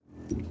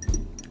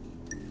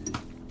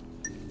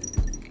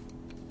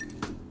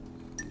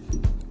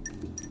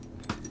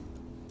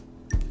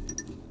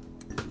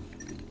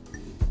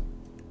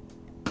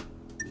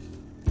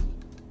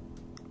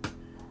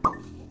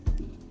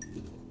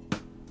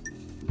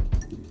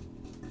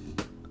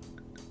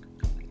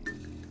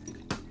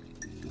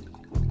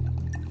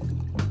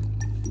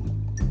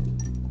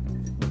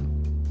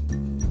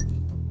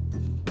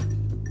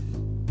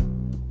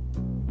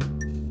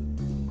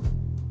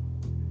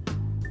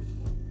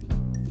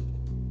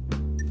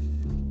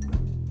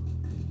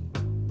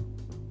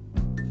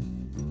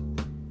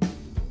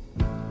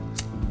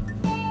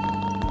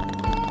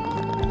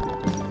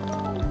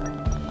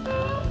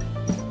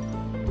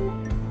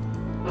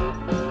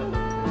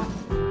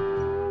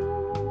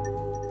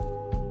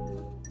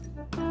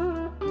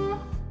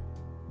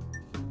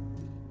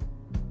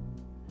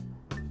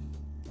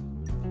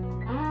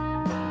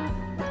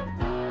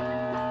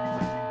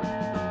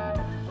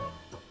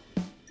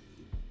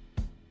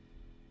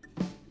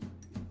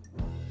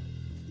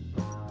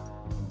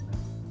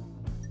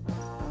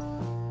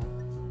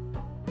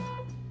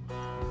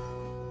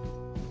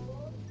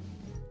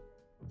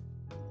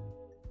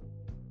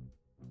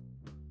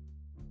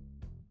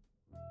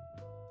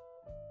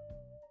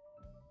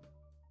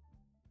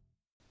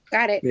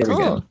Got it. There we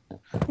Cool.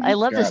 go. I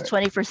love this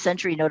Got it. 21st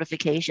century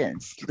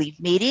notifications. Leave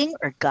meeting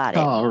or got it.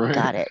 Oh, right.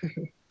 Got it.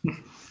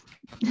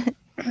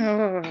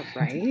 Oh,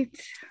 right.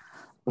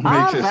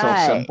 Makes it so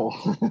Alright. simple.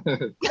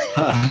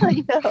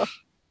 I know.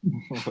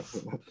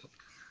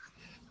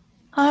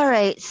 All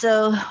right.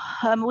 So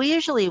we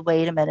usually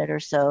wait a minute or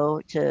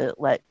so to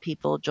let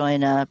people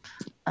join up.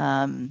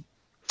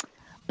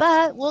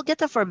 But we'll get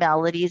the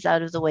formalities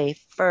out of the way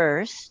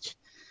first,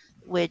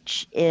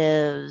 which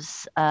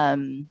is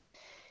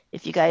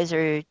if you guys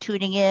are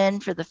tuning in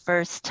for the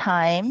first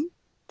time,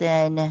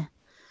 then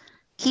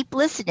keep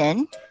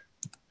listening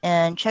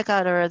and check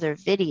out our other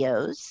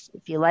videos.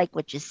 If you like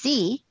what you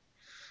see,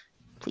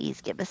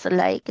 please give us a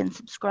like and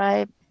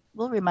subscribe.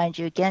 We'll remind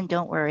you again,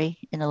 don't worry,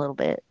 in a little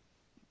bit.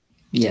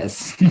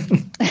 Yes.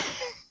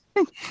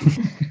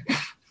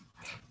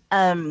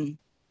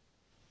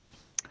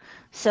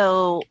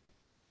 So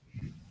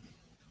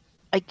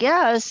I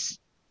guess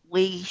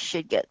we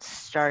should get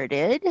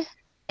started.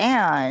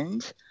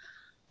 And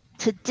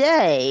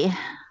today,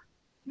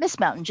 Miss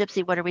Mountain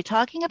Gypsy, what are we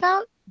talking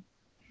about?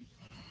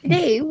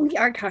 Today we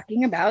are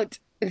talking about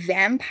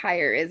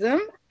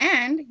vampirism,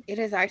 and it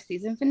is our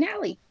season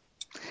finale.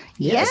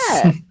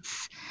 Yes.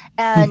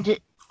 And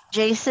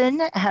Jason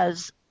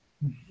has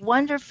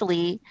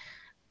wonderfully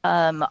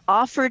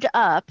offered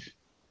up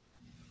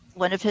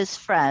one of his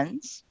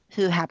friends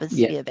who happens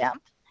to be a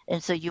vamp.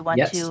 And so you want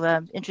Yes.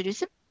 to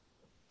introduce him?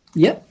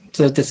 Yep.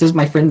 So this is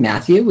my friend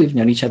Matthew. We've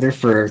known each other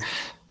for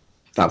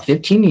about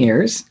 15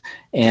 years,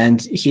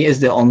 and he is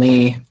the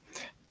only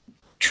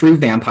true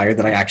vampire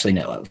that I actually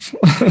know of.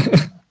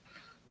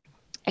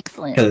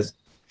 Excellent. Because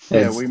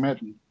Yeah, we met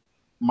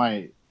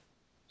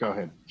Go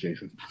ahead,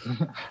 Jason.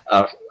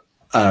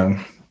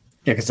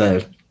 because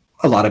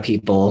a lot of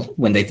people,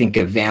 when they think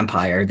of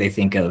vampire, they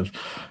think of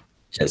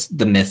just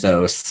the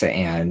mythos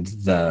and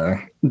the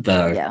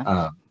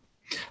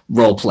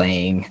role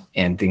playing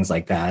and things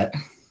like that.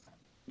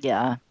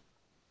 Yeah.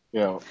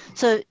 Yeah.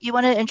 So you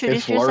want to introduce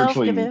It's yourself?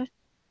 largely- Give it-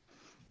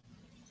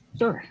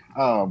 Sure.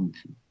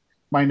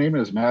 My name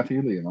is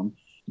Matthew Leon.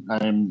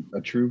 I'm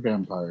a true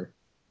vampire.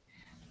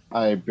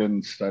 I've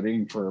been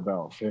studying for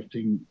about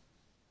 15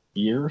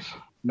 years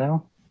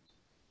now.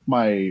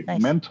 My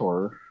Nice.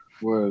 mentor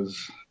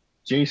was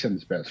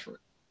Jason's best friend.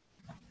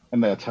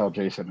 And that's how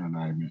Jason and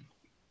I met.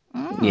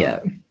 Mm, Yeah.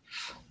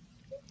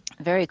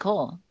 Very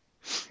cool.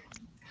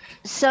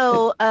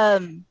 So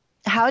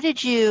how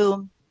did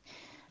you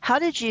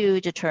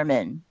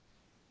determine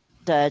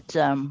that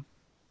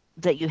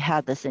that you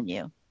had this in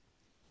you?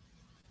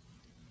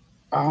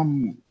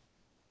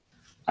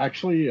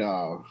 Actually,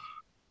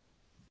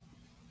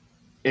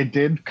 it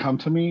did come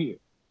to me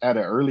at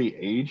an early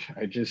age.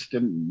 I just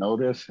didn't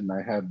notice, and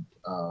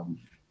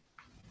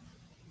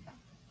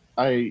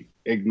I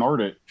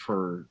ignored it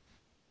for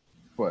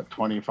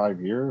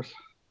 25 years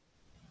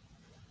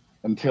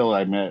until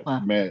I met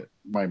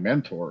my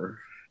mentor.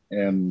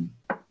 And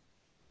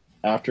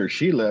after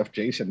she left,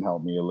 Jason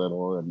helped me a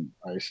little, and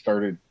I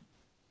started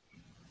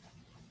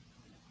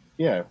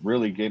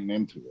really getting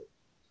into it.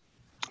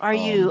 Are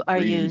you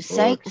reading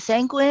books.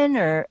 sanguine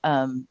or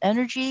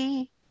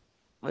energy?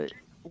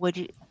 What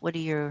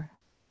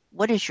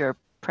is your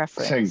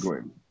preference?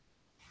 Sanguine.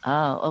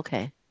 Oh,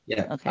 okay.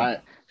 Yeah. Okay.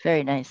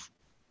 Very nice.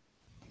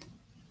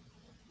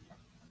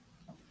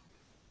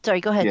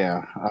 Sorry, go ahead.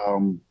 Yeah.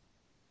 Oh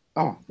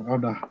no.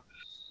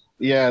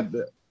 Yeah.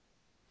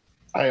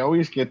 I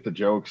always get the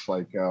jokes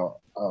like,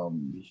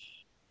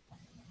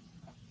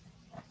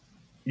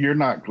 you're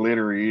not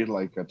glittery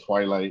like a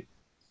Twilight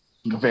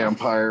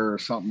vampire or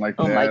something like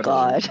that. Oh my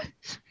God.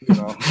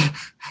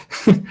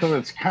 So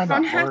it's kind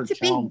Don't of have hard to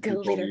be telling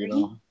people, glittery.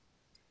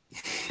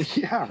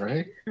 Yeah,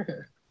 right.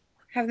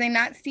 Have they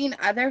not seen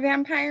other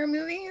vampire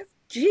movies?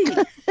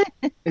 Jeez.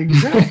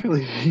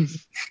 Exactly.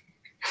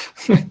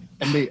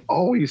 And they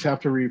always have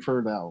to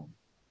refer to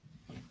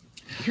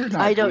You're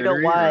not I don't know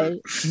why.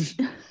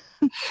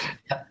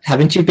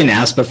 Haven't you been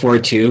asked before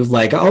too?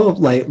 Like, oh,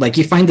 like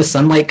you find the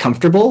sunlight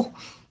comfortable?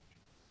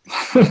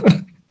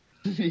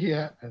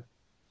 Yeah.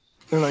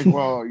 They're like,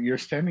 well, you're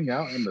standing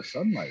out in the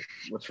sunlight.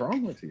 What's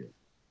wrong with you?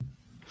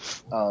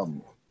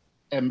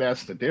 And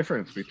that's the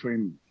difference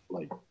between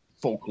like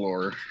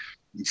folklore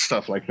and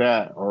stuff like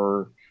that,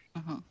 or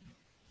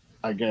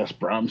I guess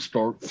Bram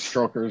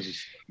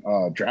Stoker's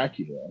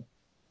Dracula.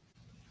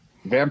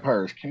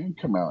 Vampires can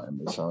come out in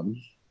the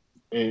sun.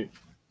 It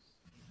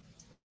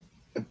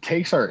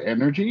takes our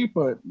energy,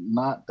 but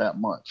not that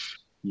much.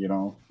 You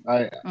know,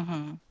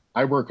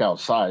 I work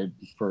outside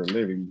for a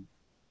living,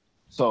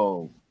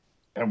 so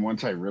and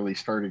once I really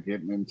started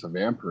getting into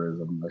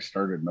vampirism, I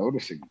started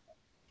noticing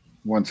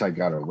once I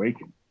got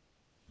awakened.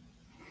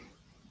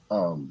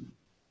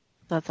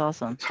 That's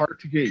awesome. It's hard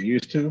to get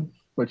used to,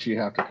 but you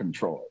have to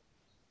control it.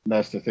 And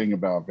that's the thing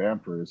about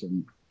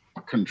vampirism.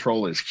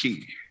 Control is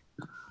key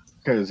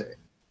because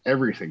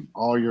everything,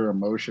 all your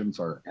emotions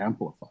are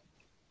amplified.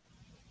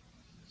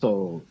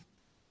 So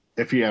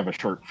if you have a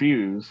short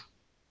fuse,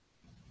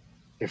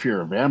 if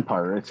you're a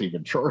vampire, it's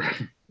even shorter.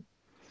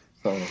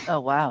 So.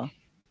 Oh, wow.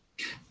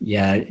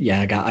 Yeah,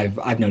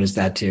 I've noticed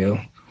that too.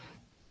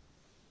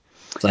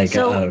 It's like,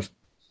 so,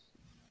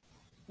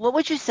 what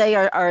would you say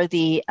are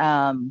the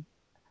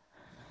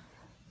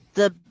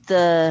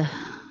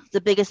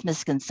biggest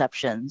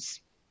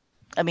misconceptions?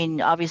 I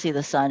mean, obviously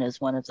the sun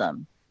is one of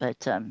them,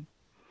 but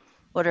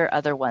what are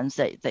other ones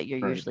that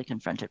you're usually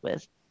confronted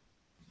with?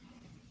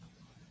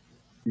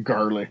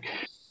 Garlic.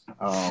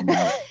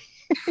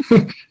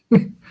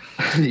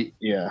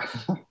 Yeah,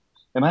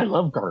 and I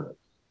love garlic.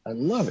 I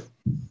love it.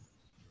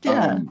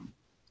 Yeah.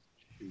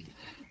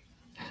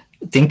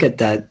 I think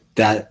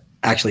that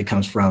actually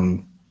comes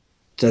from,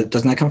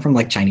 doesn't that come from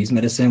like Chinese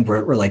medicine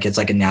where like it's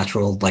like a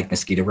natural like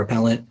mosquito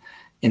repellent,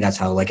 and that's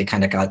how like it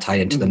kind of got tied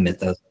into the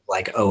myth of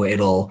like, oh,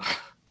 it'll,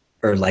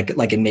 or like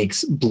it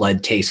makes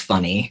blood taste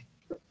funny,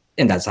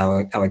 and that's how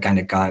it kind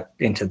of got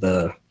into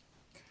the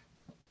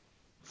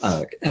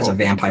as a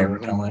vampire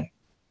repellent.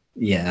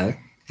 Yeah,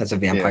 as a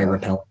vampire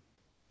repellent.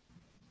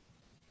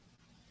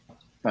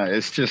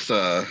 It's just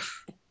oh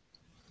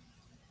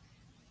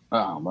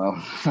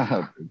well,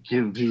 it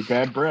gives you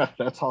bad breath.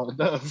 That's all it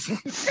does.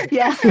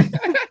 Yeah,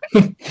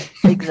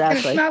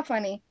 exactly. It's not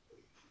funny.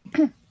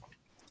 But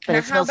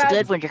it smells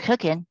good when you're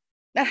cooking.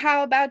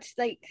 How about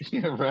like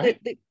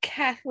the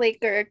Catholic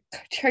or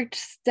church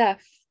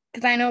stuff?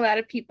 Because I know a lot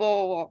of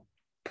people will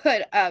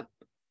put up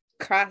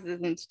crosses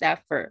and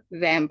stuff for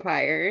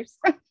vampires.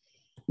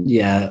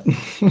 Yeah.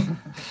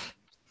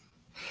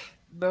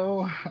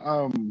 No,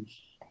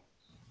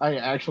 I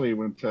actually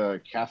went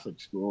to Catholic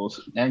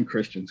schools and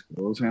Christian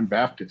schools and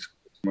Baptist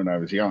schools when I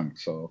was young.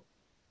 So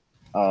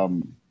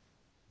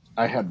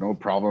I had no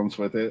problems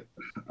with it.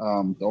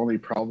 The only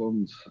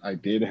problems I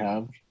did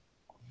have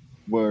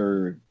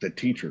were the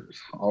teachers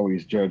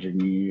always judging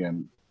me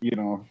and, you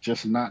know,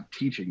 just not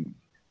teaching me.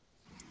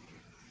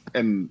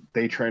 And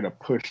they try to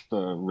push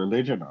the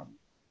religion on me.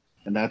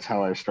 And that's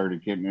how I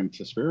started getting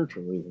into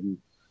spiritualism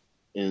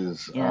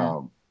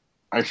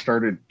I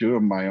started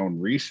doing my own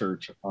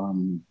research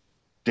on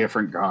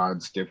different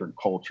gods, different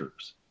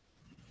cultures,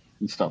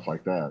 and stuff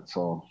like that.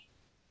 So,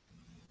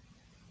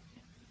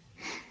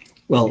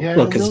 it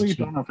really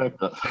don't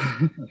affect us.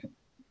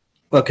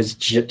 Well, because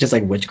just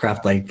like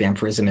witchcraft, like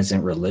vampirism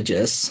isn't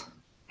religious.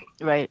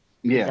 Right.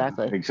 Yeah,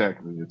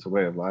 exactly. It's a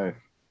way of life.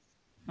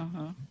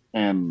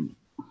 And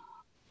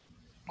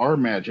our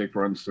magic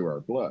runs through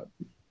our blood.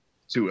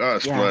 To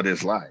us, blood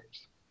is life.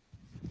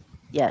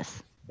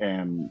 Yes.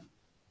 And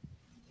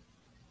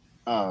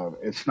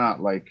it's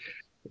not like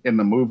in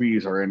the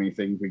movies or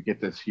anything, we get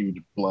this huge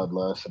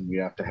bloodlust and we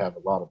have to have a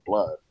lot of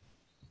blood.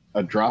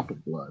 A drop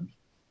of blood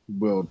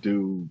will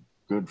do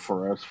good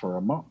for us for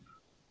a month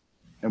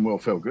and we'll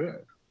feel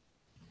good.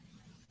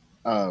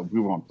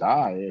 We won't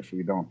die if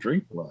we don't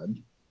drink blood.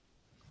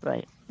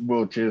 Right.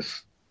 We'll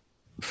just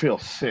feel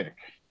sick,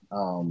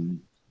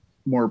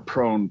 more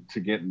prone to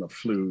getting the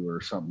flu or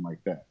something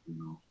like that, you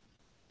know.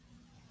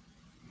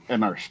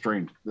 And our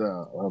strength,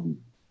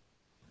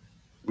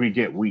 we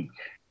get weak.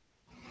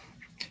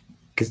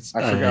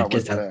 I forgot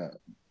what that.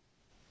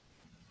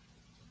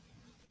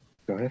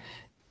 Go ahead.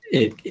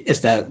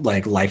 It's that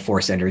like life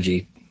force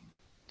energy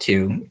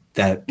too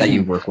that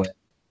you work with.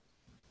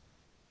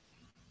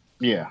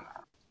 Yeah.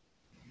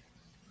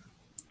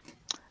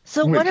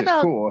 So what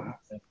about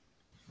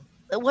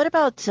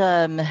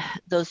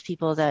those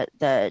people that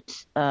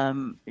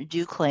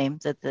do claim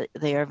that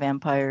they are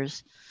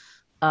vampires?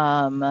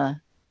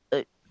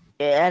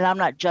 And I'm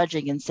not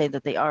judging and saying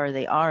that they are or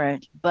they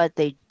aren't, but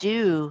they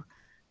do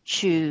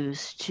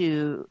choose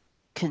to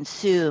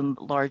consume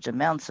large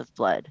amounts of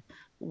blood.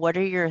 What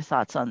are your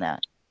thoughts on that?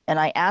 And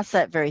I ask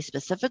that very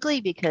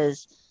specifically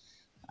because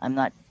I'm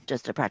not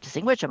just a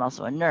practicing witch, I'm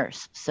also a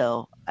nurse.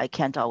 So I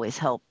can't always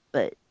help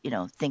but, you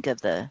know, think of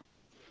the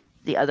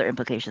other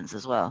implications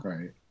as well.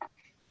 Right.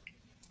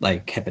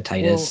 Like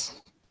hepatitis.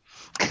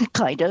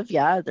 Kind of,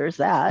 yeah, there's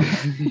that.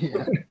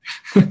 Yeah.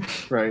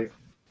 Right.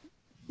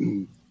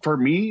 For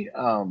me,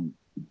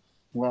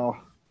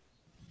 well,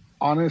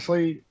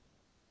 honestly,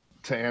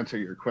 to answer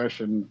your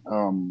question,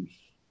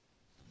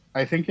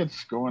 I think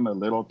it's going a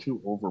little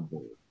too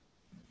overboard.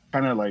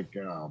 Kind of like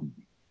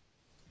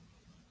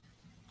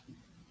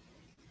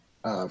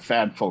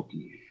fad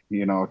folky,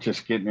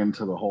 just getting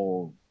into the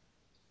whole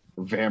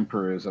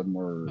vampirism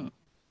or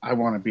I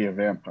want to be a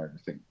vampire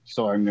thing.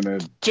 So I'm going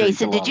to.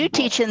 Jason, did you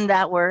teach him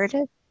that word?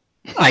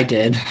 I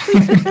did.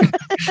 I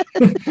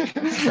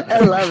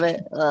love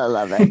it. I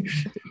love it.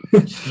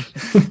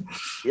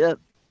 Yep.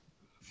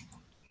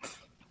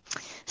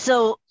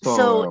 So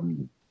go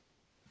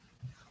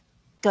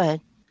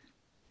ahead.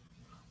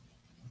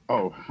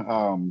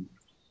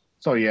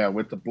 So yeah,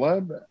 with the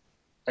blood,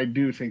 I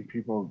do think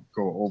people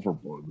go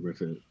overboard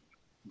with it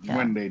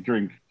when they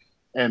drink.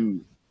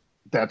 And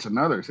that's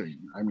another thing.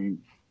 I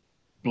mean,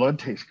 blood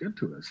tastes good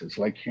to us. It's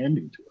like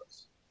candy to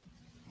us.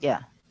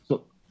 Yeah.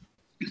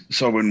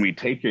 So when we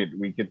take it,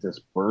 we get this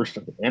burst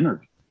of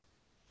energy,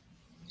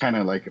 kind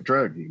of like a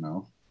drug,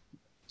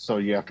 So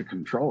you have to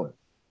control it,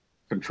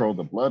 control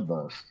the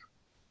bloodlust.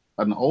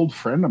 An old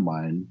friend of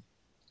mine,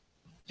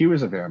 he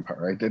was a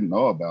vampire. I didn't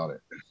know about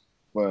it,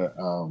 but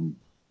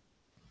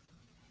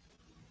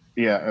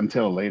yeah,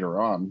 until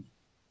later on.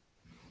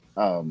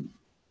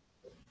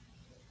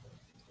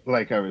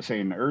 Like I was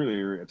saying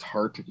earlier, it's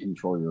hard to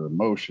control your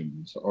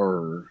emotions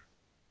or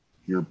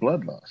your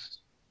bloodlust.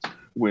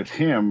 With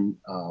him,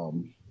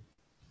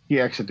 he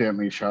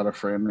accidentally shot a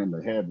friend in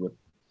the head with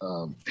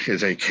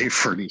his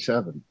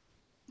AK-47.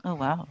 Oh,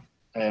 wow.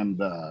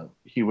 And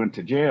he went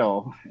to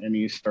jail and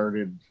he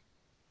started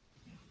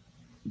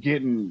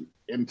getting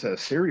into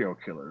serial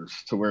killers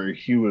to where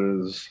he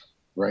was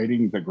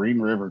writing the Green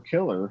River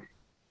Killer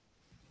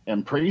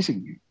and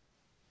praising him.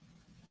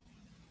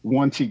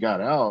 Once he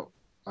got out,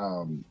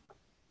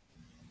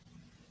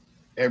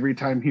 every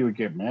time he would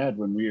get mad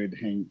when we would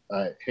hang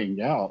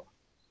out,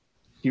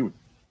 he would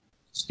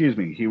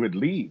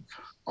leave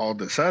all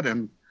of a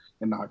sudden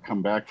and not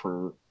come back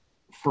for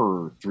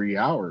 3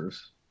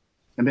 hours,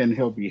 and then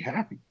he'll be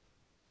happy.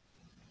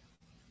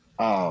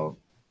 A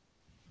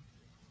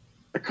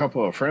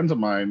couple of friends of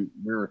mine,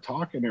 we were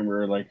talking and we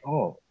were like,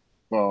 oh,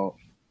 well,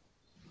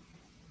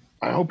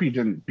 I hope he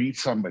didn't beat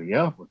somebody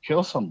up or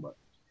kill somebody,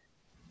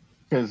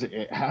 because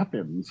it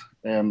happens.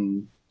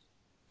 And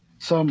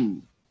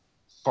some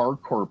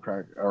hardcore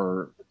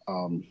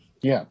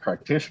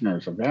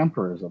practitioners of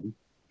vampirism,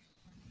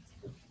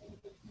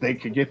 they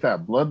could get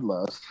that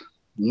bloodlust,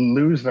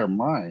 lose their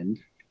mind,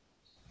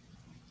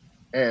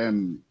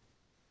 and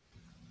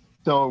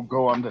they'll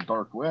go on the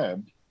dark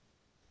web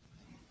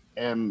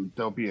and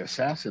they'll be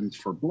assassins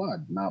for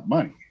blood, not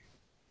money.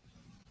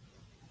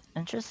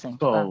 Interesting.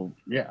 So, wow.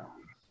 Yeah.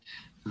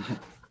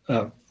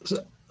 What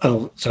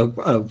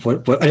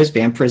is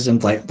vampirism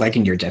like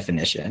in your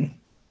definition?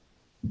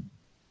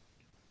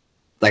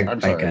 I'm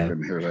sorry, I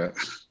didn't hear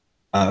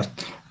that.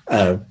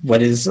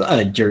 What is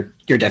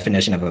your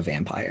definition of a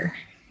vampire?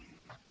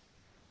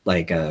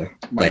 My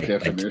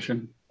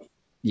definition?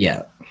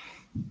 Yeah.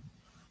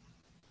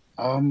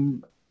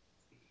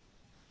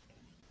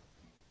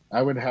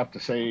 I would have to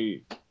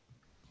say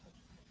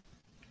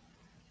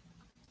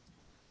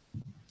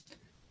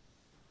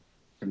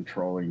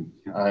controlling.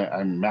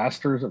 I'm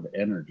masters of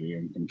energy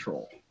and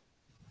control,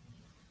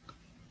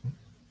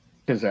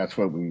 because that's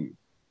what we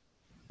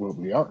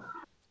are.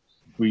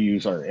 We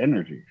use our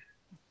energy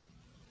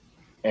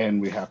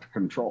and we have to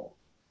control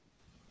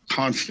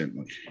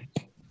constantly.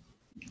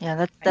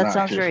 Yeah, that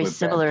sounds very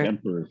similar.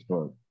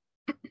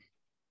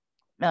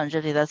 No,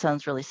 Jeffy, that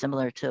sounds really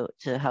similar to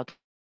how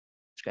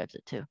describes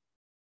it too.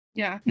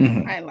 Yeah,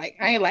 mm-hmm. I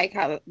like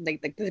how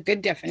like the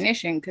good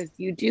definition, because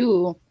you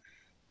do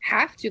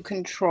have to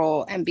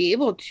control and be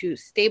able to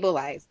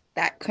stabilize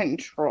that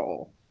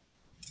control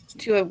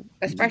to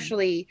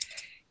especially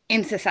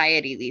in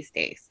society these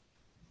days.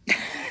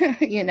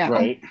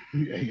 Right,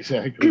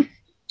 exactly.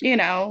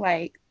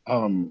 Like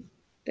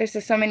there's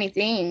just so many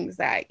things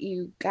that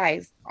you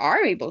guys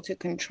are able to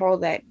control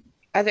that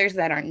others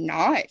that are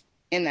not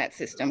in that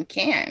system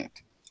can't.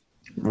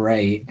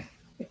 Right,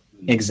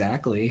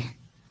 exactly.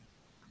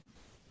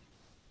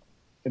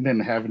 And then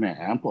having it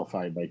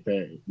amplified like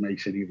that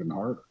makes it even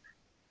harder.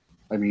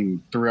 I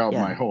mean, throughout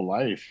my whole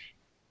life,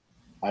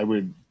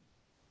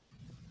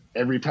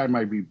 every time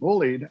I'd be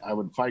bullied, I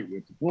would fight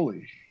with the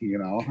bully.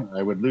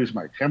 I would lose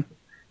my temper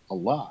a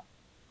lot.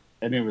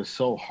 And it was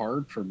so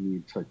hard for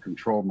me to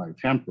control my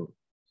temper.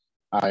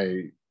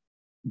 I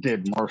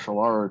did martial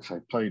arts, I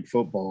played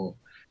football,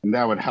 and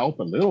that would help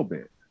a little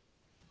bit.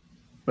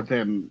 But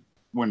then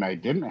when I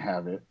didn't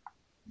have it,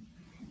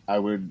 I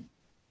would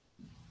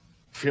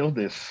feel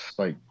this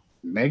like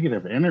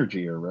negative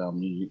energy around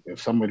me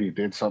if somebody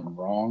did something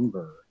wrong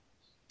or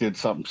did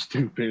something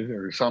stupid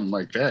or something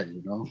like that,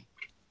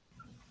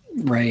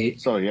 Right.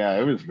 So yeah,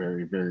 it was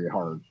very, very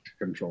hard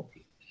to control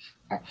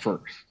at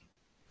first.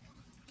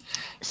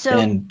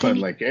 But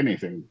like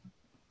anything,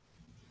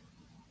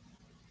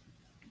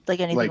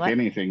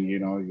 you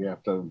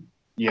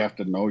you have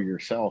to know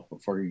yourself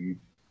before you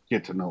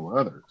get to know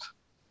others.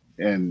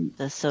 And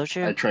That's so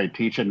true. I tried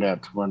teaching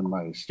that to one of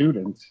my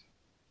students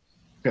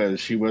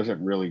because she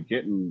wasn't really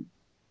getting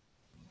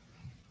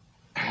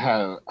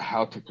how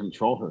to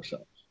control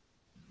herself.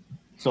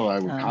 So I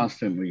would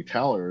constantly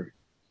tell her,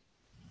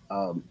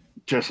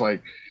 just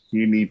like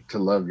you need to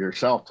love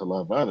yourself to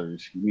love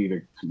others,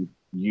 you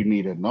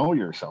need to know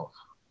yourself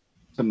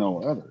to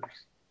know others,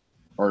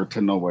 or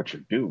to know what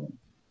you're doing.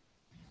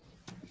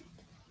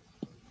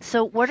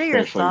 So, what are your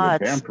Especially with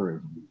thoughts?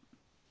 vampirism.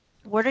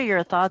 What are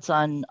your thoughts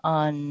on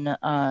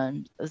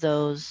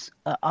those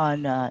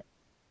on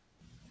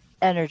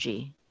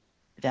energy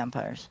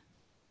vampires?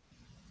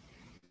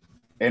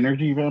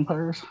 Energy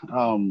vampires.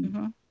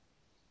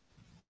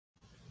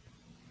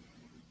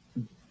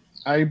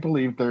 I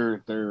believe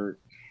they're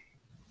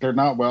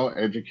not well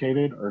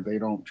educated, or they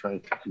don't try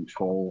to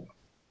control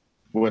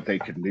what they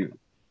can do,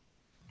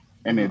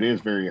 and it is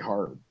very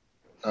hard.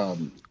 I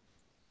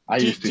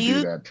used to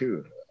do that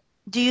too.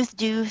 Do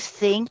you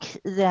think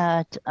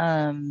that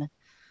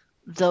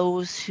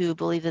those who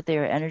believe that they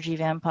are energy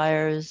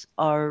vampires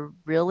are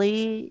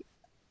really,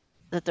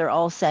 that they're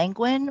all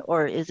sanguine,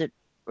 or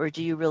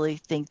do you really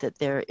think that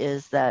there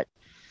is that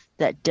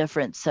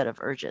different set of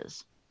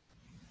urges?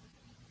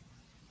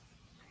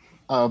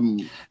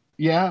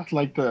 Yeah,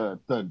 like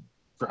the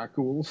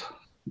Draculs,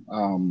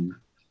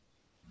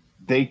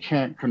 they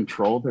can't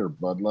control their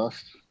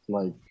bloodlust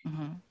like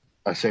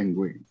a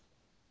sanguine.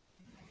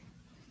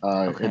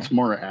 It's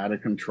more out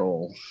of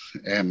control,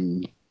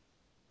 and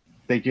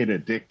they get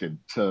addicted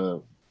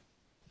to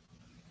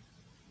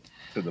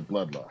the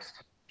bloodlust.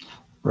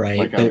 Right.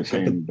 Like I was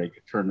saying, they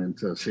could turn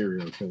into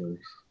serial killers.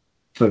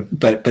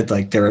 But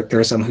like there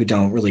are some who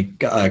don't really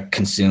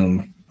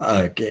consume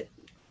get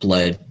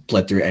blood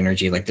through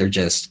energy. Like they're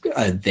just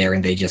there,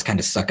 and they just kind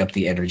of suck up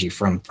the energy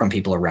from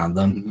people around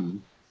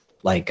them.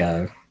 Like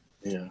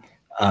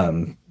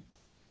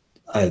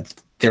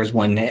there's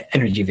one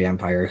energy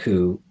vampire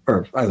who,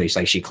 or at least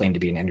like she claimed to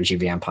be an energy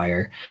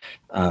vampire.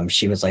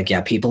 She was like,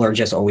 yeah, people are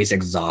just always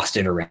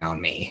exhausted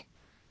around me.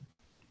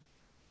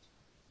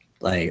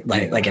 Like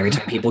every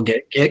time people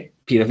get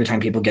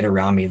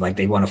around me, like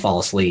they want to fall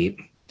asleep.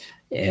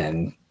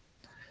 And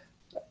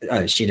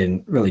she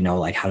didn't really know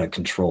like how to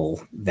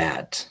control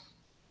that.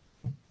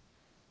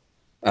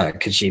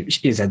 Cause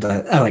she said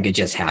that like it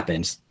just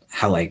happens,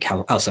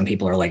 how some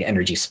people are like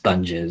energy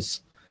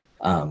sponges.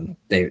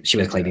 She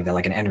was claiming that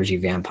like an energy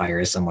vampire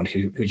is someone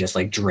who just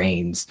like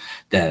drains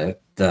the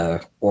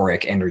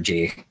auric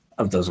energy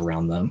of those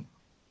around them,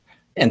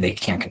 and they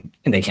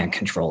can't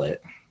control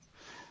it.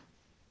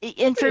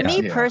 And for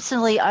me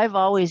personally, I've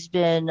always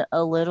been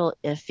a little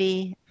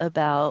iffy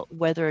about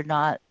whether or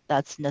not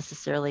that's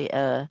necessarily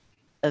a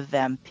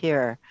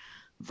vampire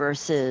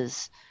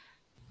versus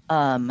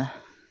an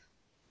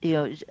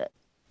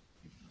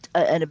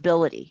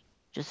ability,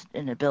 just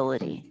an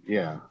ability.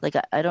 Yeah. Like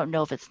I don't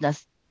know if it's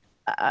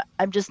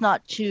I'm just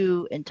not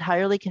too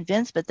entirely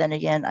convinced, but then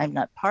again, I'm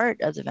not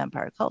part of the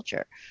vampire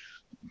culture.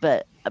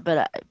 But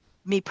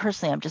me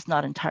personally, I'm just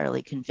not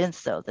entirely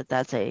convinced though that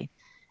that's a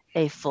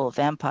full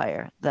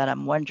vampire. That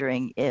I'm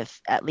wondering if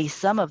at least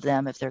some of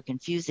them, if they're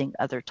confusing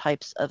other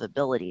types of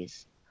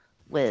abilities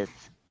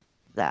with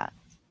that.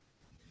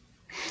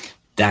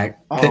 That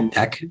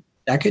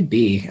could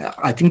be.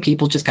 I think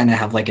people just kind of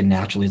have like a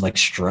naturally like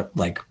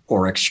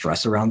auric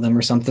stress around them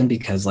or something,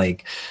 because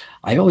like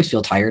I always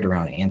feel tired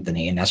around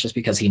Anthony, and that's just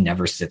because he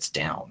never sits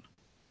down.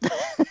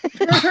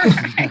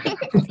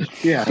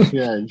 Yeah,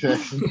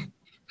 exactly.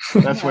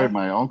 That's why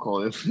my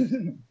uncle is.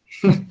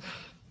 Yeah,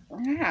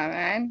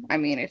 man. I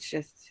mean, it's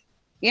just,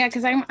 yeah,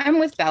 because I'm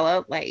with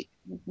Bella. Like,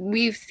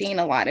 we've seen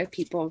a lot of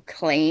people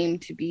claim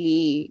to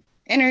be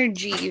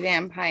energy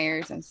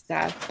vampires and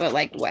stuff, but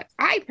like what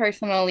I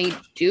personally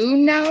do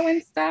know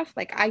and stuff,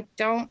 like I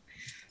don't,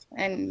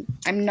 and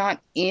I'm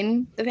not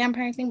in the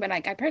vampire thing, but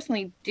like I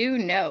personally do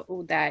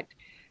know that,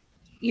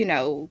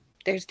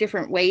 there's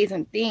different ways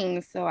and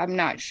things. So I'm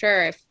not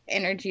sure if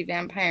energy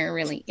vampire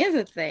really is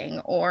a thing,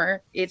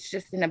 or it's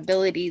just an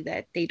ability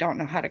that they don't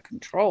know how to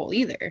control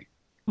either.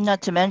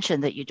 Not to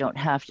mention that you don't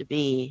have to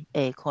be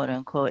a quote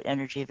unquote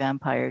energy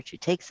vampire to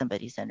take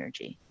somebody's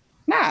energy.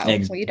 No,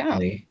 exactly. You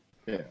don't.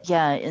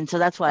 Yeah, and so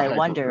that's why I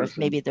wonder if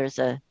maybe there's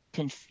a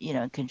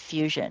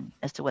confusion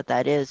as to what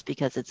that is,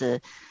 because it's a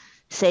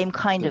same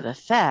kind of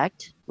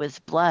effect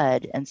with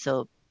blood, and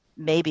so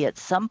maybe at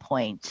some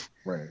point,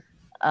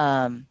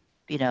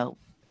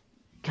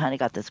 kind of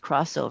got this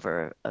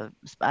crossover of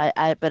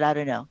but I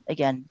don't know.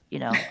 Again,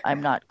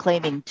 I'm not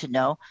claiming to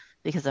know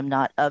because I'm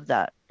not of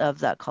that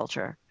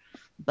culture,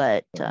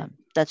 but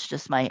that's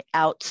just my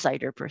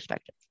outsider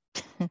perspective.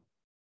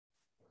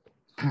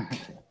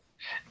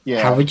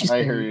 Yeah, how would you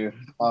say, I hear you.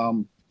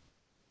 Go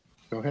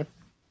ahead.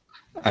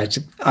 I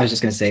was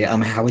just gonna say,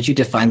 how would you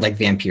define like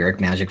vampiric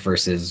magic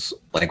versus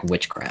like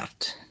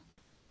witchcraft?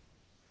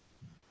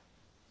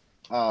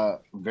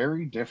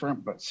 Very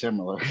different but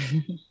similar.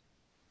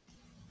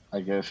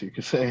 I guess you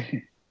could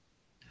say.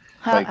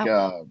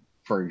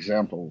 For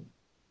example,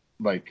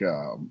 like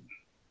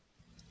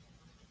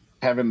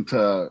having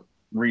to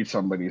read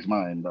somebody's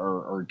mind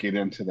or get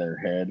into their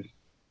head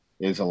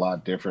is a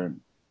lot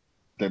different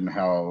than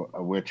how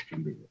a witch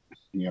can do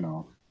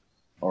it,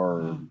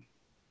 or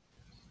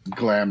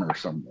glamour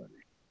somebody.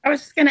 I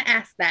was just gonna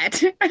ask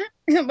that.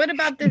 What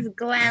about this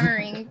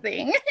glamoring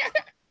thing?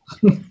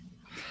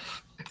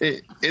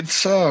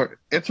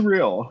 It's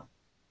real.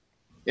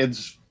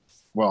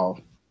 Well,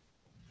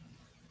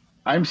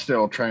 I'm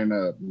still trying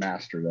to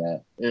master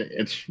that.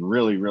 It's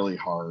really, really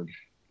hard.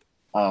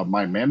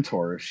 My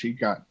mentor, she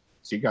got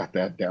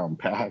that down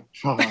pat.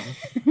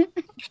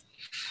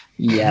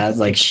 Yeah,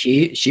 like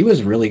she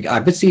was really. I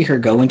would see her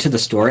go into the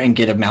store and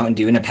get a Mountain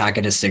Dew and a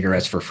packet of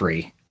cigarettes for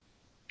free.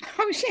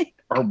 Oh shit!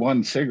 Or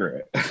one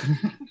cigarette.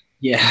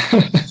 Yeah,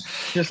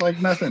 Just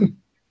like nothing.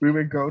 We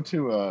would go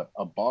to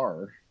a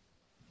bar,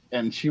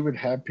 and she would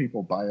have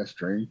people buy us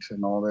drinks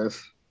and all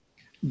this.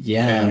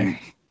 yeah. And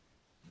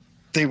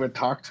they would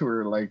talk to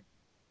her like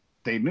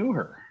they knew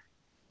her,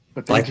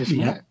 but they Like, just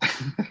yeah. met.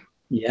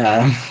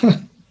 Yeah.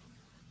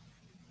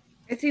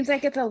 It seems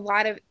like it's a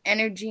lot of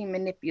energy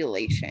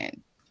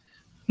manipulation.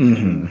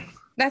 Hmm.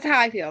 That's how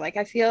I feel. Like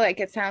I feel like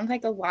it sounds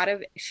like a lot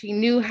of she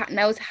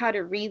knows how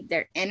to read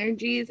their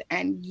energies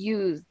and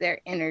use their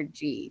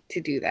energy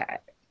to do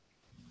that.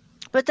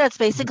 But that's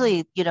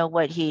basically,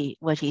 what he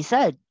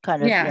said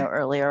kind of, Yeah.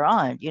 earlier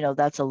on.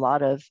 That's a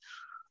lot of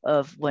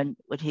when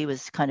he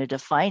was kind of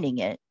defining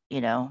it,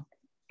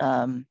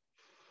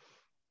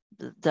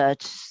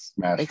 that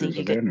I think Masters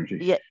of energy.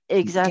 yeah,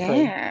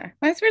 exactly. Yeah,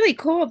 that's really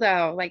cool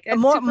though. Like that's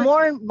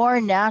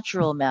more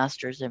natural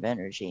masters of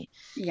energy.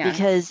 Yeah.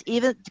 Because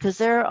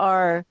there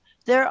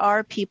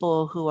are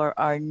people who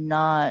are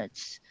not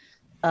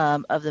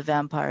of the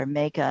vampire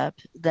makeup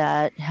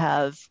that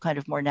have kind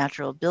of more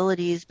natural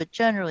abilities, but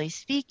generally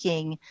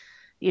speaking,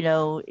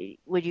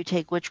 when you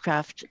take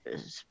witchcraft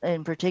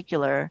in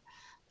particular,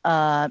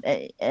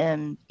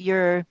 and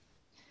a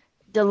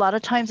lot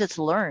of times it's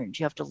learned.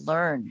 You have to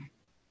learn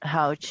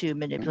how to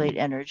manipulate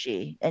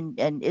energy, and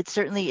it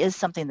certainly is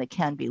something that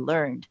can be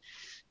learned,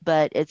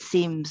 but it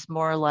seems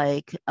more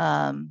like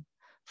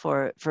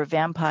for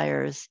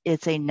vampires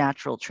it's a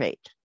natural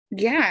trait.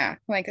 Yeah,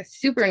 like a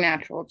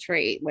supernatural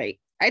trait. Like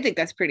I think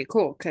that's pretty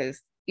cool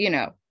because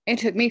it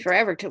took me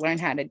forever to learn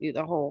how to do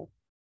the whole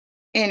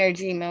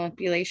energy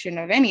manipulation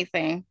of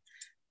anything,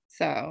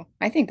 so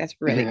I think that's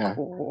really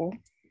cool.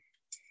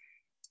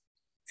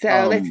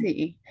 So let's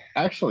see.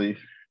 Actually,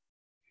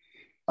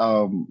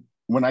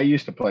 when I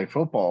used to play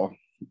football,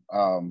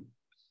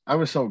 I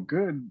was so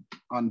good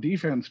on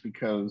defense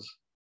because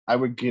I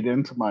would get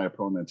into my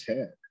opponent's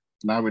head.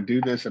 And I would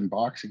do this in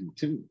boxing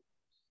too,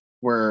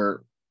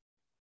 where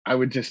I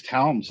would just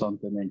tell them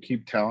something and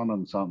keep telling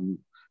them something,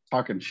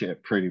 talking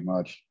shit pretty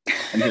much,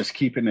 and just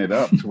keeping it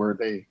up to where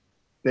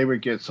they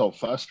would get so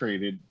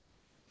frustrated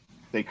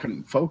they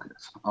couldn't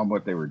focus on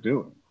what they were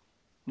doing.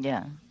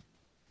 Yeah.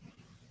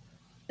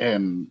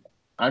 And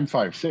I'm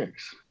 5'6",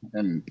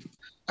 and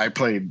I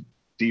played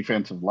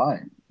defensive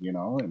line,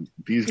 and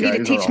these guys need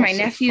to teach are all my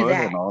nephew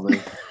that. And all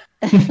this.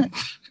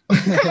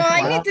 Well,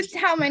 I need to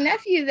tell my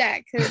nephew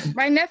that because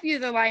my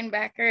nephew's a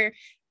linebacker.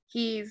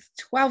 He's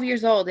 12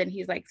 years old and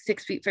he's like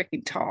 6 feet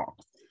freaking tall.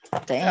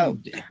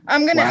 Damn. So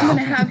I'm gonna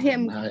have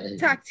him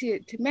talk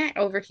to Matt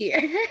over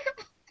here.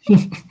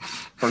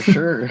 For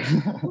sure.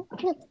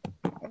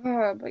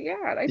 But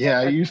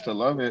yeah, I used to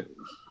love it.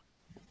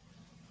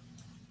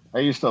 I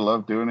used to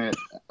love doing it.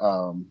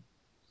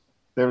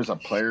 There was a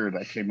player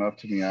that came up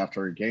to me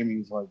after a game.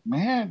 He's like,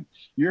 "Man,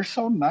 you're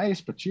so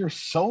nice, but you're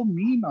so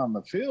mean on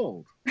the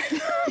field."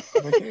 Like,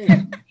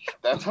 hey,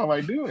 that's how I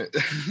do it.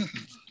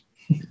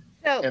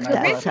 So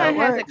Charisma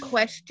has a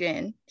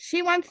question.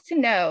 She wants to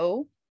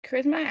know,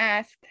 Charisma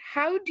asked,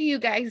 how do you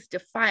guys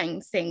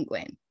define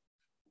sanguine?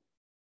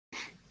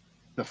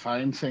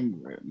 Define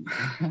sanguine?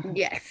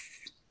 Yes.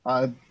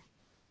 I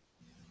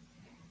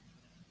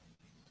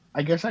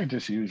guess I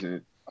just use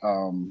it.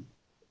 I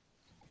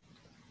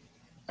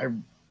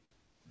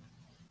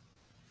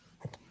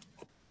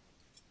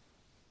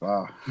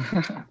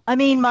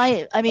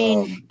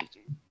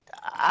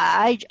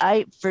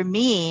for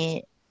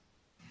me,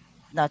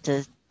 not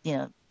to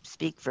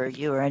speak for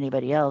you or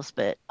anybody else,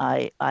 but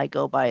I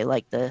go by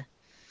like I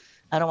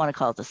don't want to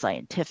call it the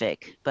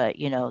scientific, but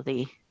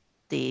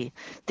the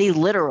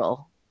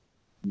literal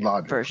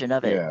logic version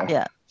of it.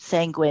 Yeah.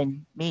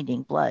 Sanguine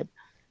meaning blood.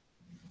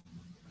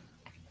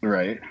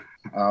 Right.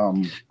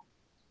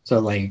 So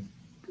like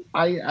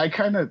I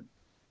kind of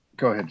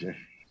go ahead, Jay.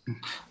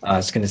 I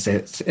was going to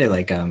say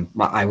like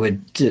I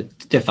would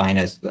define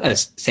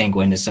as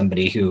sanguine as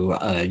somebody who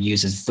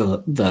uses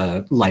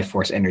the life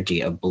force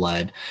energy of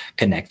blood,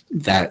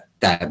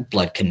 that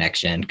blood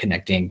connection,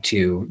 connecting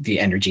to the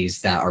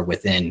energies that are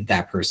within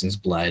that person's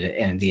blood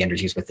and the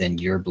energies within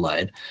your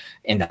blood,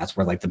 and that's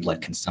where like the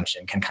blood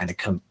consumption can kind of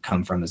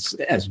come from as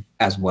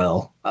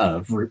well,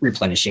 of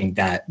replenishing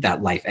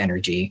that life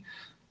energy,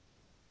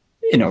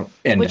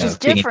 and which is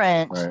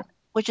different. Right.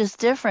 Which is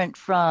different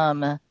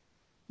from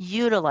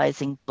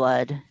utilizing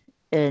blood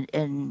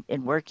in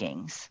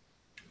workings,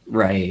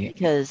 right?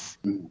 Because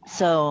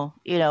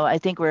I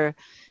think we're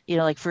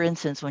like for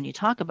instance, when you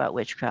talk about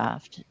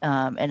witchcraft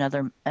and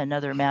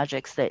other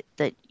magics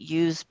that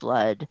use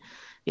blood,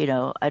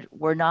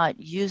 we're not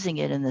using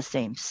it in the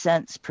same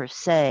sense per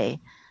se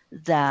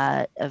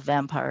that a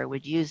vampire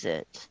would use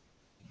it.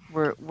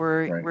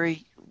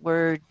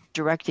 We're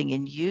directing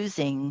and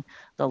using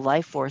the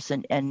life force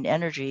and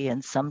energy,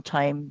 and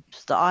sometimes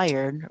the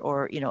iron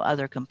or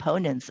other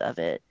components of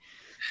it.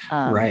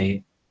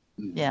 Right.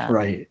 Yeah.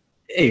 Right.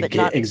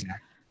 Exactly.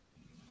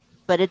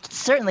 But it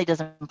certainly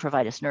doesn't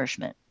provide us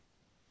nourishment.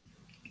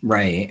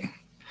 Right.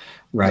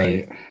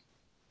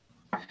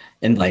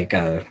 And like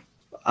I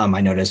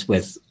noticed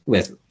with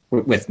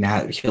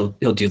Matt, he'll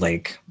do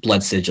like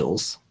blood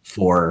sigils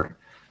for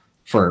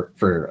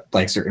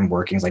like certain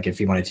workings. Like if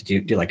he wanted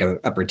to do like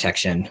a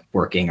protection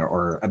working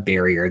or a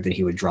barrier, then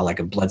he would draw like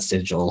a blood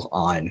sigil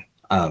on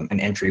an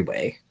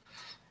entryway.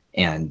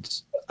 And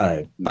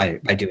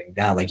by doing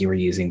that, like you were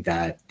using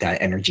that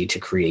energy to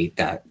create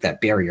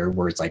that barrier,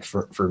 where it's like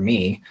for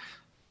me,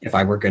 if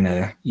I were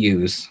gonna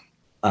use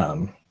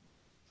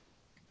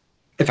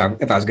if I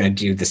was going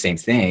to do the same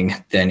thing,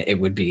 then it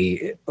would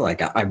be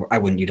like I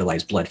wouldn't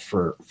utilize blood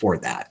for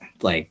that.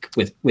 Like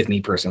with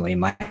me personally, in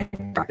my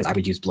practice, I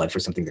would use blood for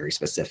something very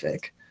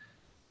specific.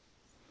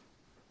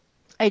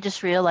 I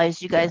just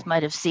realized you guys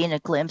might have seen a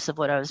glimpse of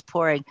what I was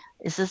pouring.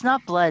 This is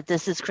not blood.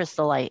 This is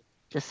crystal light.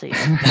 Just so you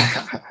know.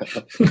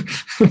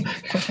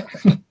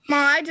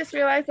 Mom, I just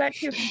realized that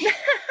too.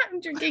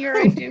 I'm drinking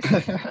orange juice.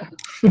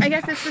 I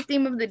guess it's the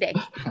theme of the day.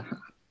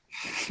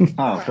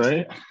 Oh,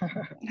 right.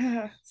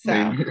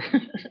 So,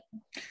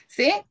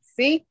 see,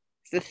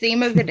 it's the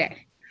theme of the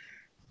day.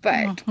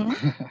 But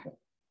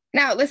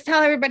now let's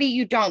tell everybody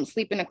you don't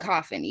sleep in a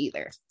coffin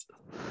either.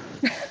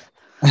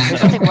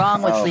 There's nothing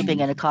wrong with sleeping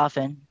in a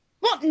coffin.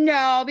 Well,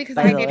 no, because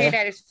I did it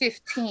at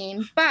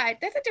 15, but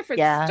that's a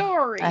different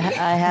story.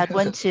 I had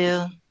one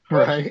too.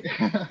 Right.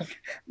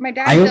 My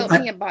dad built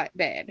me a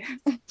bed.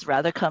 It's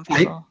rather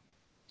comfortable.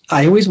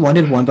 I always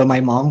wanted one, but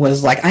my mom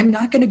was like, I'm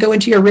not going to go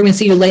into your room and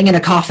see you laying in a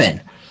coffin.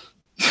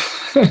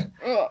 Why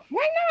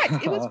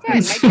not? It was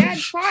fun. My dad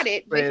fought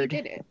it, but he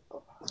did it.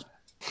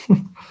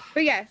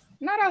 But yes,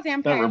 not all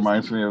vampires. That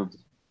reminds me of...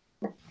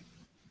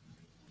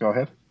 Go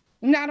ahead.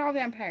 Not all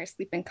vampires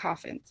sleep in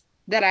coffins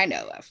that I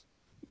know of.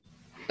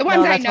 The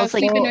ones I know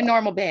sleep in a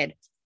normal bed.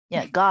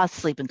 Yeah, goths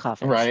sleep in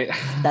coffins. Right.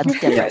 That's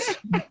different.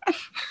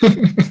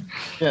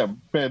 Yeah,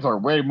 beds are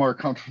way more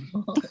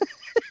comfortable.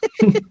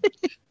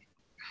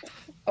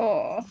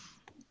 Oh.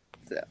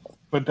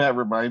 But that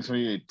reminds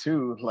me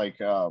too, like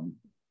in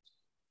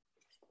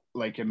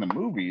the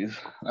movies,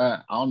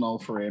 I don't know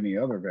for any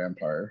other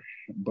vampire,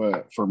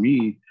 but for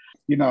me,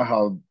 you know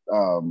how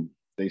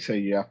they say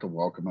you have to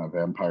welcome a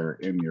vampire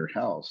in your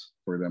house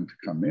for them to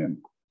come in.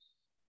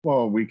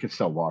 Well, we could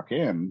still walk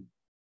in,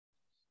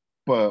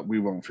 but we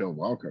won't feel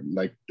welcome.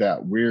 Like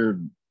that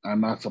weird,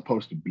 I'm not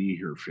supposed to be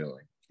here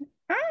feeling.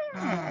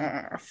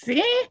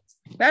 See?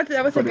 That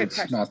was a good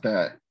question. It's not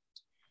that.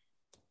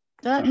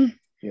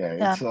 Yeah,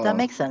 that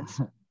makes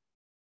sense.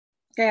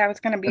 Yeah,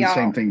 it's going to be the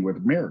same thing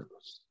with mirrors.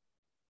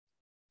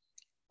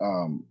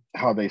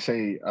 How they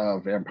say a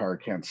vampire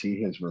can't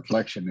see his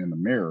reflection in the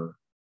mirror.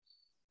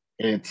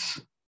 It's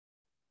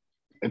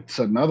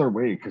another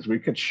way, because we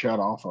could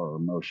shut off our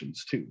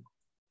emotions too.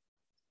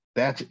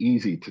 That's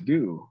easy to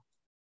do.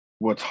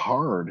 What's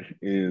hard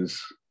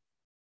is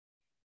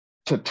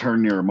to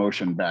turn your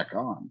emotion back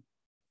on.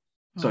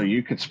 So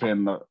you could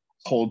spend the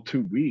whole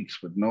 2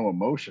 weeks with no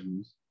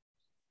emotions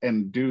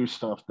and do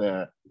stuff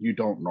that you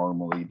don't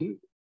normally do.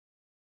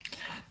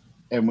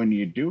 And when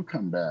you do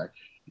come back,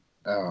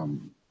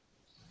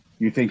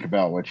 you think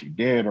about what you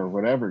did or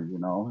whatever,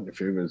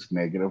 if it was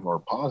negative or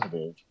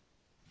positive,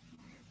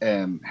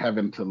 and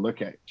having to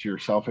look at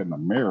yourself in the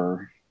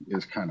mirror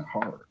is kind of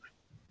hard.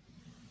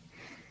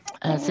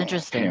 That's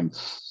interesting. And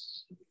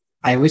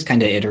I always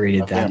kind of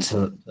iterated that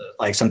to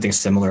like something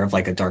similar of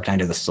like a Dark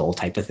Night of the Soul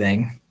type of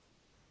thing.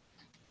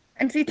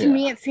 And see, to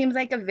me, it seems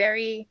like a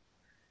very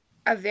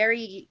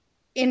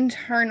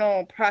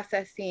internal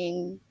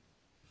processing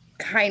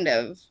kind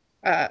of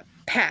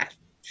path,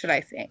 should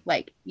I say.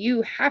 Like,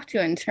 you have to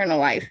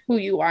internalize who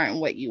you are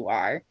and what you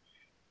are,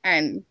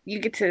 and you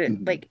get to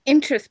like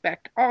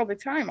introspect all the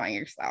time on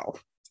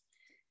yourself.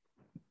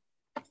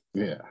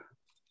 You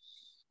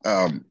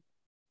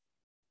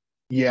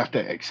have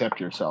to accept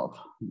yourself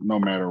no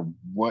matter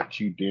what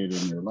you did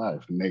in your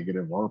life,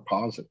 negative or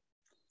positive.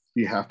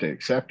 You have to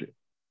accept it.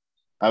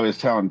 I was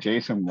telling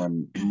Jason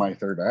when my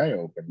third eye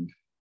opened,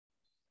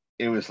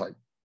 it was like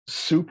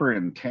super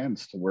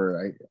intense to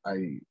where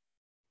I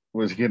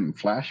was getting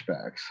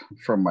flashbacks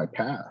from my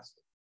past,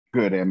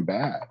 good and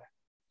bad.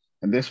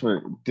 And this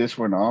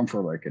went on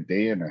for like a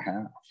day and a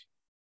half,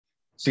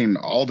 seeing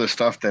all the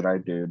stuff that I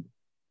did,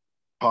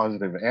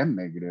 positive and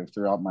negative,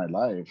 throughout my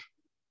life.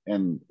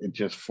 And it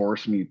just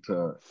forced me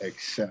to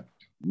accept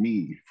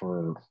me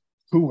for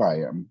who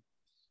I am,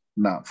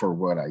 not for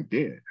what I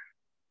did.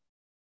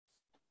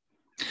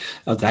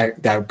 Oh,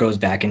 that goes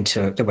back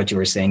into what you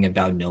were saying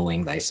about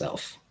knowing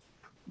thyself.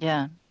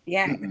 Yeah.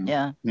 Yeah. Mm-hmm.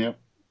 Yeah. Yep.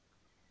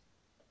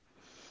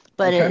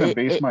 But I kind of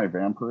base my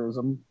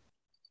vampirism.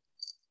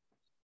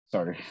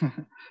 Sorry,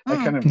 I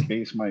kind of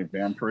base my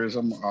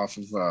vampirism off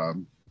of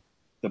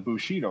the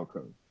Bushido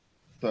code,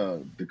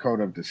 the code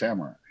of the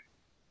samurai.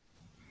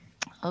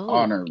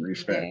 Honor,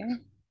 respect,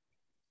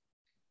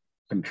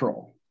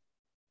 control.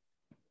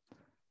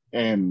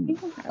 And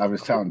I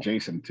was telling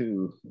Jason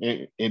too,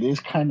 it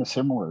is kind of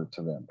similar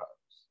to vampires.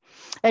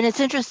 And it's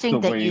interesting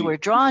that you were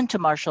drawn to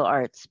martial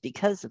arts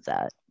because of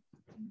that.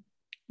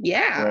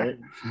 Yeah. Right.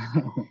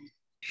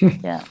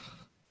 Yeah.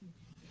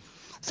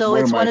 So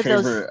it's one of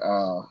those.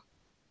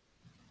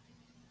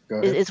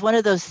 It's one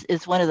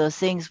of those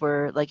things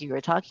where, like you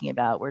were talking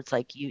about, where it's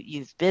like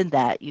you've been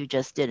that, you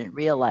just didn't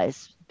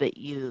realize, but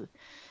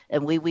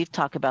and we've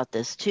talked about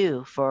this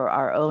too for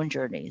our own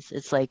journeys.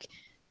 It's like,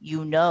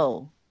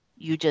 you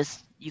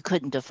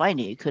couldn't define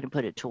it, you couldn't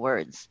put it to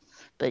words,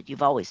 but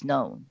you've always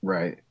known.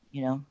 Right.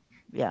 Yeah.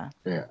 Yeah.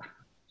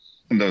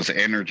 And those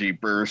energy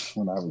bursts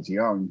when I was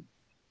young,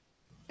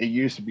 it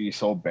used to be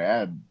so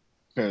bad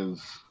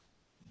because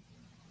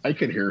I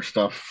could hear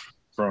stuff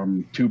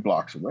from 2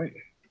 blocks away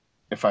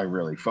if I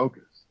really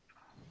focused.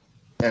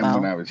 And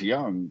when I was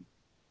young,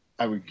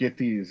 I would get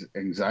these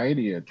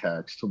anxiety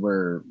attacks to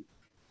where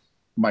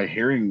my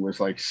hearing was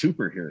like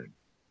super hearing.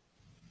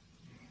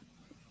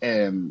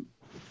 And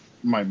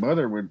my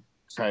mother would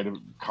try to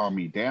calm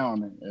me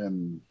down,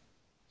 and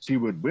she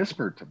would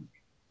whisper to me.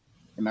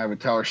 And I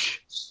would tell her, "Shh,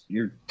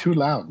 you're too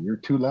loud. You're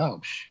too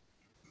loud." Shh.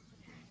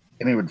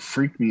 And it would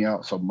freak me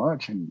out so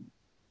much. And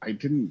I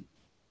didn't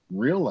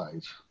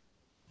realize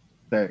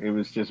that it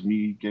was just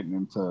me getting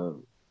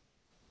into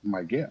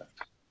my gift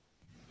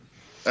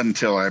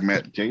until I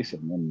met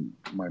Jason and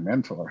my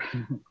mentor.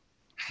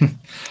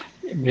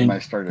 And I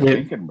started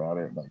thinking about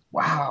it, like,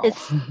 wow.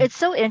 It's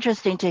so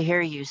interesting to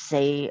hear you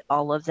say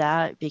all of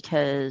that,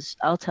 because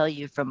I'll tell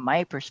you from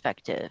my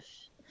perspective,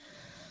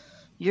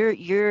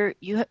 you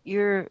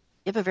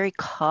have a very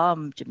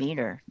calm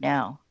demeanor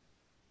now.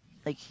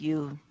 Like,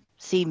 you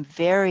seem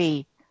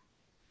very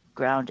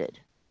grounded.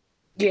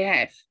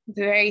 Yes,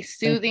 very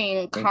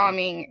soothing,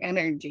 calming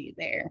energy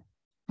there.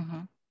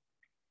 Mm-hmm.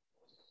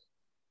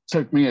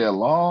 Took me a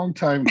long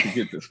time to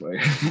get this way.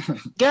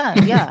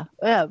 yeah.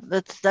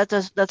 That's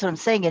what I'm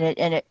saying,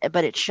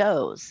 but it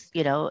shows,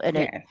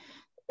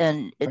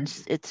 and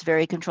it's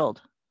very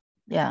controlled.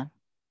 Yeah,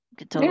 you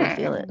could totally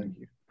feel it. Thank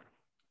you.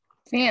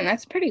 Man,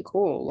 that's pretty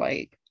cool.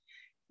 Like,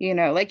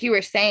 like you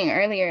were saying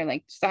earlier,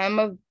 like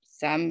some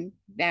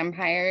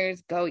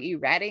vampires go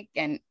erratic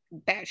and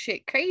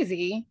batshit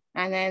crazy,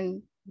 and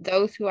then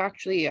those who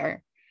actually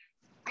are,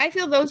 I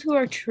feel those who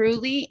are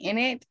truly in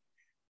it,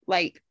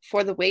 like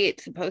for the way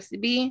it's supposed to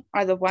be,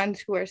 are the ones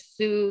who are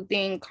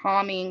soothing,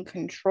 calming,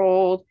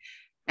 controlled,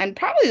 and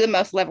probably the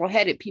most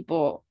level-headed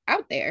people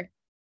out there.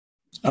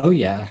 Oh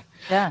yeah.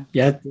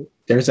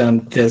 There's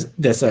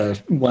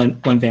this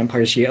one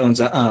vampire. She owns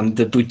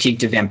the Boutique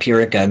de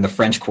Vampirica in the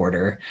French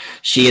Quarter.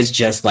 She is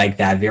just like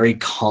that, very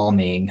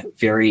calming,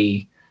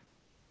 very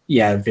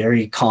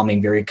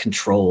calming, very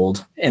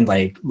controlled, and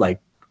like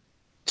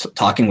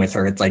talking with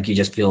her, it's like you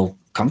just feel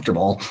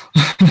comfortable.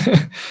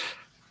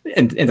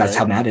 And that's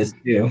how Matt is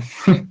too.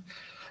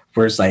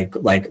 Whereas like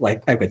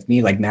with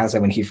me, like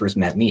Mazza, when he first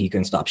met me, he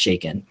couldn't stop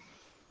shaking.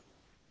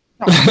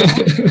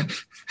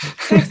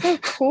 That's so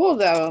cool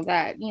though,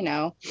 that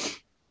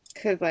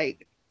because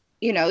like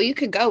you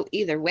could go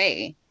either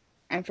way,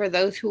 and for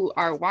those who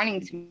are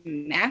wanting to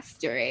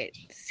master it,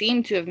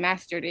 seem to have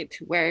mastered it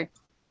to where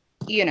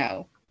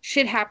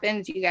shit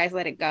happens, you guys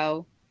let it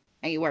go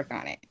and you work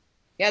on it.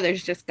 The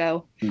others just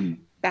go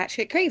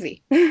batshit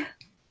crazy.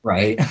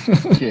 Right.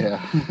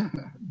 Yeah.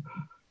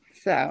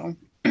 So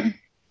I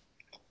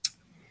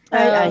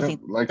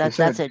think like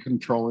that's it.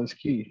 Control is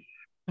key.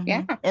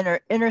 Yeah.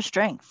 Inner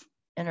strength.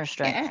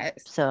 Yes.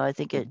 So I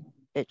think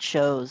it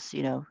shows,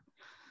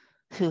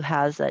 who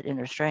has that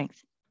inner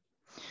strength.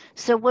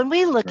 So when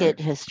we look at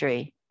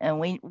history,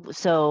 and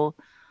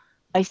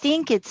I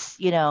think it's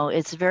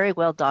very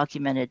well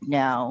documented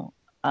now,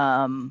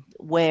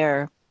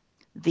 where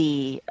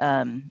the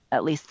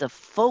at least the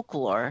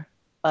folklore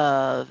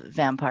of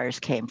vampires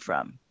came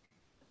from,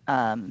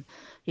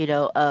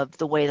 of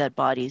the way that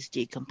bodies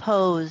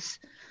decompose,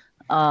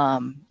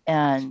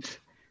 and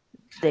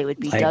they would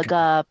be dug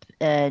up,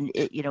 and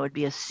it would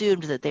be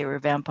assumed that they were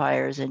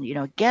vampires, and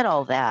get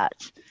all that.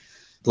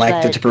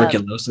 Like the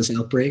tuberculosis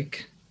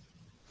outbreak,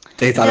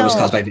 they thought it was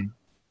caused by.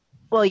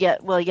 Well,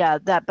 yeah,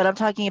 that. But I'm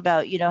talking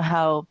about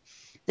how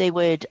they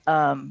would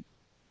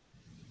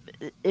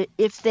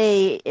if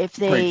they break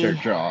their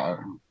jaw,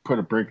 put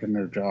a break in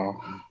their jaw.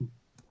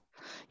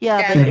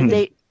 Yeah,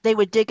 but they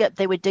would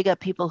dig up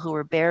people who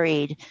were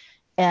buried,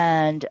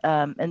 and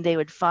they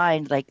would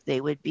find, like, they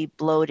would be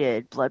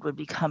bloated, blood would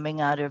be coming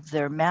out of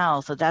their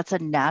mouth. So that's a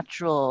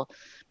natural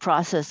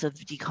process of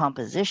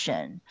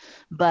decomposition.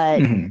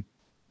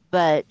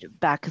 But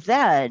back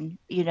then,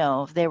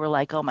 they were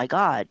like, oh my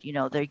God,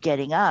 they're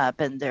getting up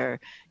and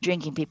they're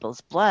drinking people's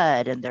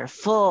blood and they're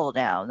full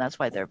now, and that's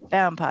why they're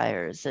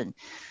vampires. And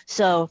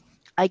so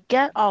I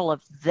get all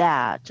of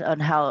that on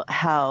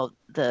how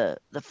the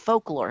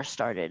folklore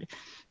started.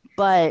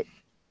 But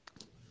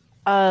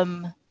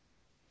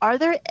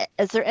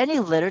is there any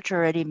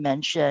literature or any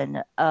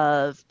mention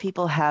of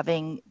people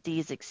having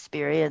these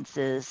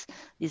experiences,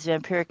 these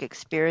vampiric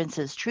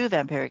experiences, true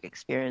vampiric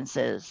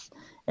experiences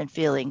and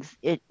feelings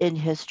in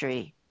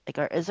history? Like,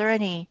 is there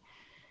any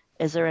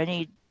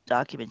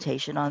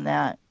documentation on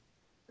that?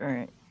 Or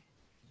has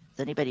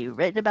anybody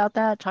written about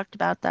that, talked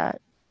about that?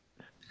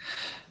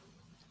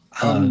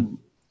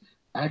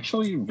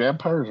 Actually,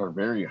 vampires are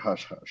very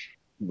hush-hush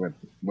with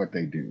what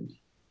they do.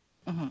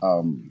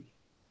 Mm-hmm.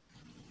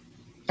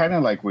 Kind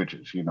of like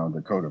witches, you know,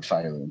 the code of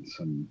silence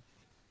and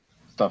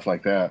stuff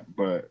like that.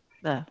 But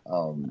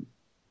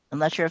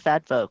unless you're a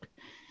fat folk,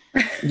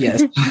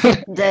 yes,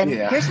 then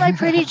here's my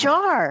pretty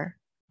jar.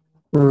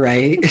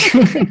 Right.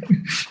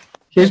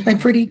 Here's my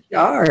pretty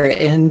jar,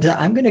 and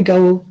I'm gonna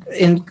go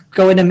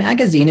in a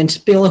magazine and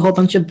spill a whole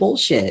bunch of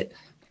bullshit,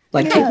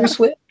 like Taylor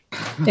Swift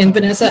and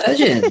Vanessa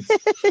Hudgens.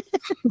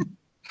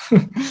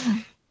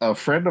 A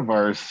friend of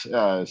ours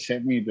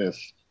sent me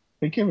this.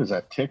 I think it was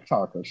a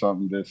TikTok or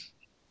something.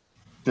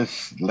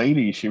 This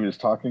lady, she was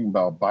talking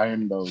about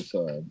buying those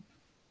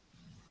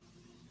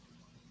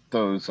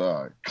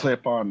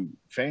clip-on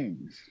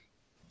fangs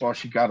while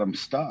she got them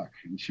stuck,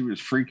 and she was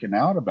freaking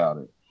out about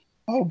it.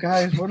 Oh,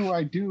 guys, what do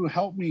I do?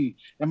 Help me!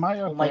 Am I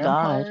a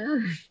vampire?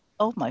 God.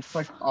 Oh my!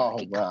 Like,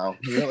 oh wow,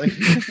 really?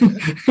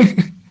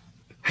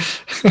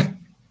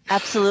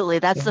 Absolutely,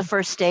 that's the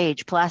first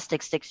stage.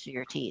 Plastic sticks to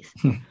your teeth.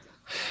 Right.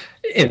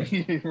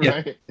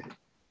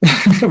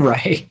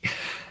 Right.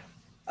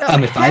 So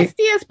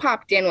Hestia's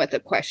popped in with a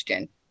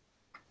question.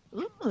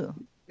 Ooh.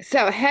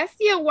 So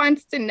Hestia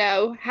wants to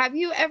know, have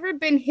you ever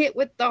been hit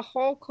with the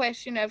whole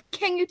question of,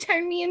 can you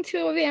turn me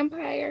into a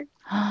vampire?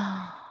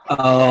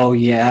 Oh,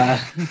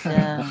 yeah.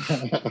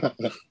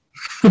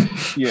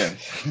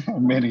 Yes,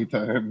 many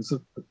times.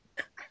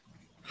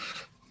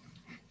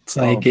 It's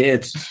like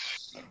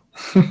it's...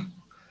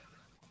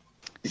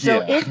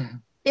 So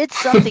it's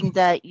something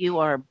that you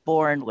are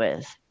born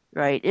with,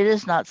 right? It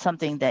is not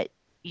something that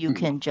you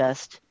can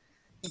just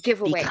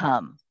give away.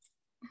 Become.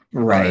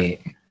 Right.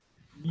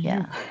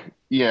 Yeah.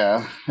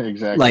 Yeah,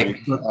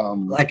 exactly.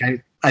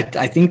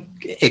 I think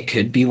it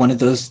could be one of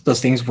those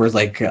things where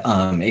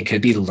it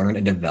could be learned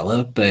and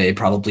developed, but it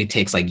probably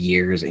takes like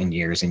years and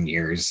years and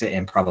years,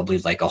 and probably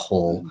like a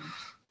whole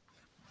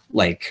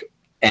like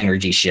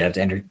energy shift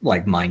and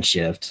like mind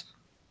shift,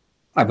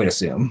 I would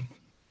assume.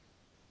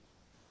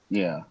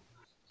 Yeah,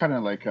 kind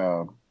of like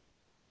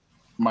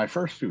my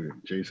first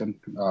student, Jason.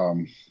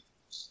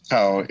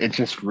 How it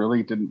just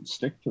really didn't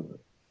stick to it.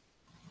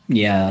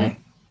 Yeah.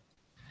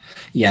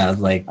 Yeah,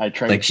 like I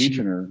tried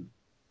teaching her.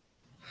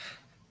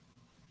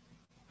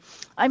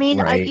 I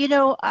mean, right.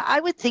 I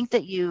would think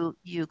that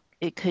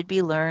it could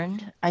be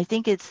learned. I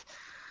think it's,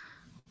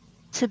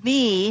 to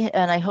me,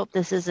 and I hope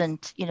this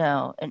isn't,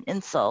 an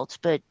insult,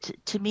 but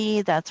to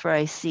me, that's where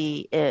I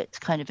see it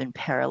kind of in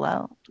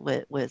parallel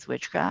with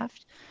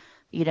witchcraft,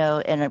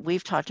 and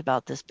we've talked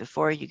about this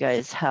before, you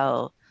guys,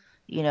 how,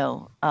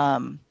 you're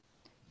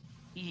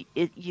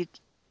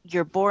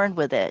born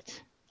with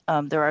it.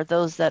 There are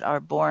those that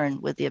are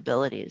born with the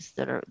abilities,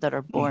 that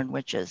are born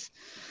witches.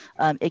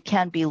 It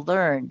can be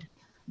learned,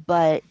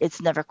 but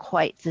it's never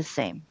quite the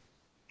same.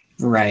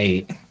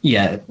 Right.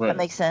 Yeah. That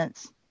makes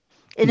sense.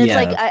 And it's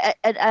like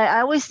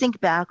I always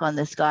think back on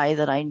this guy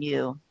that I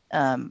knew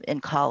in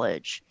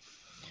college.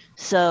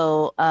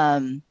 So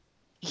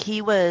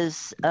he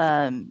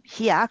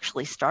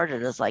actually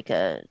started as like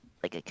a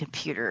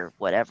computer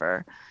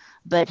whatever,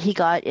 but he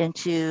got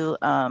into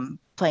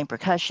playing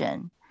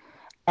percussion.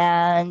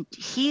 And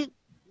he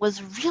was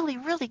really,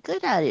 really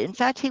good at it. In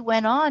fact, he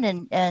went on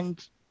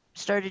and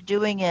started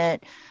doing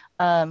it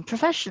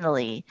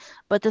professionally.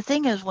 But the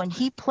thing is, when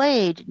he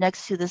played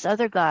next to this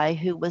other guy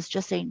who was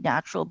just a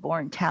natural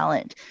born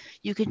talent,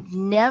 you could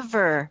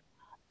never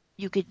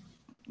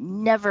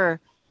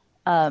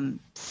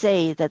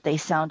say that they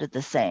sounded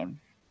the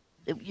same.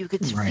 You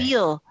could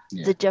feel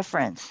the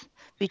difference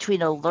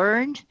between a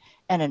learned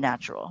and a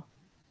natural.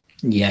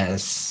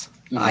 Yes,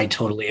 I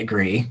totally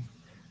agree.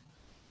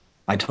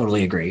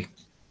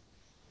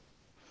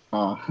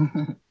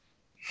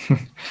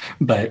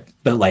 But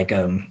like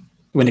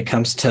when it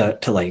comes to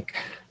like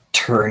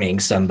turning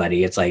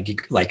somebody, it's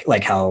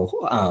like how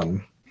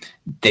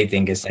they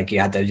think it's like you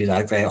have to do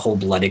that whole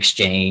blood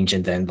exchange,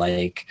 and then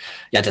like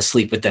you have to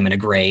sleep with them in a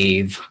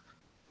grave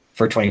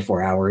for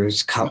 24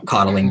 hours,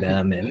 coddling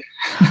them and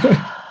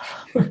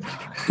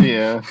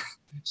yeah,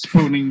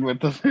 spooning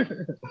with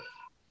them.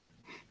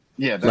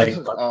 Yeah, that's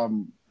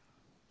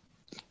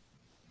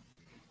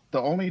the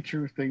only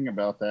true thing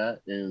about that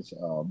is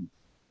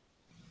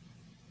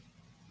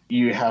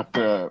you have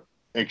to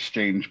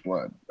exchange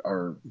blood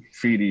or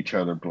feed each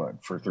other blood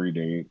for 3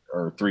 days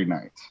or 3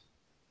 nights.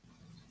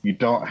 You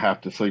don't have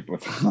to sleep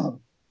with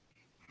them.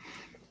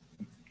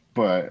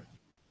 But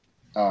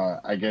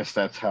I guess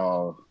that's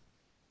how.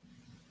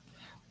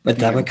 But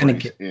that would kind of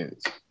get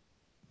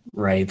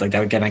right. Like that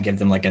would kind of give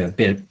them like a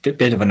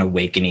bit of an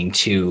awakening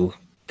to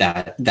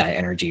that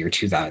energy or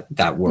to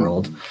that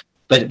world. Mm-hmm.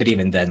 But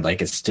even then,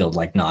 like it's still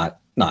like not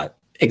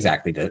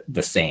exactly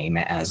the same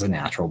as a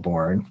natural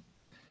born.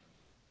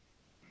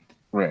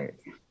 Right.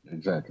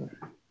 Exactly.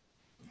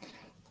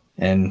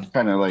 And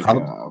Kind of like,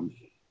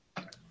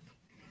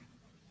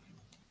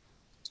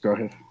 go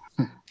ahead.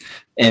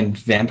 and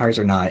vampires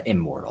are not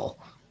immortal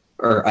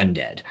or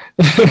undead.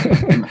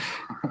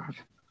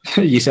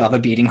 You still have a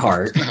beating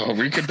heart. No,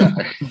 we could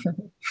die.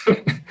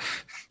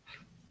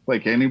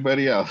 Like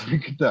anybody else, we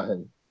could die.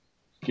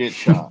 Get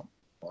shot.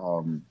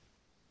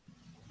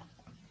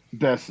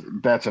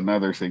 That's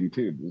another thing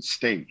too. The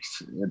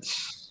stakes.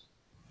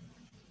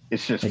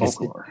 It's just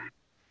folklore.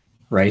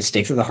 Right?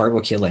 Stakes of the heart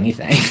will kill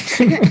anything.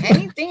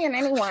 Anything and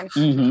anyone.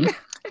 Mm-hmm.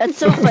 That's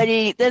so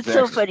funny. That's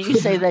so funny you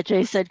say that,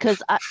 Jason,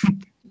 because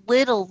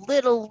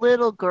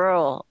little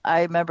girl,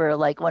 I remember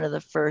like one of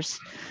the first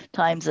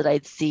times that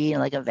I'd seen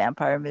like a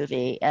vampire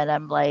movie, and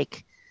I'm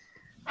like,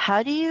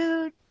 how do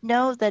you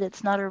know that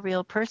it's not a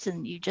real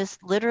person? You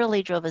just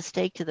literally drove a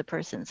stake to the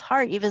person's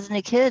heart. Even as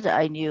a kid,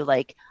 I knew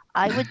like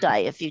I would die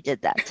if you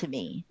did that to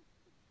me.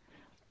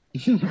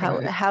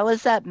 How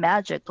is that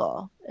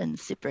magical and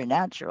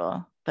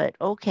supernatural? But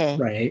okay.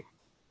 Right.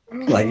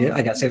 Like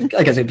I guess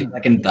it'd be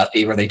like in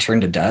Buffy where they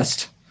turn to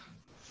dust.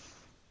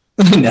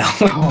 No.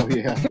 Oh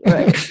yeah.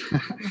 Right.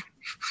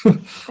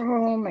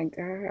 Oh my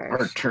gosh.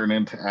 Or turn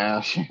into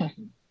ash.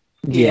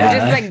 Yeah. Or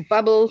just like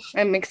bubble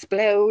and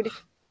explode.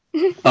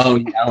 Oh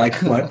yeah,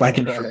 like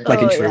in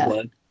True yeah.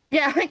 Blood.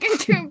 Yeah, like in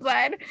True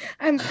Blood.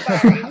 I'm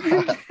sorry.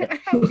 I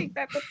don't think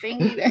that's a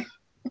thing either.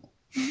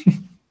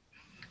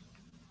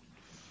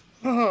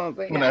 Oh,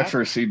 but When I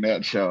first seen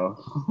that show,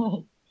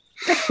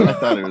 I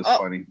thought it was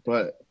funny.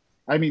 But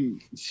I mean,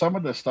 some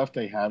of the stuff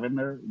they have in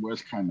there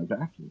was kind of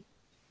accurate.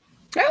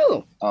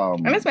 Oh,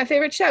 and that's my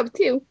favorite show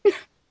too.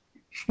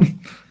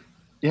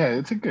 Yeah,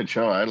 it's a good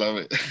show. I love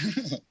it.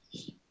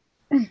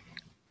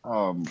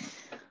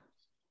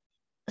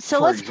 So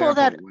for let's example, pull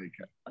that. Like,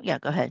 Yeah,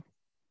 go ahead.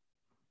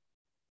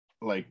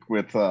 like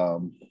with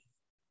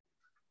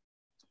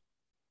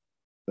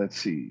let's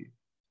see,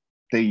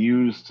 they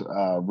used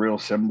real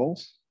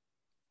symbols.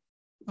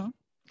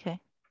 Okay.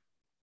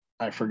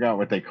 I forgot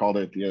what they called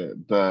it,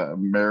 the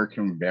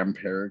American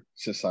Vampire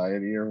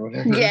Society or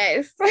whatever.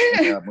 Yes.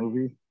 In that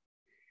movie.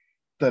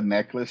 The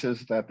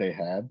necklaces that they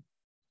had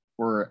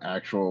were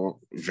actual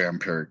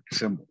vampiric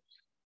symbols.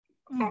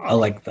 Oh,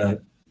 like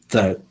the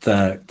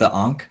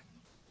Ankh.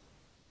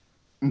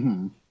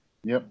 Mm-hmm.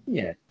 Yep.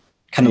 Yeah,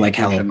 kind of like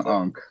how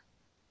Ankh.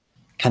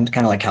 kind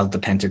of like how the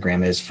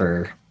pentagram is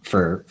for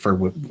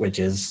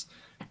witches.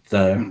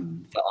 The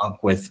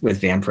Ankh with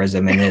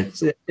vampirism, and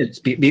it's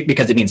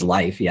because it means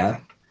life.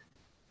 Yeah.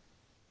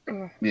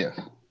 Yes.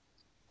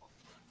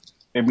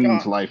 It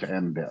means life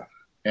and death,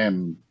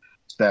 and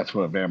that's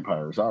what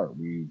vampires are.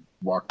 We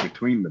walk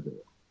between the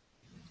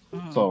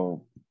veil,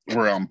 so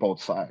we're on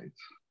both sides.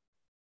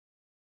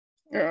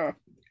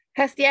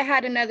 Hestia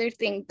had another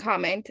thing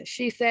comment.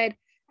 She said,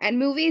 and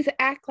movies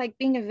act like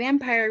being a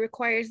vampire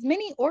requires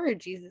many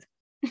orgies.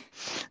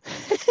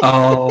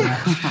 Oh,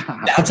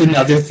 that's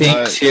another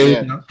thing too,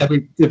 yeah. that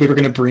we were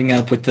going to bring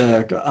up with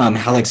the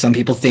how like some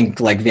people think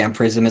like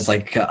vampirism is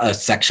like a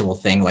sexual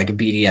thing, like a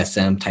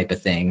BDSM type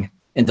of thing,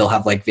 and they'll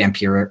have like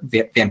vampiric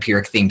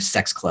themed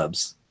sex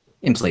clubs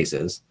in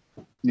places.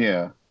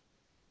 Yeah.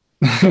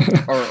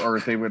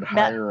 or they would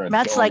hire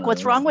Matt's like,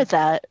 what's wrong with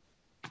that?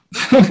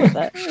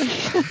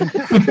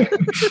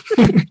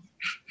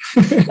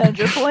 And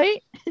your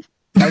point?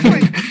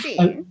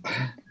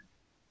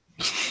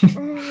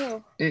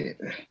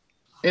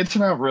 It's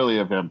not really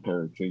a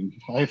vampiric thing.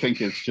 I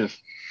think it's just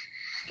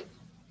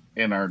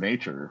in our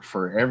nature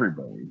for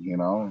everybody, you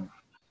know.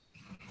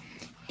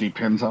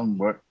 Depends on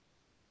what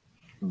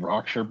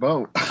rocks your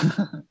boat.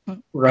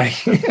 Right.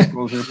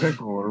 Tickles your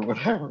pickle or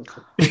whatever.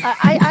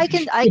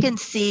 I can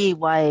see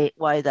why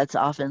that's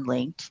often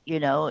linked. You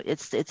know,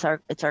 it's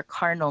our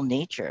carnal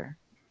nature.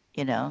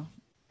 You know,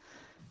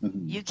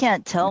 you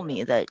can't tell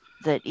me that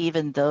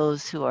even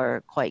those who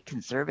are quite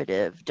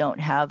conservative don't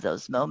have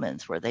those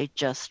moments where they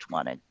just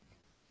want to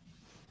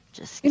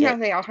just get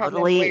they all have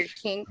totally weird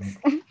kinks.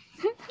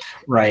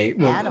 Right.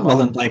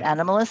 Well, like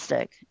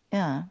animalistic.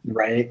 Yeah.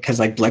 Right, because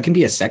like blood can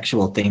be a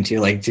sexual thing too.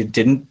 Like,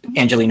 didn't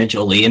Angelina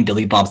Jolie and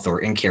Billy Bob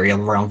Thornton carry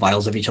around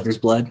vials of each other's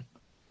blood?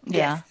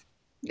 Yeah, yes,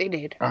 they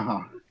did.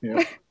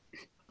 Yeah.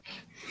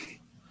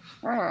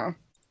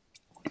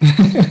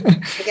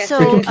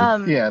 So,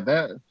 yeah,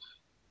 that.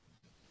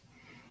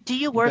 Do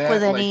you work that,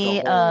 with like,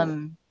 any?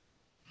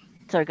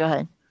 Sorry, go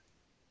ahead.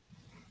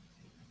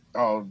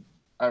 Oh,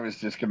 I was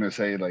just gonna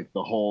say, like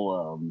the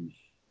whole.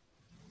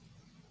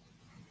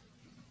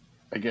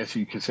 I guess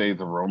you could say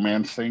the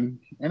romance thing.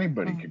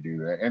 Anybody could do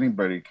that.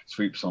 Anybody could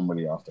sweep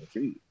somebody off their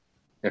feet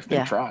if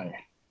they try,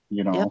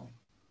 you know,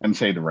 and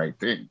say the right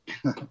thing.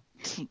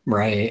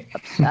 Right.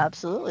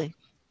 Absolutely.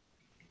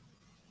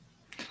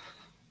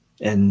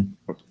 And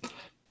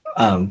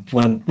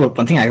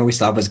one thing I always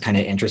thought was kind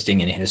of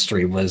interesting in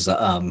history was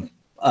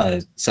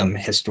some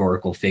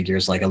historical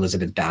figures like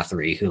Elizabeth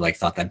Bathory, who like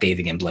thought that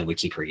bathing in blood would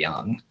keep her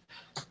young.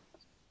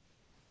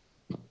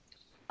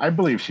 I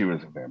believe she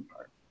was a vampire.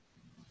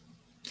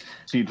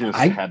 She just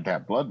had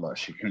that bloodlust.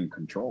 She couldn't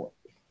control it.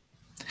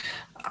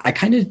 I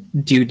kind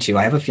of do too.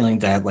 I have a feeling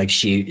that like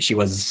she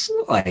was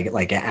like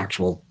an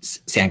actual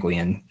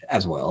sanguine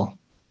as well.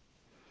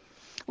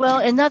 Well,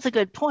 and that's a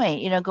good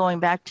point. Going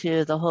back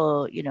to the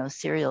whole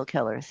serial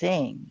killer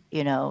thing.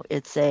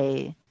 It's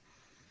that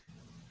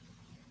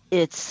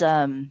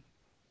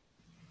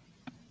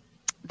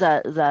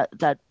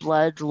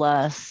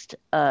bloodlust,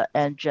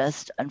 and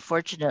just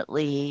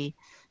unfortunately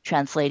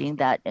translating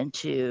that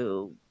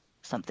into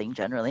something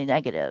generally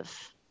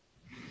negative.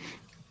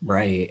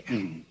 Right.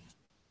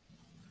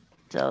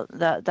 So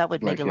that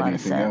would make a lot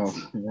of sense.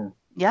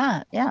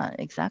 Yeah,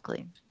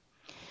 exactly.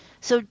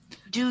 So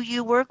do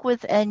you work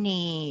with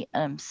any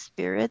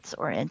spirits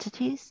or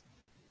entities?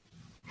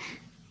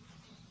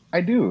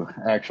 I do,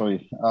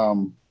 actually.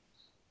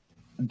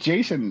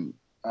 Jason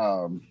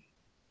helped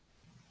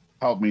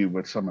me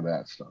with some of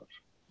that stuff.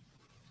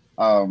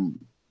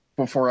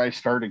 Before I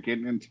started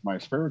getting into my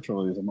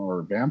spiritualism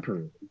or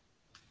vampirism,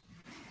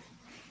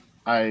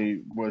 I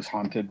was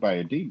haunted by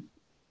a demon.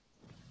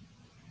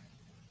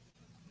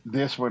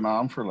 This went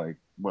on for like,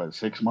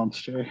 6 months,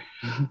 Jay?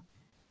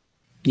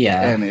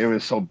 Yeah. And it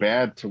was so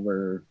bad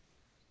to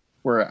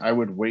where I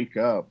would wake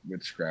up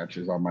with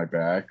scratches on my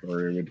back,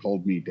 or it would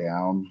hold me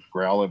down,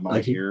 growl in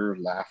my ear,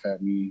 laugh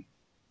at me.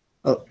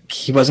 Oh,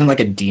 he wasn't like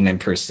a demon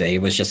per se.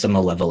 It was just a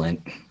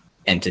malevolent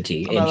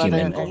entity in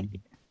human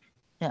body.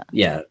 Yeah.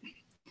 Yeah.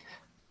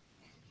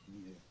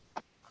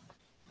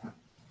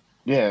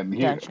 Yeah, and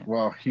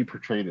he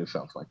portrayed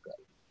himself like that.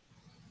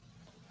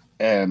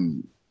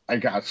 And I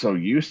got so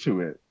used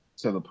to it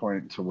to the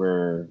point to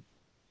where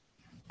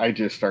I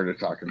just started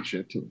talking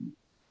shit to him.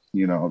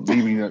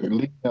 Leave me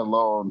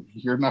alone.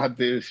 You're not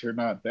this, you're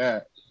not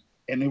that.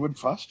 And it would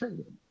frustrate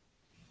him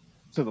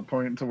to the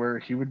point to where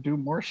he would do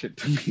more shit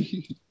to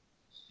me.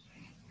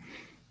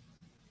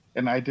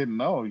 And I didn't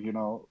know,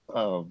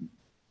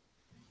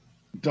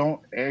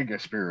 don't egg a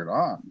spirit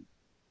on,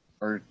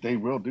 or they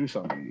will do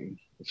something to you,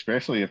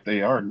 especially if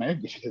they are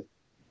negative.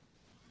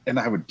 And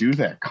I would do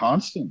that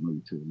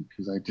constantly to him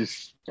because I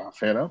just got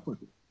fed up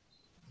with it.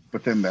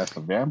 But then that's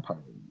a vampire.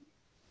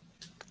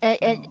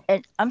 And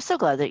I'm so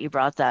glad that you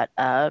brought that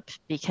up,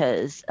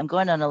 because I'm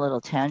going on a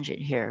little tangent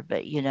here,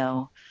 but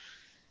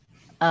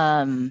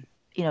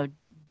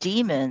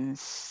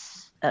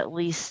demons, at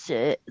least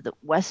the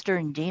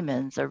Western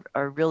demons,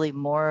 are really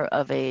more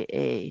of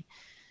a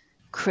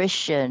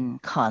Christian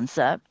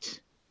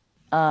concept.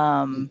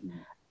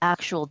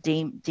 Actual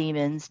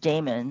daemons,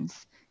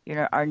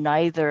 are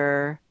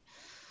neither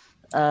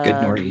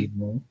good nor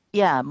evil.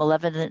 Yeah,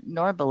 malevolent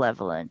nor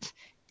benevolent.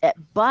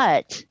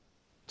 But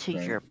to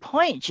your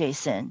point,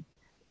 Jason,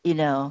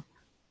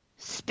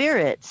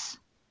 spirits,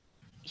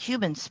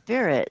 human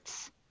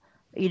spirits,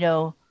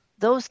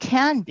 those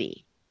can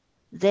be.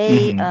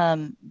 They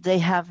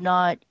have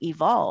not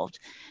evolved.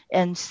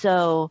 And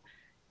so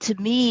to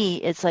me,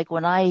 it's like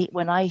when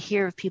I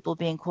hear of people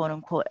being quote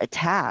unquote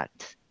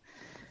attacked,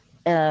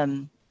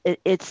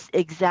 it's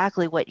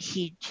exactly what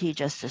he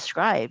just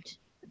described.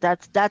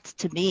 That's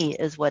to me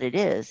is what it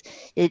is.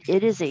 It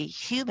is a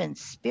human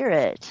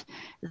spirit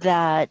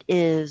that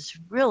is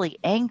really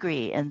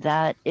angry, and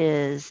that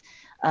is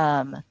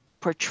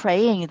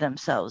portraying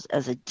themselves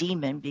as a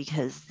demon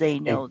because they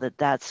know that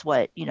that's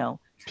what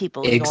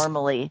people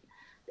normally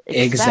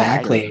expect.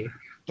 Exactly.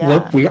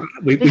 Yeah. We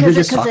were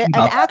just talking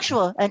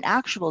about an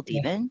actual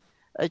demon,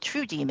 a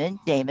true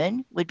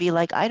daemon would be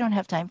like, I don't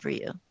have time for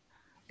you.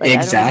 Like,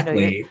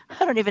 exactly.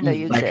 I don't even know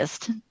you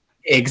exist.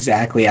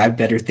 Exactly. I have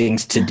better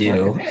things to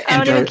do. I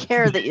don't even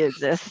care that you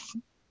exist.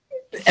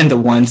 And the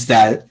ones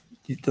that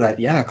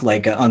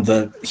on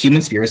the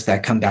human spirits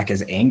that come back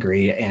as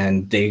angry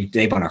and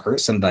they want to hurt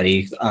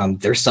somebody,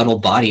 their subtle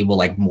body will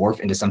like morph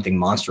into something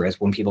monstrous.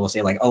 When people will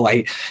say like, oh,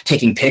 I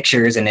taking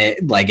pictures and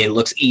it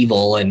looks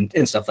evil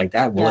and stuff like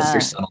that. Well, it's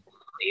their subtle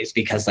bodies,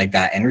 because like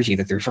that energy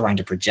that they're trying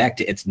to project,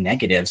 it's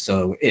negative.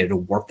 So it'll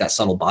warp that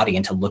subtle body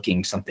into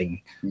looking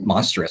something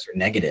monstrous or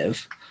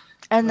negative.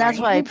 And that's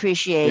why I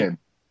appreciate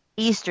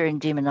Eastern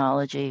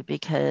demonology,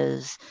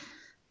 because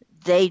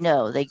they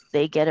know,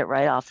 they get it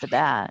right off the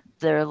bat.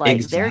 They're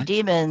like, their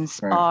demons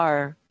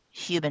are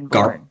human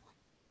born.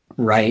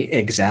 Right,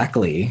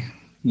 exactly.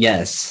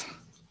 Yes.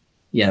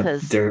 Yeah,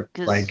 they're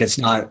like, it's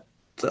not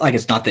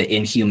the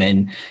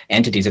inhuman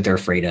entities that they're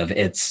afraid of,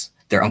 it's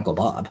their Uncle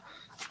Bob.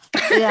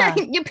 Yeah.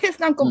 You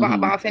pissed Uncle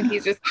Bob off and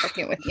he's just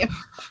fucking with you.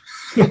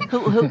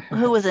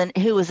 who was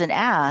an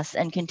ass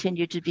and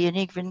continued to be an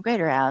even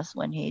greater ass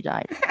when he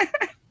died.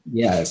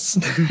 Yes.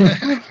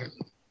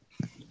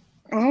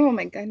 Oh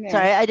my goodness.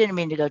 Sorry, I didn't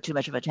mean to go too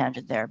much of a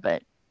tangent there,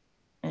 but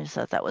I just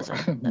thought that was a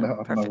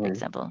perfect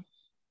example.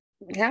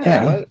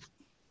 Yeah.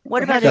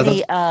 What about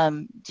any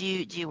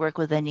do you work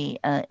with any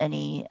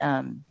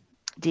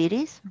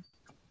deities?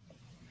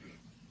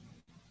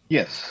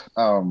 Yes.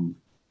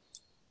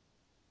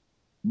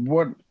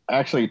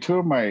 Actually, two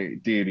of my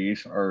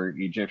deities are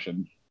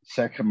Egyptian,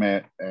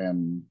 Sekhmet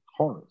and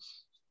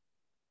Horus.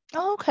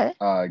 Oh, okay.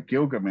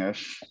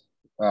 Gilgamesh,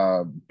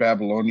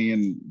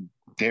 Babylonian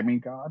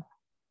demigod.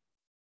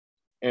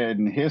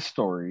 In his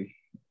story,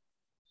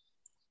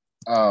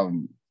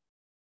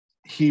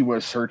 he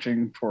was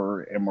searching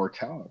for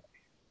immortality.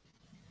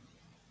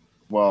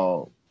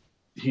 Well,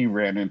 he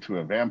ran into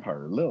a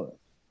vampire, Lilith.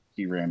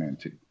 He ran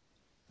into,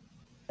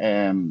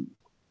 and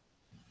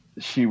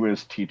she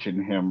was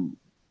teaching him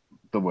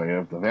the way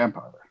of the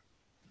vampire,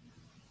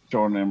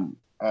 showing him,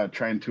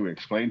 trying to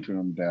explain to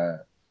him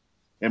that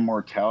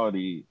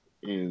immortality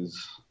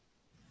is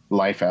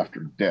life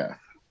after death.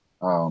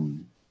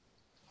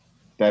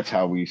 That's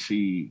how we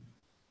see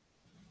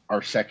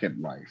our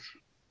second life.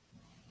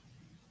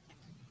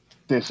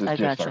 This is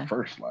just our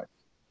first life.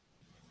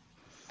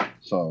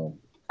 So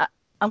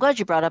I'm glad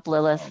you brought up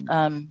Lilith.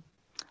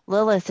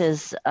 Lilith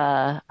is,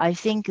 I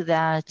think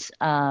that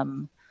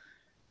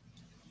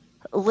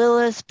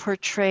Lilith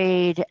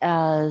portrayed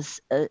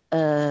as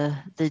a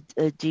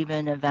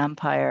demon, a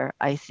vampire,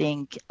 I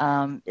think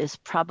is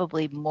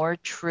probably more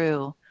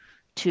true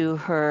to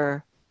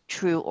her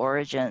true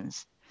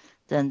origins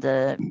than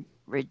the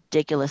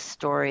ridiculous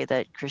story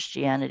that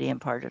Christianity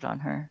imparted on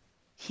her.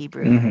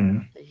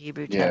 The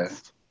Hebrew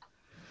text.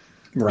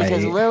 Right.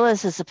 Because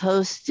Lilith is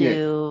supposed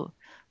to,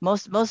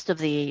 most of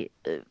the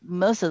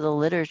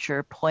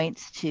literature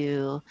points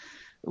to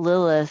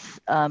Lilith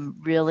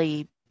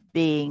really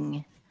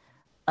being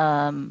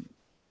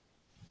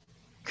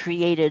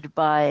created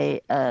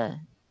by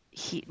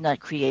not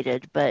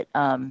created, but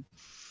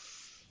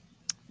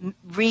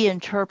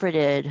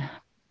reinterpreted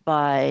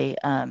by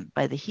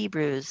the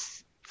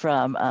Hebrews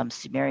from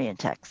Sumerian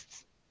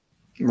texts.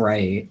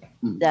 Right.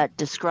 That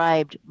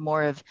described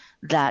more of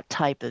that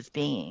type of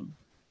being.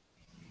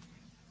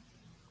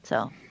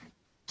 So,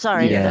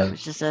 sorry, that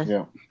was just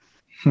throwing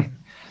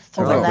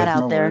that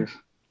out there.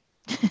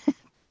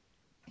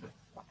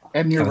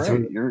 And you're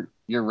right.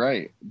 You're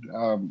right.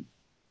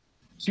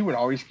 She would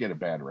always get a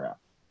bad rap.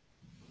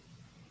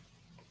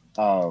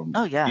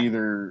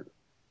 Either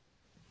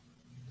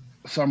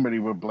somebody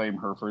would blame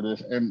her for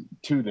this, and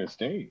to this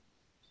day,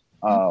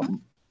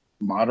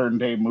 modern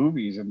day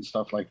movies and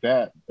stuff like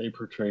that, they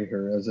portray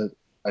her as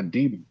a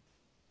demon.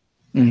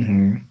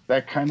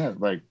 That kind of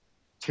like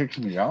ticks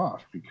me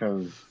off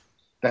because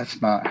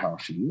that's not how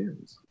she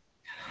is.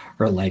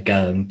 Or like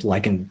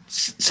in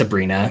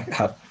Sabrina,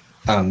 how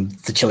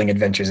the Chilling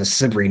Adventures of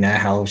Sabrina,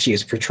 how she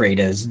is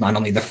portrayed as not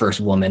only the first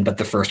woman but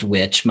the first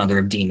witch, mother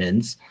of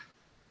demons.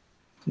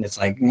 And it's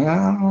like,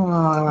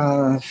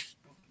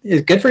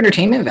 it's good for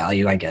entertainment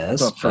value, I guess.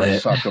 The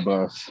first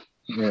succubus.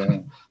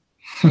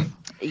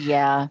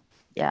 Yeah.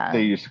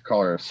 They used to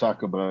call her a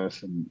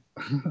succubus, and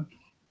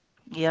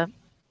yep.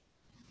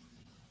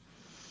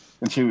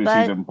 And she was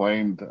even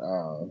blamed.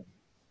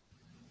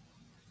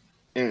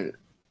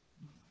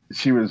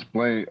 She was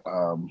blamed.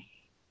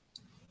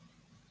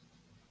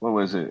 What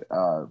was it?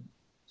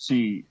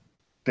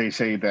 They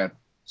say that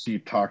she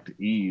talked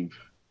Eve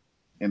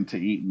into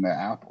eating the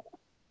apple,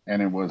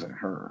 and it wasn't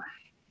her.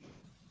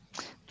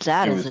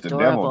 That is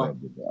adorable.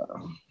 The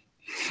devil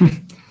that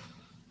did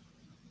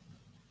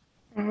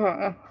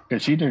that.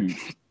 Because she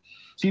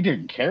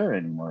didn't care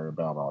anymore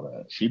about all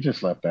that. She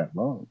just left that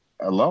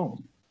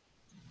alone.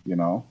 You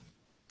know.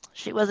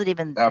 She wasn't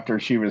even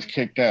after she was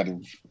kicked out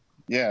of.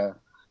 Yeah,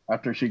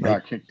 after she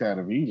got kicked out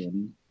of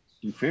Eden,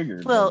 she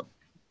figured. Well,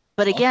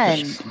 but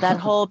again, that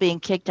whole being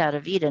kicked out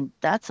of Eden,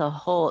 that's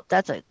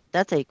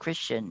a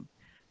Christian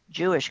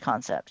Jewish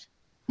concept.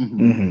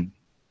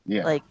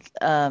 Yeah. Like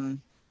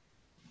and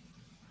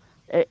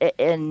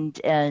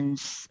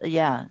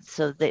yeah,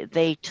 so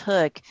they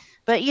took,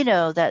 but you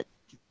know that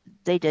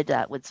they did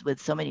that with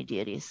so many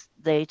deities.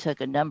 They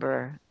took a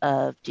number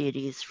of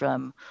deities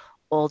from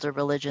older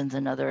religions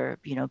and other,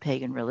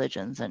 pagan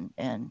religions and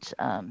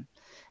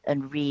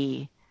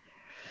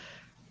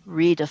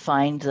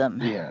redefined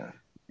them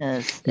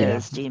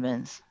as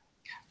demons.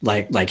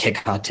 Like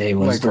Hecate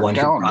was the one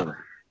who brought,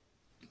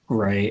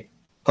 right.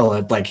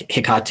 Oh, like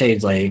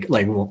Hecate's like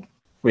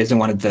isn't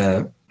one of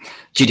the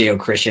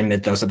Judeo-Christian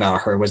mythos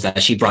about her was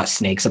that she brought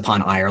snakes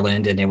upon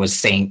Ireland, and it was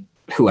Saint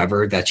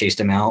whoever that chased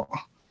him out.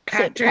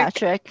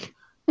 Patrick.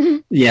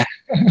 Yeah.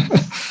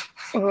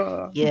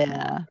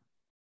 Yeah.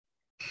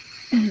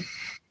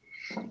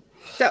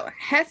 So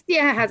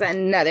Hestia has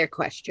another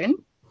question.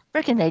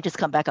 Or can they just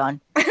come back on?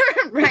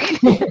 Right.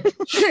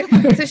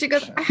 So she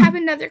goes, I have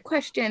another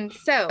question.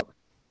 So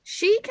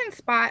she can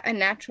spot a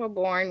natural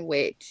born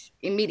witch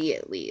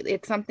immediately.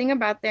 It's something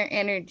about their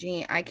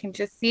energy. I can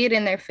just see it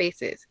in their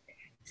faces.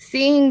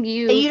 Seeing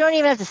you. And you don't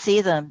even have to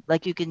see them.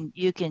 Like you can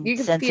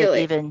sense it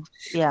even.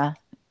 Yeah.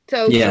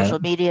 So social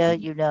media,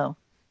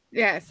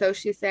 Yeah. So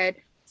she said,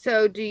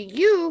 so do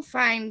you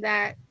find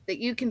that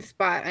you can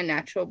spot a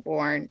natural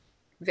born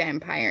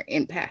vampire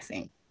in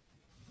passing?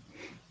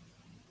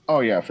 Oh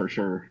yeah, for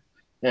sure.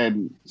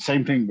 And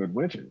same thing with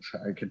witches.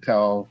 I could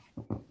tell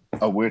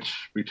a witch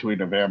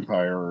between a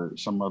vampire or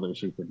some other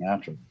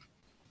supernatural.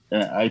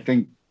 And I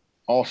think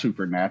all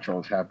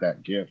supernaturals have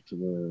that gift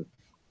where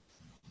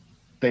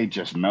they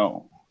just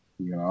know,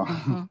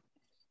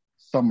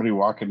 Somebody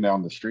walking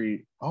down the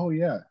street, oh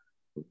yeah,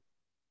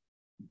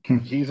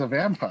 he's a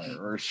vampire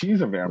or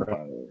she's a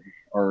vampire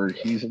or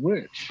he's a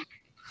witch.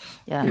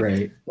 Yeah.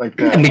 Right. Like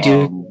that. And we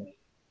do.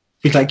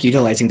 we like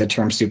utilizing the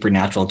term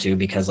supernatural too,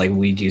 because like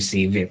we do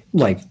see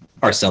like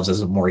ourselves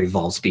as a more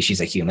evolved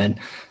species of human.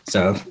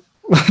 So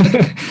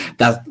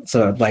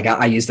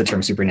I use the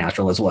term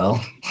supernatural as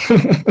well.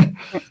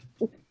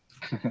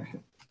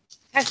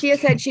 Cassia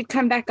said she'd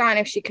come back on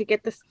if she could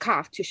get this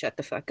cough to shut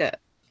the fuck up,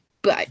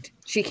 but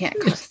she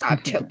can't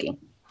stop choking.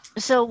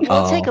 So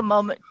we'll take a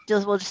moment.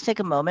 We'll just take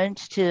a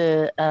moment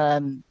to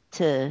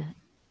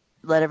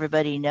let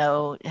everybody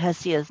know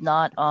Hestia is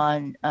not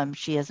on.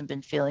 She hasn't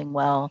been feeling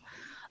well.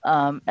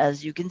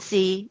 As you can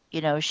see,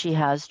 she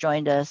has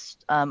joined us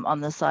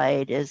on the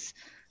side, is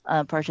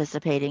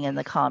participating in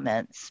the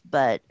comments,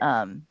 but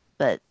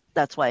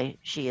that's why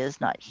she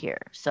is not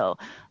here. So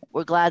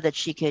we're glad that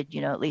she could,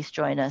 at least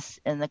join us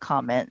in the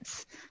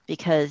comments,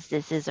 because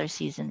this is our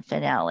season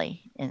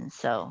finale. And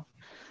so,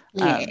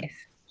 yes,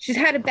 she's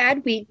had a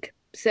bad week.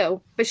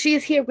 So, but she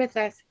is here with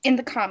us in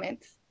the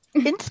comments.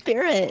 In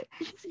spirit.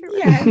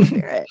 Yeah, in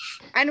spirit.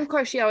 And of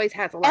course, she always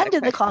has a lot and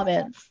in the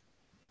comments.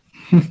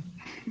 And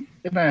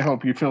I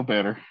hope you feel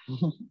better.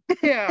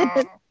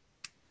 Yeah.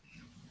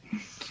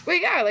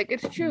 But yeah, like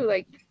it's true.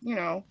 Like,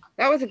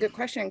 that was a good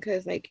question,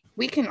 because like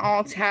we can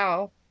all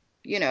tell,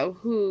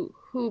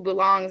 who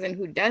belongs and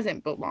who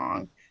doesn't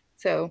belong.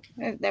 So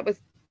that was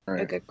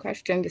a good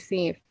question to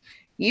see if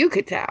you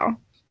could tell.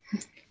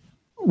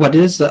 What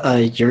is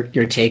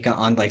your take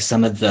on like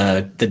some of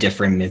the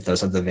different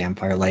mythos of the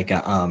vampire, like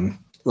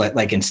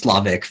in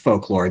Slavic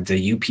folklore,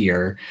 the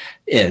Upir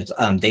is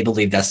they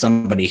believe that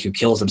somebody who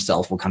kills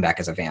himself will come back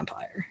as a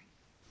vampire.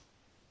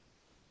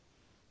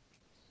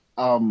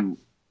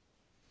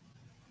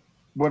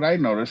 What I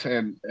noticed,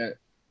 and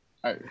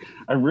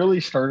I really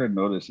started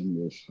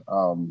noticing this,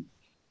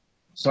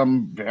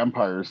 some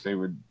vampires, they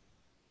would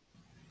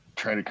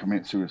try to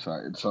commit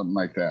suicide, something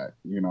like that,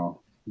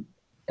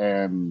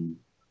 and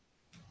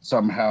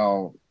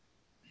somehow,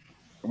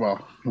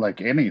 well,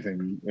 like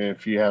anything,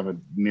 if you have a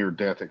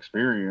near-death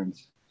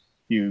experience,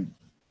 you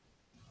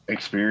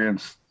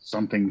experience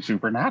something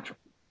supernatural.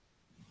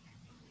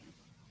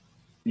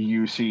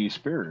 You see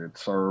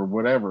spirits or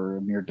whatever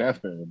in your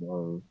deathbed,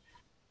 or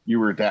you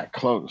were that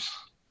close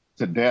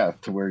to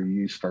death to where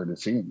you started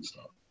seeing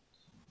stuff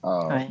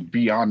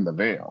beyond the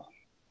veil.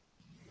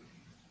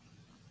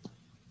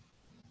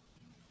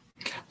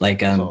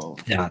 Like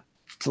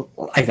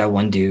like that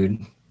one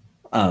dude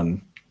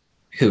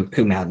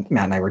who Matt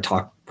and I were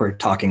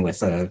talking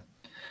with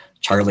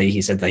Charlie.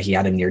 He said that he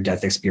had a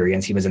near-death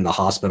experience. He was in the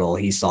hospital.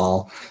 He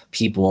saw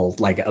people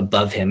like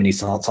above him, and he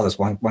saw this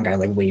one guy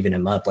like waving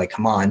him up, like,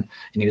 come on.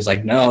 And he was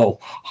like, no.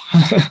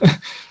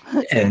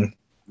 and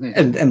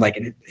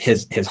like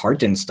his heart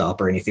didn't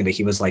stop or anything, but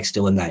he was like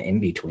still in that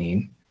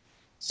in-between.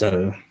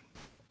 So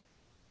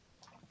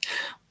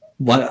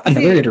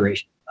another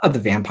iteration of the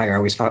vampire I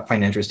always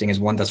find interesting is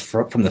one that's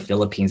from the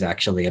Philippines,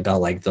 actually, about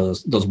like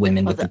those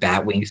women with the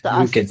bat wings, the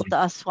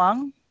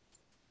aswang,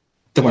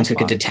 the ones who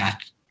could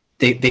detach.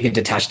 They could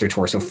detach their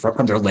torso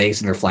from their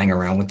legs, and they're flying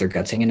around with their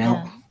guts hanging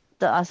out. Yeah.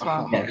 The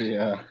aswang.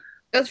 Yeah.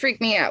 Those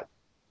freak me out.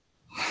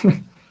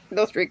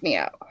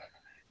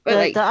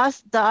 But the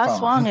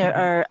aswang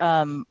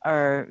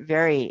are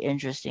very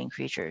interesting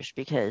creatures,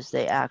 because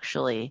they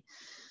actually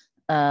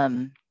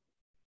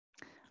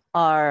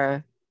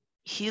are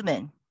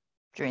human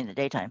during the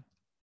daytime.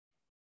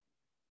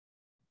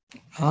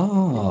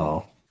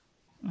 Oh.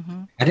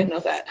 Mm-hmm. I didn't know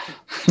that.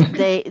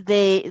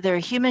 they're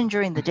human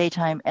during the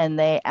daytime, and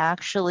they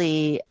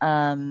actually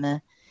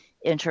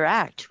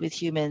interact with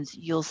humans.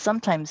 You'll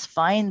sometimes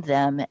find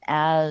them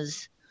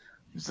as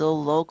the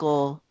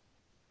local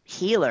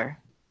healer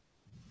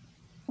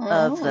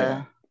of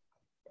the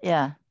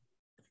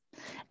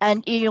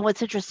And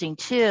what's interesting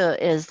too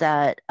is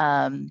that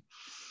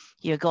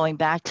going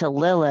back to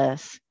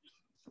Lilith,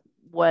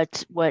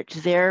 what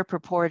they're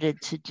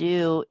purported to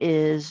do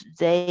is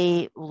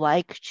they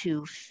like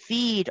to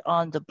feed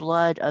on the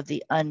blood of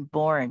the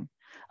unborn,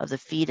 of the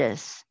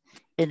fetus,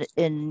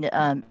 in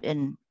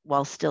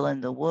while still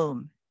in the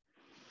womb.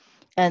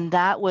 And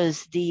that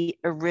was the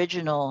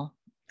original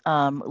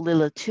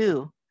Lilith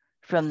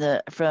from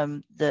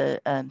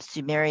the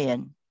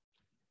Sumerian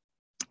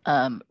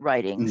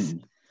writings.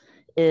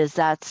 Is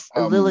that's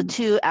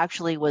Lilith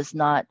actually was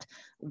not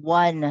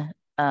one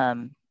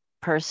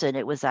person.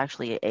 It was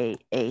actually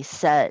a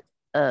set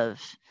of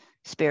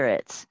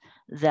spirits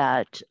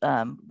that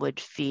would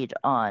feed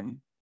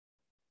on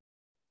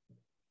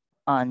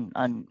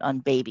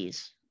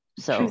babies.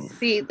 So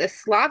see, the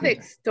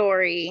Slavic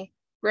story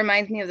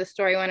reminds me of the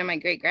story one of my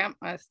great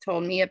grandmas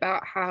told me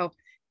about how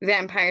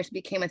vampires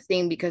became a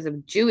thing because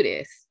of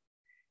Judas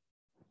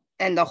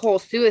and the whole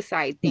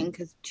suicide thing,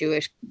 because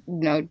Judas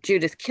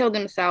killed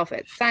himself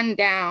at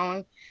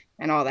sundown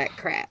and all that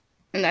crap.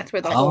 And that's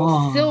where the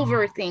whole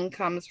silver thing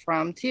comes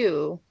from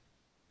too.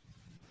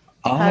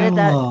 How did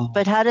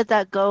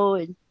that go,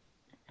 and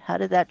how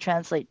did that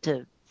translate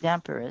to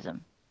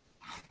vampirism?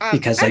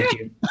 Because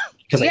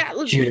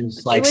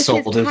Judas like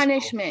sold his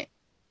punishment.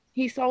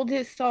 He sold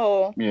his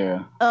soul.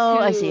 Yeah. Oh,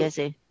 I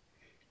see.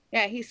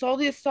 Yeah, he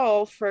sold his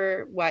soul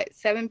for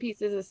 7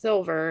 pieces of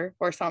silver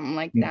or something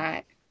like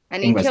that.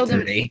 And he killed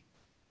him.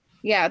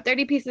 Yeah,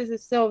 30 pieces of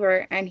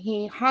silver, and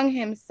he hung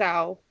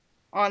himself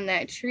on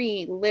that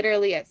tree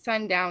literally at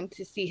sundown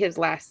to see his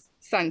last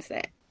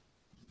sunset.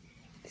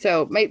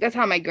 So that's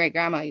how my great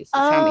grandma used to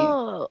tell me.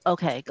 Oh,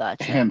 okay,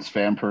 gotcha. Hence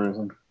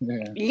vampirism.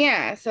 Yeah.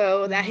 Yeah,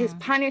 so that his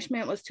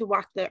punishment was to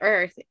walk the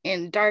earth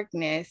in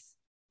darkness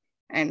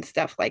and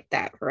stuff like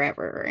that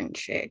forever and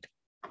shit.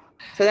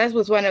 So that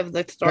was one of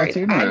the stories.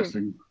 That's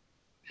interesting.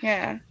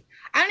 Yeah.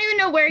 I don't even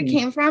know where it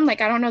came from.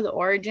 Like, I don't know the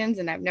origins,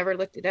 and I've never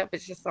looked it up.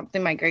 It's just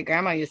something my great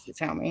grandma used to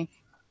tell me.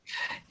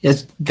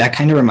 That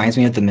kind of reminds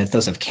me of the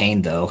mythos of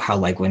Cain, though. How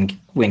like when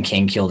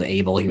Cain killed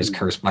Abel, he was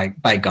cursed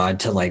by God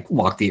to like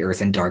walk the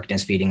earth in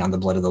darkness, feeding on the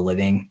blood of the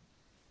living.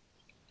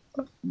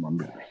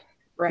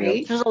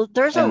 Right. Yep.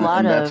 There's a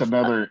lot of. That's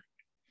another.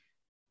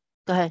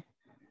 Go ahead.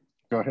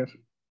 Go ahead.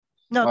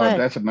 No, go ahead.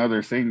 That's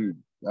another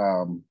thing.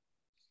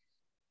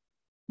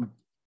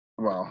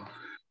 Well,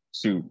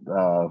 shoot.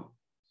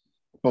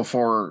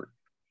 Before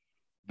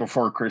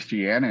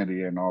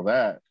Christianity and all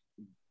that,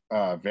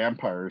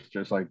 vampires,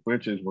 just like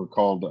witches, were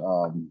called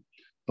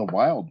the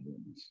wild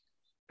ones.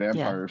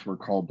 Vampires were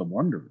called the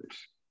wanderers,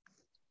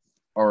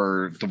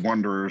 or the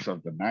wanderers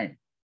of the night.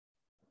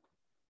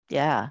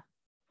 Yeah,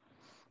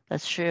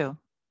 that's true.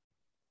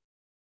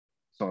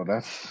 So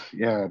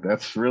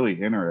that's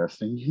really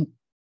interesting.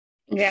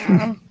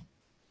 Yeah.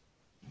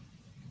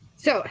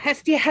 So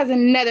Hestia has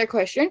another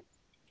question.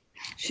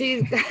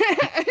 She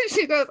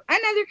goes,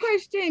 another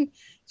question.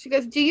 She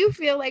goes, do you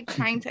feel like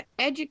trying to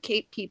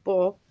educate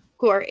people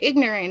who are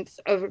ignorant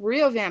of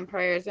real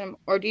vampirism,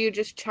 or do you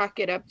just chalk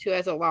it up to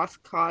as a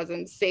lost cause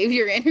and save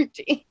your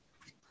energy?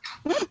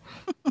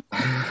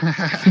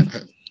 I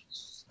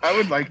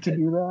would like to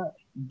do that,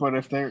 but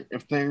if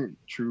they're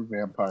true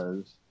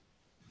vampires,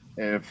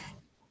 if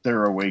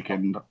they're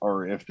awakened,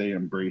 or if they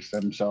embrace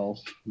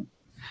themselves,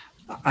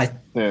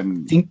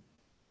 then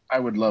I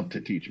would love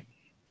to teach them.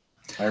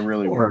 I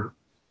really would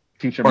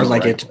teach them. Or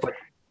like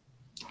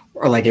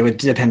it would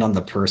depend on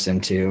the person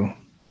too,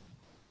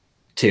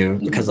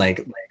 because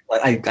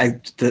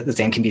the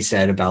same can be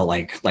said about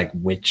like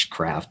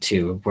witchcraft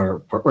too,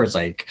 where it's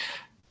like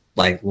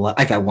that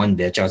one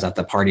bitch I was at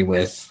the party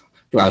with,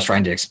 who I was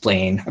trying to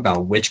explain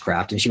about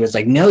witchcraft, and she was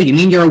like, "No, you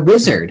mean you're a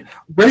wizard?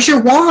 Where's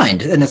your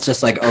wand?" And it's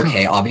just like,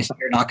 okay, obviously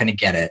you're not going to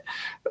get it.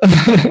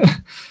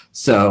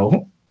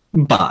 So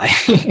bye.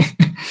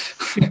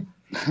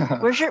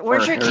 Where's your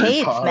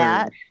cape,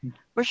 Matt?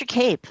 Where's your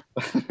cape?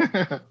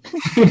 I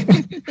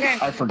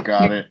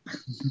forgot it.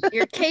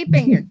 Your cape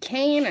and your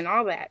cane and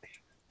all that.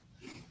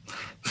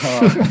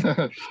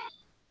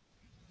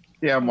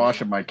 Yeah, I'm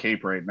washing my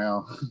cape right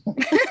now.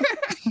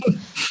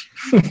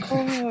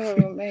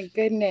 Oh my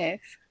goodness.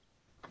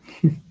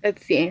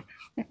 Let's see.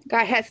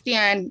 Got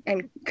Hestia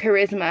and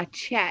Charisma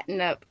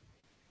chatting up.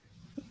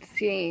 Let's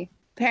see.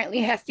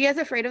 Apparently Hestia's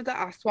afraid of the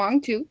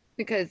Aswang too,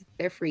 because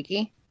they're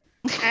freaky.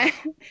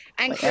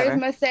 And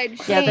Charisma said,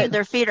 Shame. Yeah,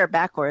 their feet are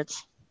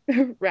backwards.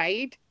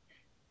 Right.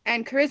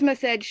 And Charisma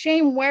said,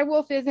 shame,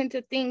 werewolf isn't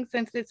a thing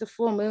since it's a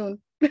full moon.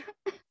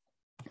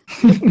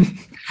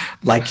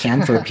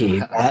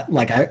 Lycanthropy.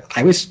 I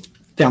always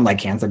found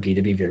lycanthropy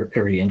to be very,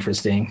 very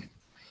interesting.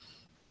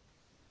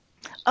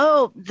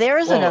 Oh,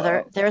 there's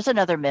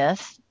another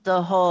myth.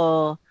 The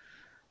whole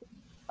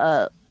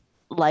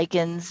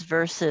lichens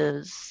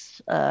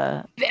versus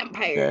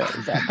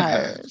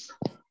vampires.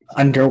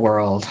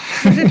 Underworld.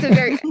 It's a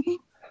very okay.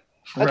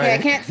 Right. I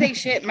can't say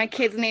shit. My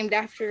kid's named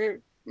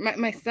after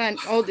my son.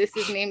 Oldest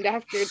is named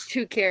after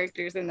two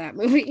characters in that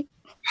movie.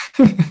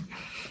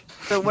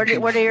 So what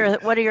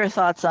are your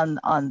thoughts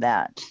on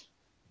that?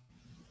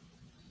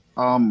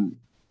 I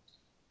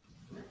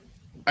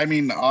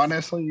mean,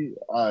 honestly,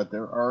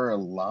 there are a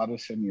lot of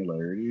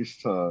similarities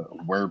to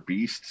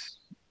werebeasts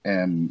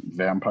and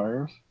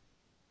vampires.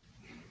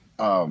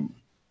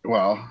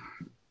 Well,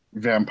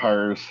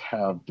 vampires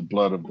have the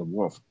blood of the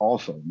wolf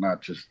also,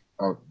 not just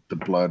the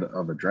blood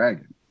of a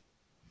dragon.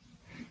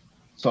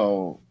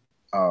 So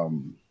I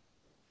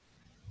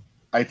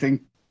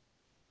think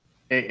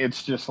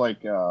it's just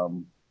like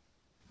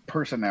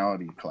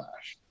personality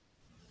clash.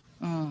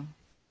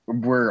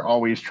 We're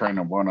always trying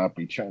to one up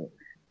each other,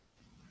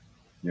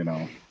 you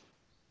know.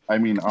 I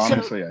mean,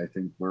 honestly, I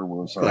think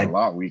werewolves are a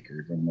lot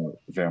weaker than the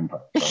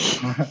vampires.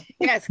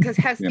 Yes, because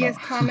Hestia's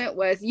comment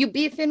was, "You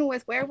beefing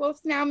with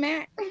werewolves now,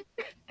 Matt?" And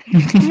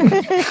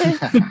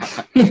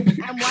why your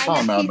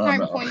teeth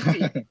aren't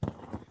pointy?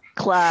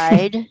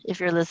 Clyde, if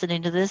you're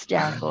listening to this,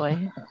 down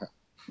boy.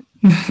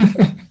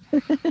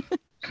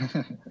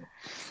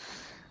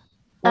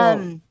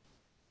 Go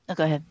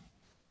ahead.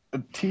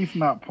 Teeth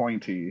not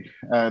pointy.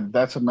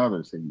 That's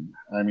another thing.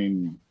 I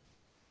mean.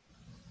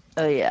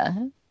 Oh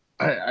yeah.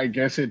 I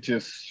guess it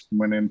just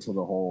went into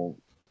the whole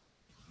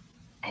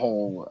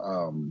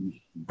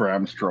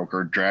Bram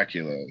Stoker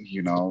Dracula,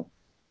 you know.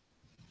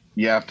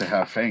 You have to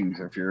have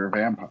fangs if you're a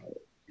vampire.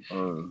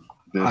 Or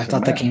I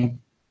thought that came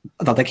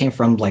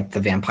from like the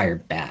vampire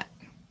bat,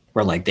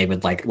 where like they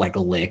would like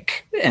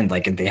lick, and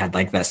like they had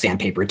like that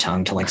sandpaper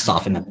tongue to like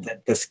soften up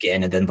the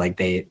skin, and then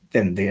they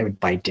would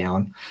bite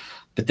down.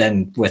 But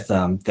then with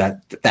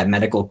that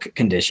medical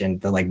condition,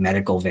 the like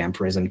medical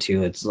vampirism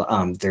too, it's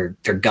their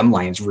gum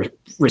lines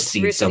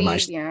recede so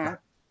much that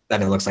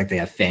it looks like they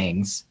have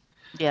fangs.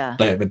 Yeah.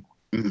 But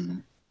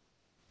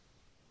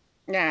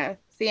yeah.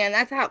 See, and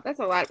that's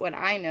a lot what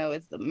I know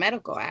is the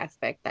medical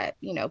aspect that,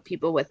 you know,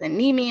 people with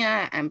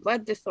anemia and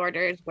blood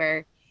disorders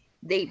where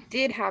they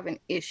did have an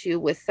issue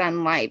with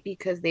sunlight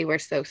because they were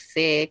so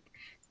sick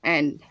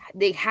and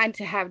they had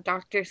to have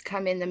doctors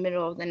come in the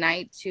middle of the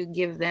night to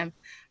give them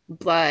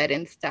blood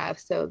and stuff.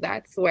 So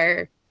that's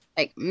where,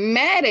 like,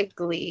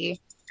 medically,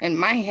 in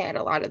my head,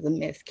 a lot of the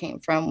myths came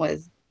from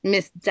was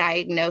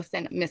misdiagnosed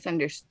and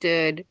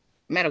misunderstood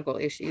medical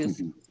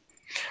issues.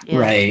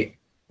 Yeah.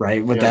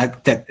 Right. Well,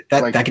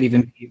 that could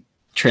even be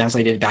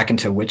translated back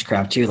into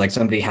witchcraft too. Like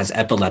somebody has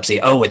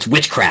epilepsy. Oh, it's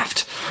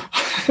witchcraft.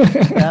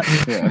 Yep.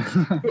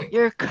 Yeah.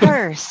 You're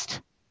cursed.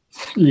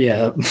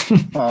 Yeah.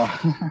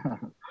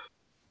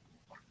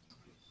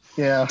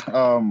 Yeah.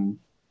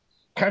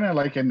 Kind of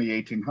like in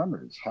the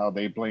 1800s, how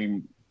they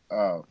blame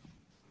or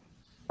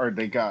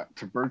they got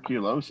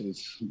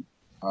tuberculosis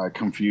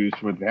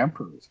confused with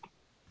vampirism,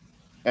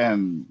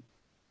 and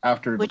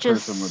after Which the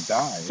person is would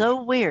die.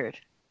 so weird.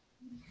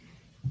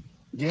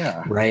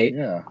 Yeah. Right.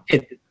 Yeah.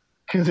 It,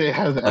 Because it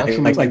has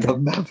absolutely like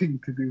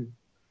nothing to do.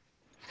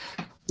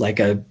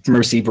 Like a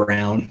Mercy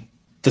Brown,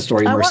 the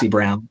story Mercy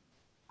Brown.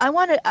 I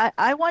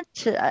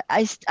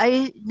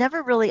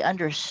never really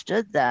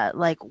understood that.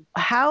 Like,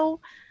 how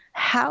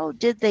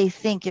did they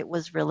think it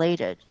was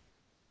related?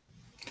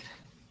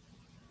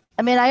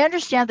 I mean, I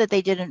understand that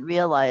they didn't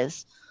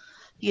realize,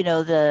 you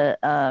know, the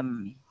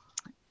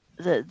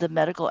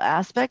medical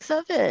aspects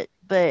of it,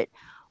 but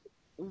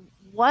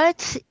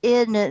what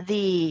in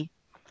the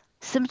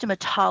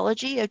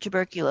symptomatology of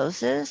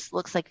tuberculosis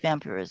looks like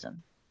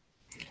vampirism?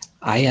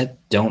 I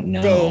don't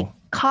know. They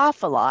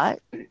cough a lot.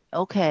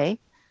 Okay.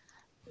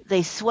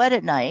 They sweat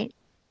at night.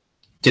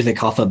 Do they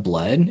cough up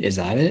blood? Is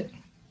that it?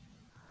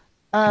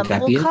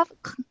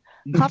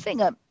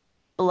 Coughing up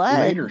blood.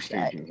 Later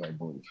stages, I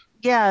believe.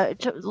 Yeah,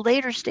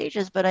 later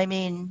stages, but I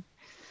mean,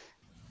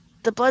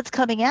 the blood's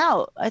coming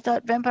out. I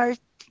thought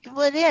vampires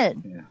blood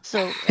in. Yeah.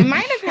 So it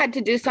might have had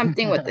to do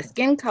something with the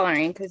skin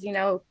coloring because, you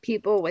know,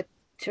 people with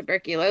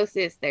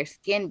tuberculosis, their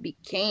skin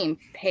became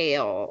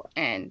pale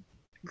and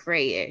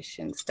grayish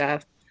and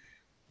stuff.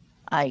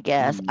 I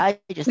guess. I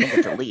just think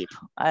it's a leap.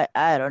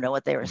 I don't know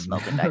what they were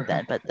smoking back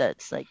then, but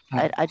that's like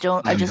I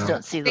just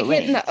don't see the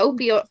link. Hitting the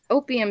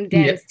opium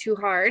dens too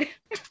hard.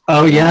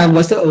 Oh yeah,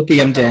 what's the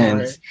opium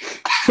dens?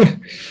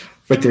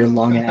 With their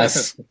long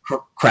ass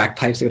crack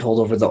pipes they would hold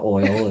over the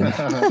oil and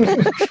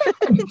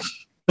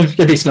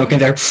they'd be smoking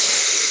there.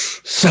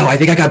 So I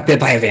think I got bit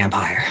by a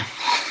vampire.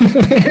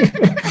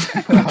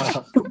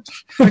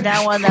 From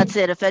now on, that's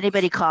it. If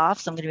anybody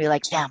coughs, I'm gonna be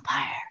like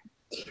vampire.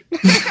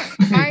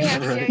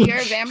 You're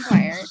a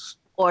vampire.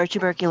 Or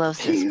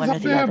tuberculosis, one or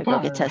the other. Go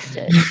get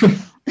tested.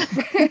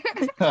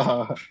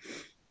 Oh,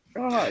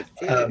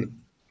 dude.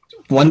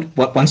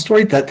 One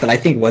story that I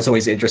think was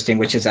always interesting,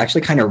 which is actually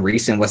kind of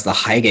recent, was the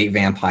Highgate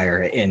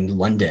vampire in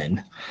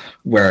London,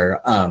 where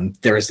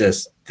there was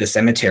the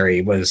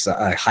cemetery was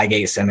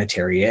Highgate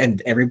Cemetery,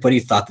 and everybody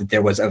thought that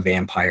there was a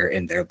vampire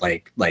in there,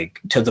 like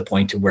to the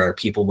point to where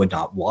people would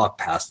not walk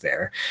past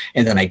there.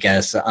 And then I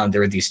guess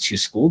there were these two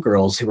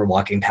schoolgirls who were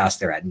walking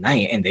past there at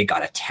night, and they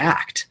got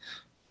attacked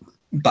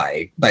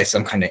by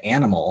some kind of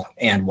animal,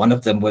 and one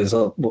of them was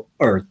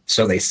or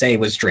so they say,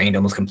 was drained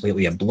almost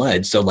completely of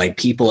blood. So like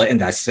people in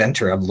that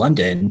center of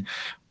London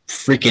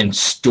freaking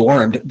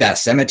stormed that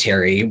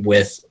cemetery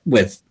with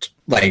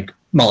like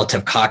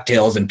Molotov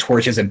cocktails and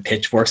torches and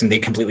pitchforks, and they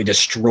completely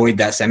destroyed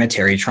that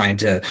cemetery trying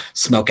to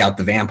smoke out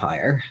the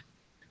vampire.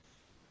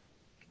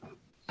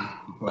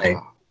 Like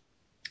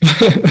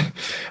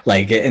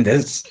like, and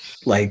this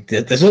was like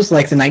the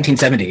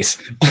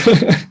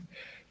 1970s.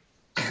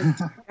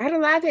 I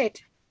love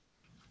it.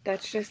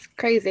 That's just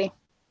crazy.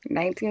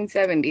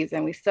 1970s,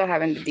 and we still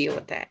having to deal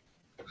with that.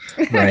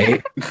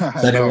 Right.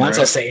 So once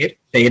I'll say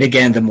it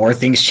again, the more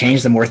things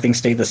change, the more things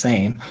stay the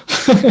same.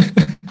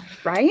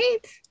 Right?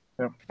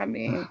 Yep. I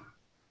mean,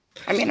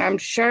 I'm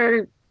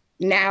sure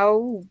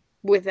now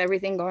with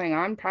everything going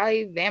on,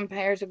 probably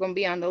vampires are going to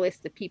be on the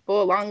list of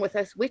people along with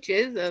us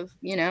witches of,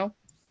 you know,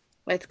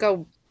 let's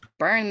go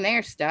burn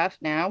their stuff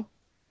now.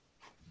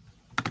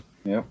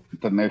 Yep,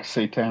 the next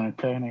satanic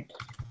panic.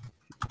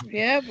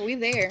 Yep, we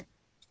there.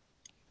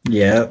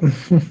 Yep.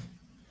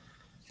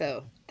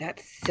 So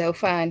that's so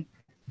fun.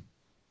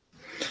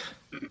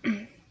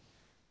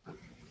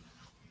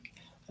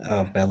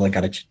 Oh,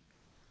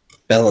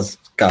 Bella's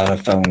got a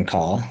phone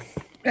call.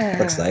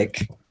 Looks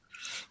like.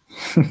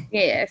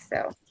 Yeah.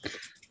 So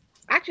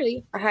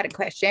actually, I had a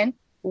question.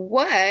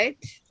 What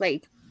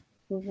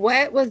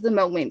was the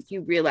moment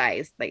you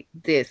realized like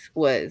this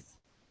was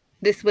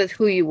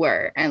who you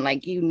were and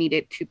like you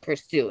needed to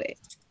pursue it?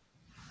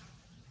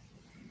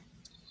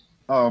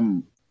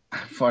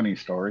 Funny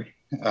story.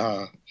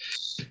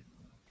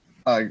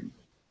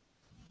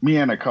 Me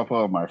and a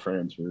couple of my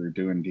friends were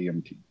doing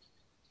DMT,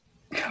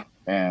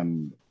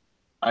 and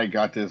I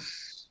got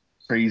this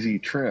crazy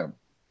trip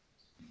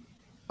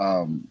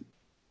um,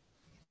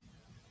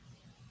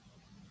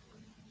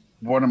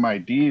 one of my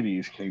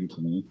deities came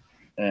to me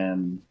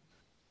and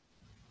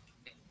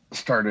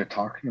started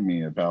talking to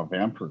me about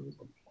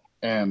vampirism.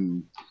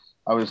 And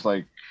I was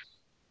like,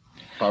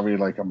 probably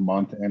like a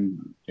month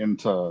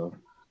into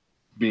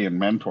being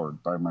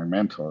mentored by my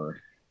mentor.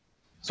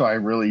 So I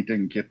really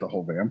didn't get the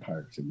whole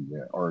vampire thing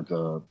yet, or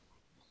the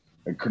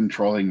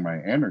controlling my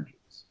energies.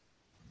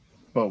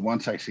 But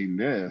once I seen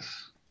this,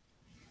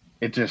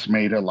 it just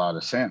made a lot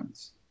of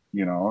sense.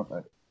 You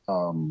know,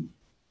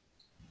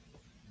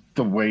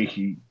 the way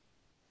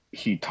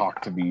he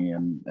talked to me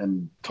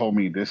and told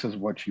me, this is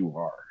what you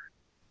are.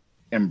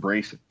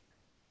 Embrace it.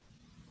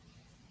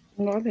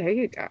 Well, there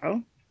you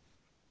go.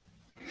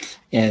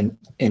 And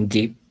in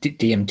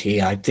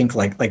DMT, I think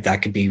like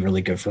that could be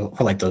really good for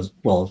like those.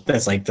 Well,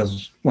 that's like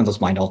those one of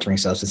those mind altering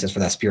substances for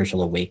that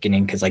spiritual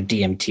awakening. Because like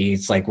DMT,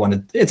 it's like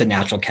it's a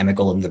natural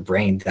chemical in the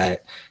brain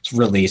that's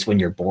released when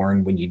you're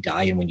born, when you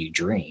die, and when you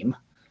dream.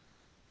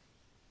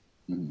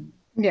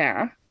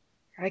 Yeah,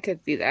 I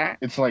could see that.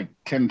 It's like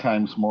 10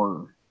 times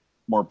more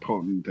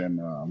potent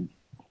than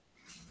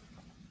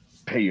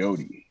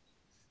peyote.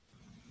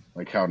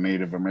 Like how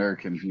Native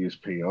Americans use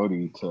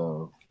peyote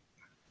to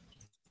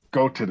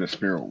go to the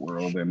spirit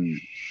world and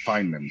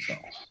find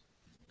themselves.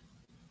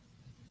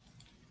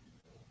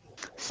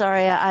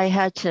 Sorry, I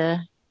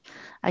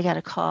got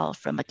a call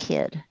from a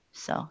kid,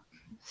 so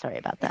sorry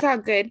about that. It's all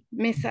good.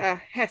 Miss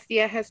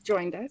Hestia has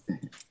joined us.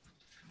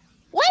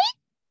 What?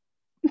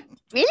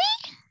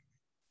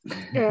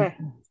 Really?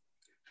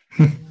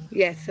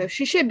 Yes, so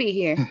she should be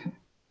here.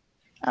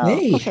 Oh,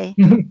 Hey. okay.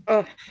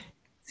 Oh,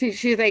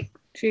 she's like,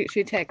 she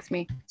texted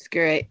me.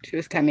 Screw it, she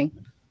was coming.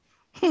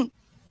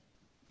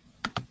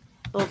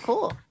 Well,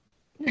 cool.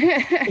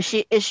 Is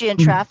she in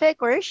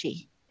traffic? Where is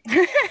she?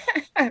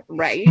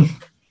 Right.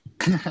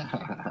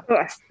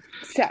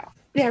 So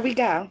there we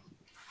go.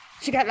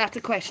 She got lots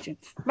of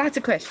questions. Lots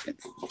of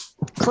questions.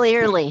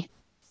 Clearly.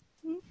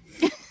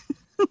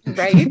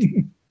 Right?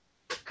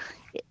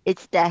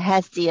 It's the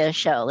Hestia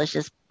show. Let's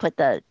just put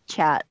the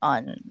chat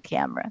on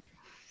camera.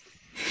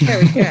 There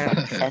we go.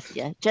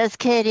 Hestia. Just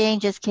kidding,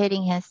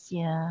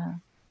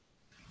 Hestia.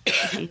 Did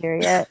she hear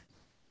yet?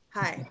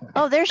 Hi.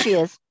 Oh, there she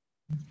is.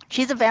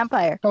 She's a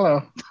vampire.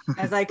 Hello.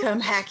 As I come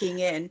hacking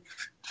in.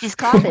 She's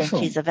coughing.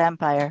 She's a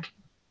vampire.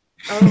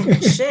 Oh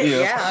shit!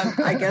 Yeah.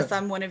 Yeah, I guess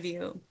I'm one of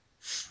you.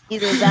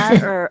 Either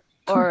that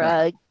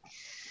or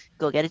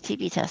go get a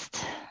TB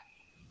test.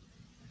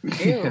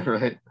 Ew.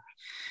 Right.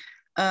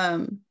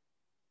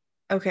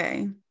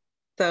 Okay.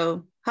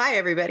 So, hi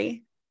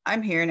everybody.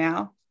 I'm here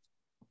now.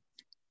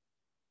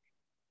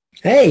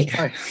 Hey.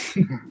 Hi.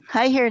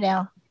 Hi here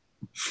now.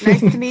 Nice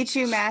to meet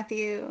you,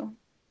 Matthew.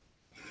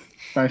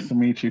 Nice to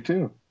meet you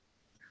too.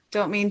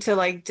 Don't mean to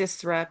like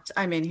disrupt.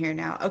 I'm in here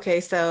now. Okay,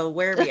 so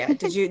where are we at?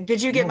 Did you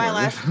get No my worries.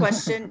 last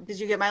question? Did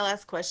you get my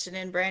last question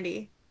in,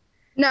 Brandy?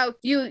 No,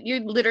 you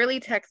literally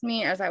text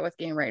me as I was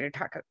getting ready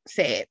to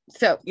say it.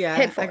 So Yeah,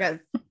 hit for I got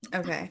it.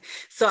 okay.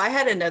 So I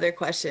had another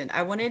question.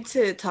 I wanted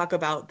to talk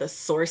about the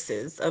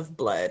sources of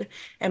blood.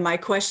 And my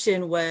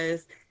question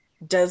was,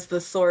 does the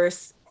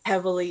source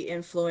heavily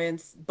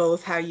influence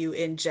both how you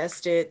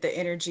ingest it, the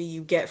energy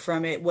you get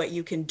from it, what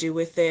you can do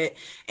with it?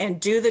 And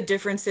do the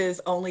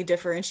differences only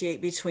differentiate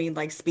between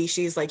like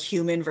species like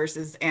human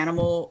versus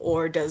animal,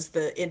 or does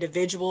the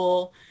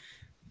individual,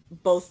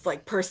 both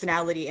like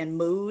personality and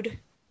mood,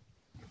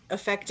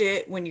 affect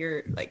it when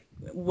you're like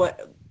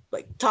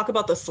talk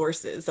about the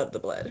sources of the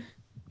blood?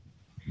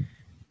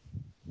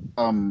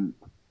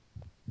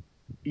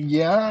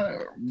 Yeah,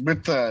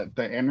 with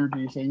the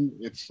energy thing,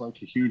 it's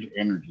like a huge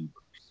energy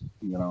burst,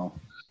 you know.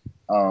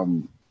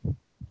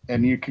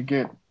 And you could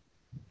get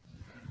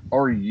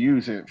or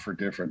use it for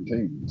different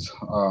things.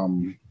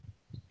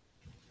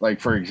 Like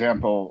for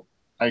example,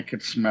 I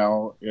could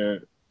smell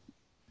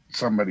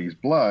somebody's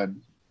blood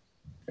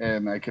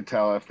and I could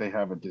tell if they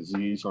have a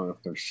disease or if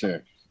they're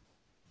sick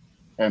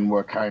and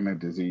what kind of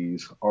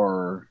disease,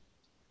 or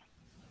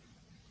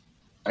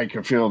I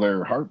could feel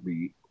their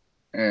heartbeat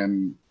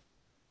and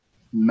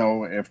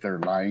know if they're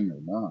lying or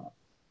not.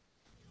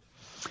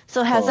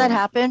 So has that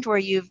happened where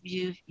you've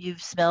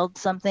smelled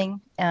something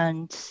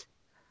and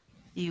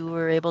you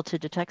were able to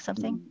detect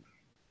something?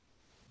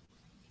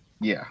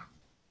 Yeah.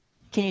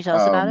 Can you tell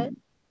us about it?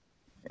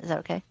 Is that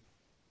okay?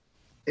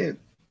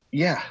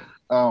 Yeah.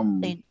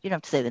 You don't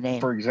have to say the name.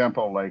 For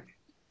example,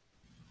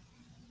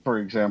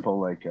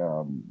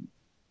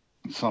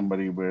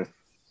 somebody with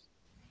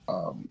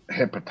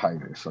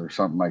hepatitis or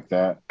something like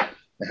that,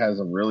 it has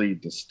a really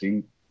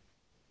distinct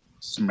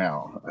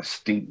smell, a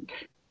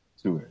stink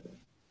to it,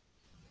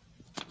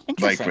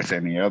 like with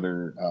any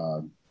other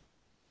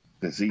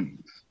disease.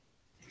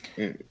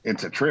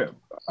 It's a trip.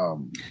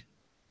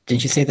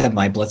 Did you say that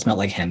my blood smelled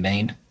like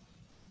henbane?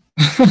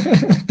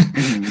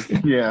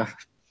 Yeah.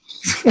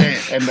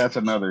 And that's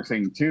another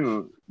thing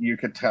too. You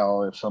could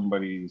tell if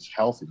somebody's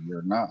healthy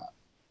or not.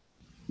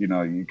 You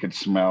know, you could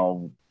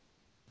smell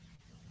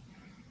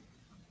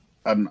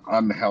an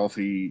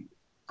unhealthy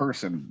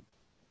person.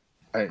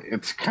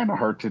 It's kind of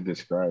hard to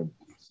describe.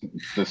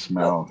 The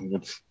smell.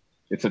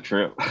 It's a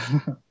trip.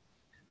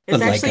 It's But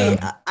like, actually,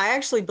 I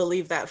actually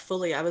believe that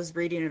fully. I was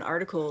reading an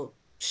article,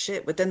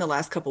 shit, within the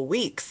last couple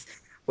weeks,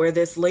 where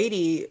this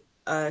lady,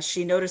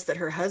 she noticed that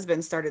her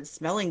husband started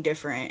smelling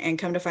different, and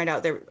come to find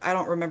out that I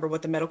don't remember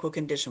what the medical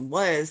condition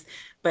was,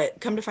 but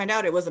come to find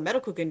out it was a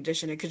medical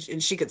condition,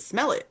 and she could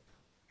smell it.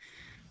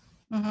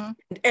 Mhm.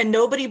 And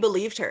nobody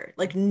believed her.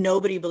 Like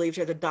nobody believed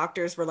her. The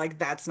doctors were like,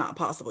 "That's not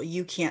possible.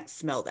 You can't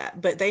smell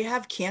that." But they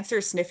have cancer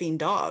sniffing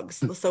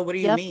dogs. So what do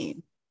you Yep.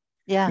 mean?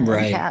 Yeah, and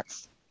right.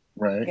 cats.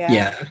 Right. Yeah.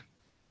 Yeah.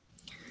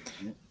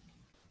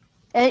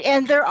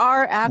 And there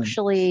are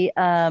actually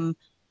a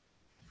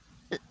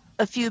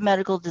few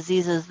medical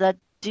diseases that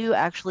do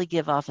actually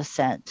give off a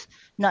scent,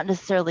 not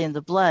necessarily in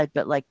the blood,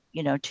 but like,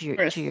 you know, to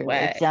Or your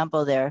sweat.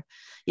 example there.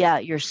 Yeah,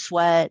 your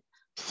sweat.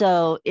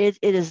 So it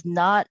is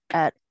not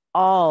at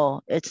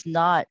all, it's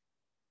not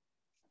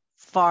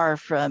far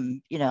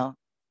from, you know,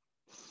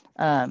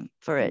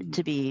 for it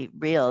to be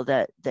real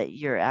that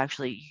you're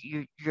actually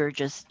you're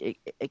just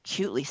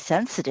acutely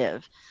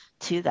sensitive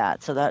to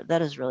that. So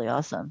that is really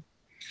awesome.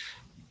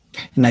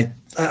 And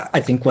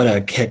I think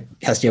what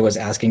Hestia was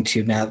asking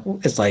too, Matt,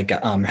 is like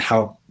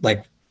how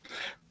like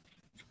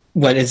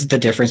what is the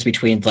difference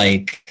between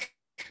like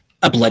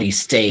a bloody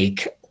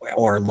steak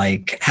or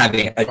like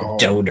having a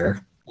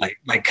donor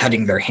like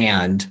cutting their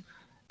hand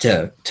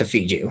to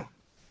feed you,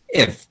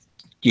 if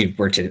you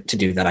were to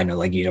do that. I know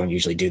like you don't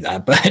usually do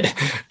that, but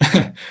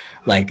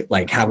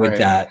like how would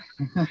that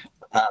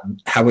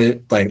how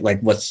would like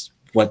what's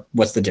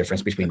the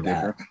difference between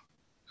that?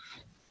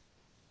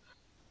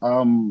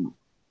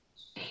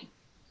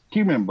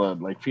 Human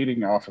blood, like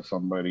feeding off of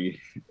somebody,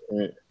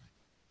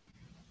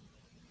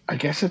 I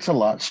guess it's a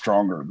lot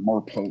stronger,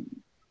 more potent,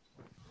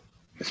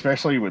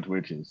 especially with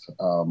witches.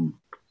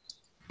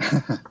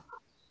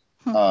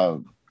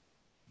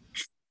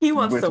 He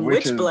wants With some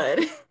witch witches- blood.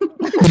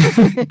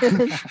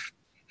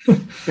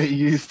 They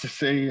used to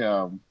say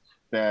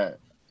that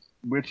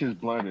witches'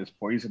 blood is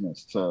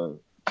poisonous to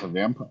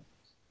vampires.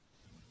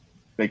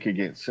 They could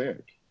get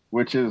sick,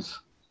 which is,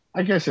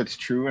 I guess it's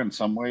true in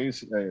some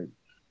ways. It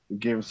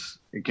gives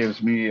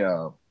me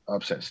a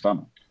upset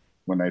stomach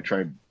when I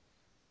tried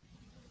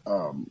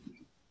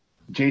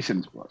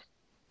Jason's blood,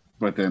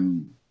 but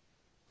then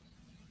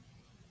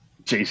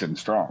Jason's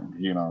strong,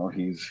 you know,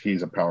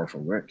 he's a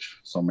powerful witch,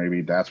 so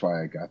maybe that's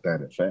why I got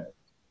that effect.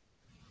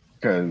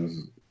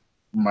 Because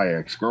my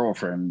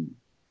ex-girlfriend,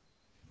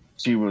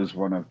 she was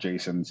one of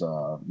Jason's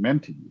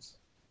mentees,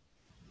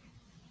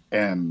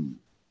 and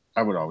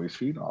I would always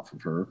feed off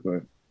of her,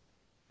 but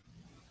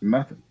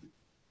nothing.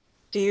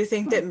 Do you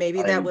think that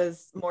maybe that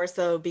was more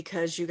so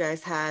because you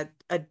guys had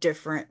a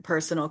different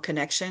personal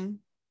connection?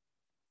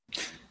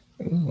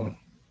 Ooh,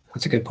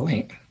 that's a good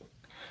point.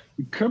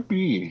 It could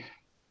be,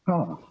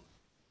 huh?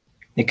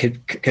 It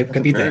could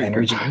be the Very good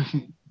energy.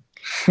 point.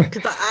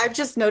 Because I've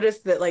just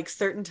noticed that like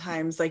certain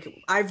times,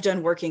 like I've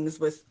done workings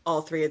with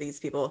all three of these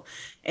people,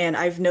 and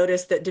I've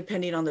noticed that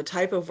depending on the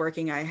type of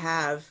working I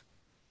have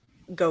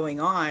going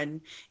on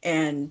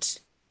and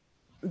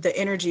the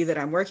energy that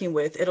I'm working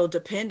with, it'll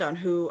depend on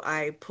who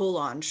I pull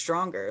on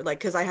stronger. Like,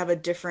 because I have a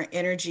different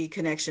energy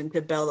connection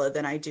to Bella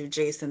than I do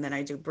Jason, than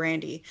I do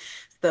Brandy.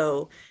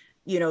 So,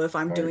 you know, if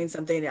I'm Right. doing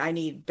something I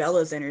need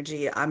Bella's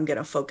energy, I'm going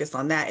to focus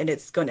on that. And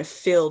it's going to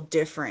feel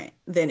different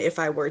than if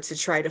I were to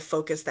try to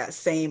focus that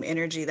same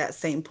energy, that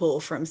same pull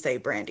from, say,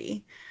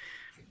 Brandy.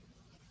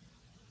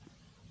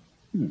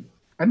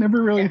 I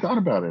never really thought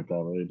about it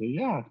that way, but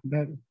yeah,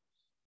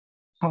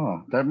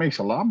 that makes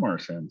a lot more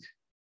sense.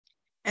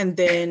 And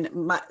then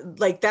that's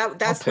what I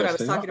was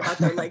test it talking out. about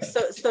though. Like,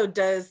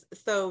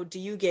 so do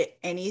you get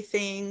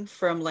anything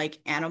from like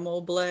animal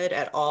blood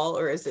at all?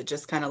 Or is it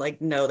just kind of like,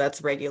 no,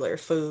 that's regular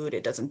food.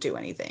 It doesn't do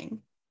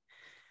anything.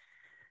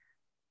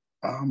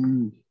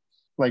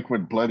 Like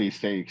with bloody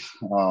steaks,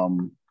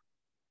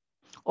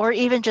 Or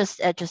even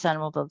just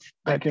animal blood,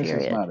 I guess it's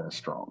period. not as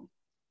strong.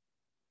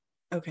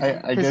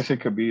 Okay. I guess it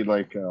could be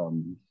like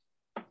kind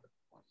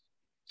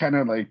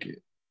of like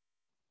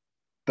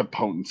the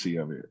potency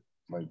of it,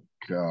 like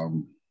I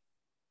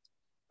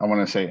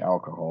want to say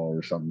alcohol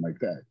or something like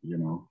that, you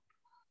know,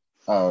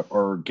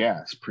 or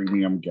gas,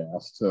 premium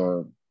gas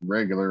to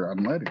regular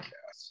unleaded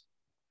gas.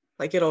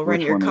 Like it'll run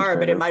Which your one is car,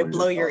 but it better might for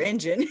blow your your car?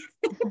 engine.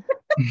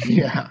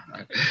 Yeah,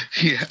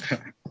 yeah.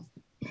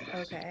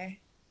 Okay.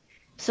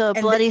 So a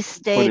And bloody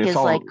steak it's is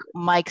all- like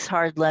Mike's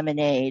Hard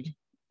Lemonade,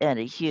 and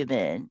a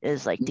human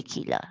is like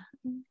tequila.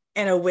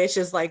 And a witch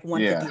is like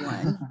Yeah.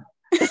 151.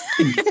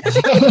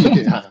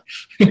 Yeah,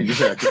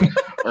 exactly.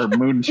 Or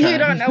moonshine. You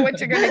don't know what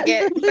you're gonna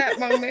get at that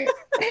moment.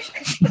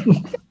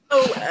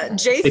 Oh,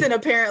 Jason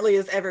apparently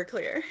is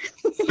Everclear.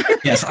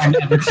 Yes, I'm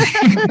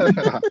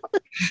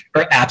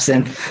or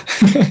absinthe.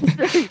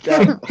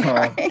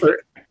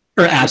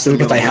 or absinthe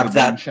because I have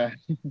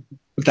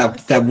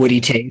that woody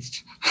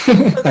taste.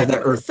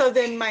 So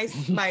then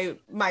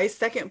my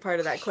second part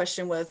of that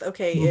question was,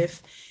 okay,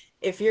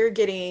 if you're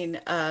getting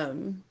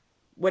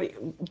what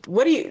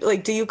do you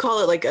like? Do you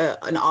call it like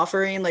an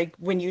offering, like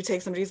when you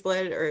take somebody's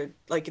blood, or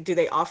like do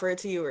they offer it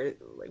to you, or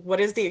like what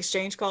is the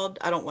exchange called?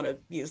 I don't want to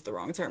use the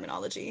wrong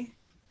terminology.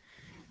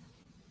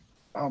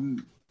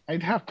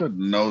 I'd have to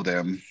know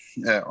them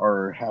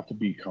or have to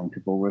be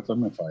comfortable with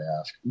them if I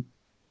ask them.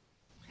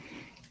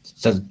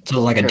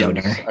 So like a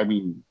donor. I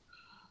mean,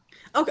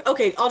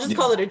 okay, I'll just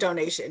call it a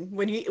donation.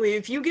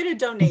 If you get a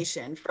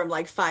donation from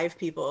like 5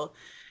 people,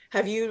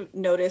 have you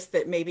noticed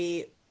that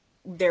maybe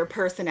their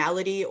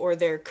personality or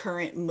their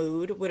current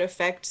mood would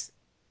affect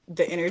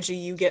the energy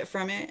you get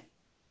from it?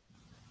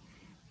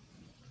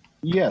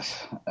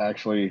 yes,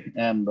 actually,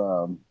 and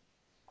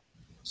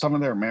some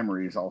of their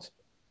memories also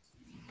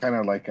kind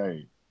of like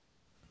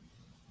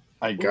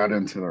I got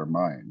into their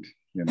mind,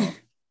 you know.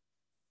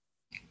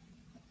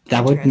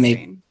 That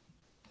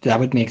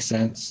would make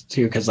sense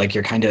too, because like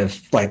you're kind of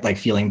like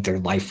feeling their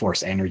life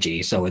force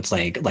energy. So it's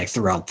like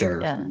throughout their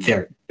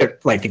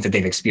like things that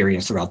they've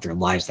experienced throughout their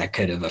lives that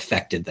could have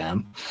affected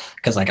them.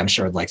 Because like I'm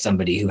sure like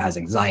somebody who has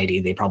anxiety,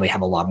 they probably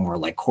have a lot more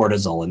like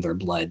cortisol in their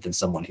blood than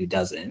someone who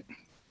doesn't.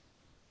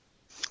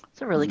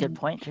 That's a really good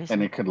point, Jason.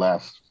 And it could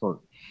last for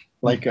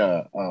like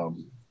a oh,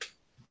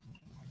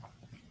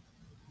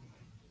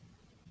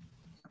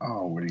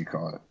 what do you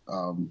call it?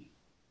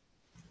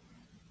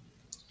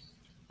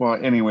 Well,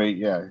 anyway,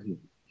 yeah,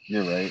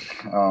 you're right.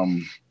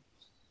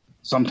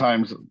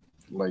 Sometimes,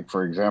 like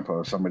for example,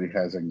 if somebody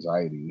has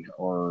anxiety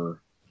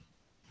or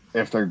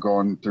if they're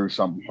going through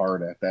something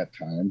hard at that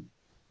time,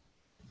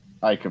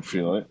 I could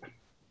feel it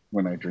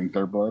when I drink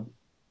their blood,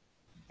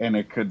 and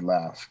it could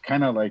last.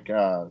 Kind of like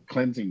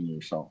cleansing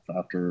yourself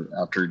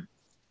after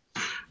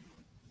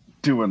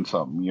doing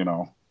something, you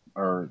know,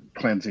 or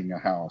cleansing a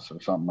house or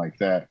something like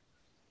that.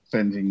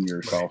 Cleansing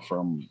yourself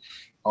from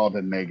all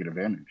the negative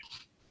energy.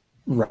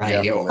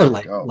 Right. Or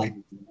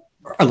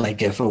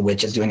like if a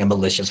witch is doing a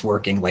malicious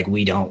working, like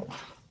we don't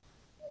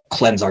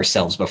cleanse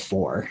ourselves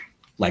before.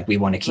 Like we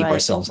want to keep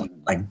ourselves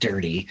like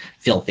dirty,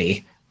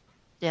 filthy.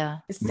 Yeah.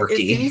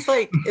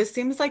 It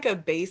seems like a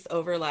base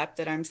overlap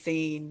that I'm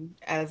seeing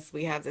as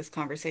we have this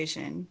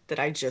conversation that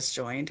I just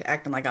joined,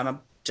 acting like I'm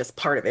just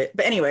part of it.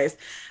 But anyways,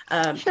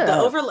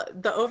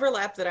 the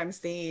overlap that I'm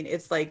seeing,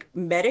 it's like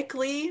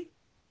medically,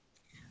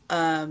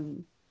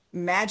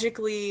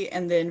 magically,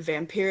 and then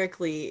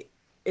vampirically.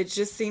 It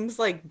just seems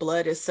like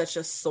blood is such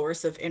a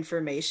source of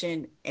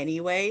information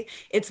anyway.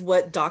 It's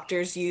what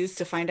doctors use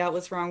to find out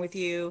what's wrong with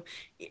you.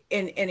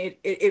 And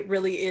it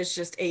really is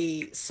just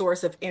a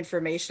source of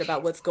information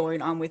about what's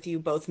going on with you,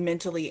 both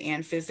mentally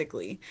and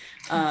physically.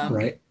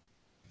 Right.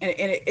 And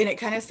it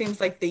kind of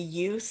seems like the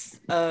use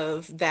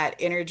of that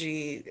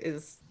energy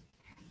is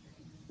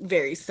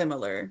very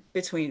similar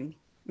between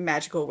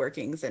magical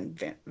workings and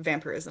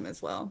vampirism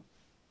as well.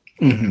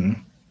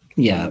 Mm-hmm.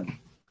 Yeah.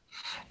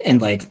 And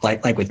like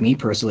with me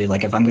personally,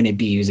 like if I'm going to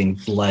be using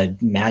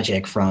blood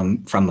magic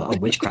from a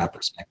witchcraft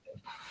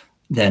perspective,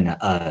 then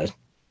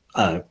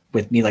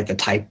with me, like the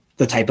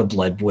type of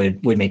blood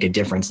would make a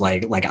difference.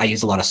 Like I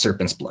use a lot of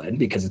serpent's blood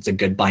because it's a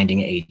good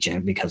binding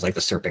agent because like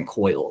the serpent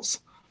coils.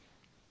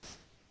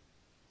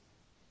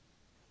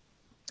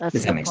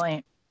 That's a good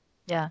point.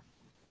 Yeah.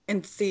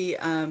 And see,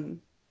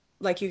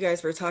 like you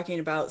guys were talking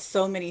about,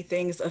 so many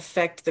things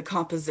affect the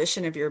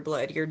composition of your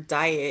blood, your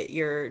diet,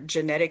 your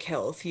genetic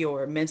health,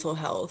 your mental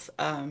health,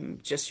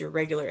 just your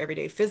regular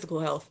everyday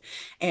physical health.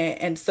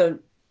 And so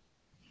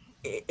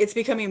it's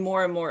becoming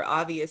more and more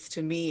obvious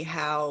to me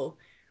how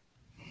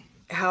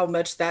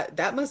much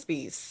that must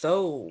be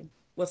so,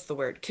 what's the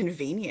word,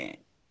 convenient,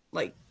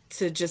 like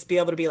to just be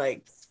able to be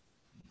like,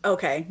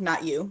 okay,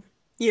 not you,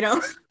 you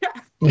know?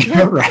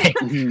 Right.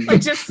 Like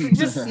just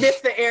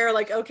sniff the air,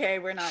 like, okay,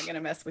 we're not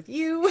gonna mess with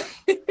you.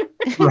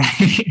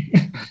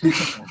 Right.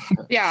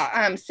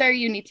 Yeah, sir,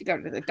 you need to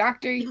go to the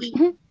doctor.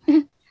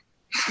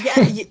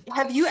 Yeah,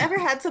 have you ever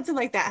had something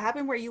like that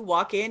happen where you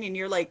walk in and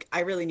you're like, I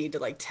really need to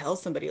like tell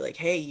somebody like,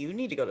 hey, you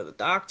need to go to the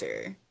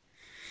doctor?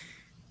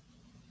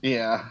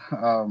 Yeah.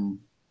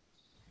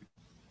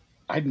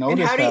 I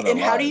noticed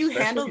how do you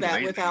handle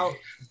that without,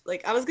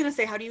 like, I was gonna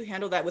say, how do you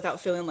handle that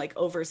without feeling like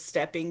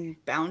overstepping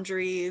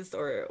boundaries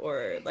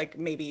or like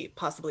maybe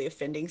possibly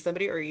offending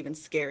somebody or even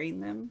scaring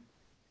them?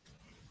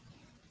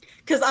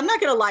 Because I'm not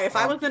gonna lie, if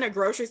I was in a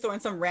grocery store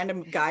and some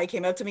random guy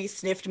came up to me,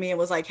 sniffed me, and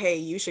was like, "Hey,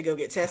 you should go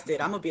get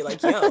tested," I'm gonna be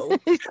like, "Yo."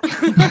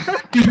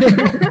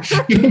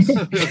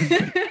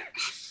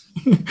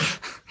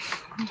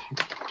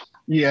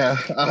 Yeah,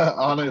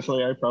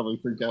 honestly, I probably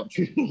freaked out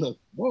too. Like,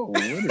 whoa,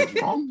 what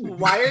is wrong?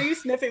 Why are you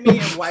sniffing me,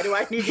 and why do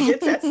I need to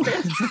get tested?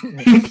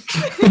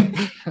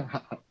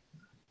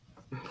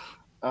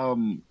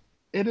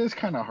 It is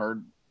kind of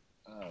hard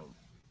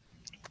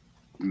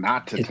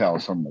not to tell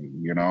somebody,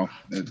 you know,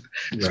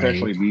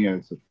 especially me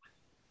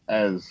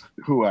as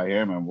who I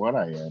am and what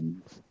I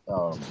am.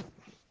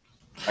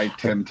 I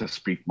tend to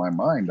speak my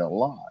mind a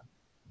lot,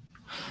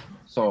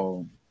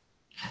 so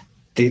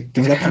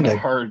it's kind of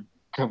hard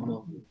coming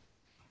over.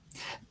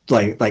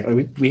 Like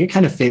we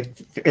kind of face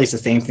the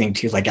same thing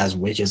too, like as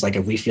witches, like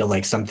if we feel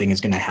like something is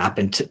going to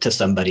happen to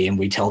somebody and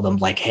we tell them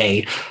like,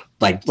 hey,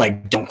 like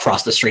don't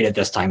cross the street at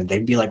this time, and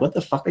they'd be like, what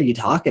the fuck are you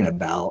talking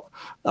about?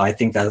 I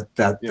think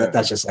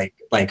that's just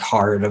like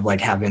hard of like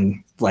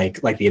having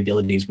like the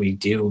abilities we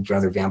do,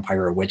 whether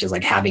vampire or witch, is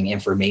like having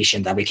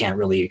information that we can't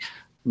really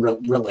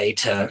relate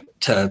to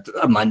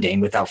a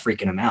mundane without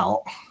freaking them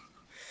out.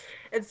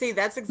 And see,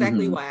 that's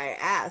exactly why I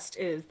asked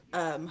is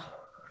I'm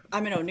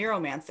an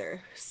neuromancer.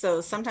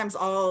 So sometimes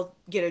I'll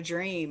get a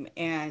dream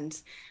and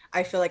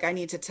I feel like I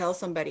need to tell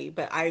somebody,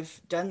 but I've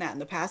done that in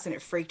the past and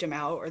it freaked them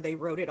out, or they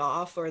wrote it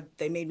off, or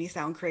they made me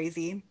sound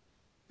crazy.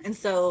 And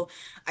so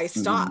I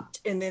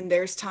stopped. And then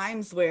there's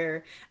times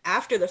where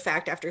after the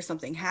fact, after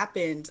something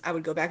happened, I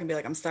would go back and be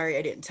like, I'm sorry,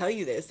 I didn't tell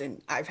you this.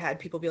 And I've had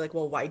people be like,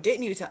 well, why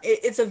didn't you tell?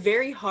 It's a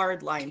very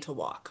hard line to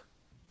walk.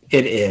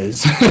 It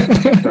is.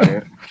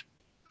 Right.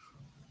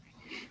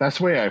 That's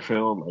the way I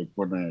feel like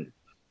when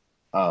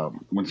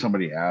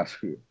somebody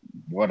asks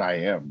what I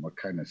am, what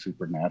kind of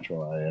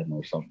supernatural I am,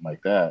 or something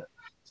like that.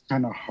 It's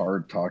kind of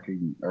hard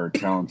talking or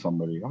telling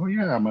somebody, "Oh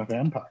yeah, I'm a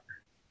vampire."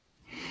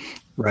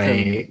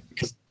 Right.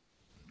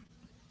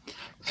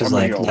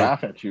 Somebody will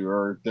laugh at you,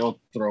 or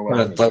they'll throw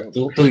out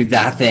they'll do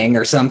that thing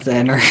or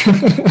something, or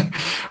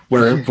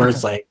where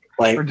it's like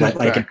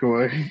back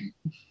away.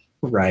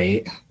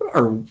 Right.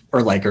 Or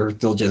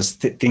they'll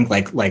just think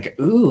like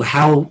ooh,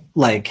 how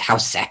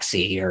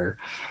sexy, or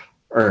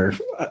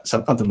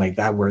something like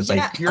that, where it's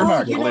like, you're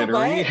not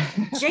glittery.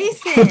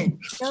 Jason,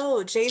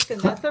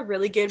 that's a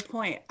really good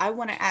point. I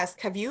want to ask,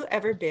 have you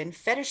ever been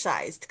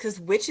fetishized? Because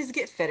witches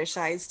get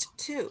fetishized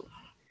too.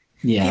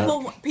 Yeah.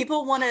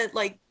 People want to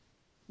like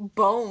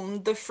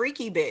bone the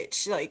freaky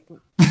bitch, like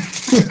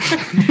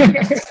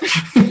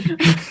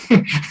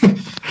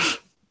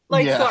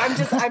like so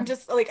I'm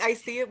just like, I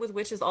see it with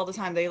witches all the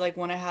time. They like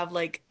want to have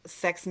like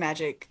sex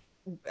magic,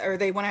 or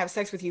they want to have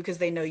sex with you because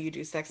they know you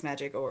do sex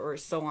magic, or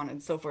so on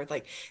and so forth.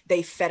 Like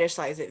they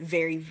fetishize it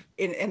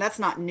and that's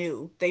not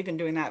new. They've been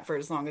doing that for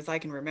as long as I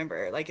can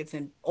remember. Like it's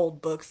in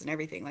old books and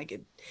everything. Like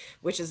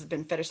witches have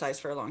been fetishized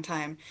for a long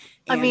time.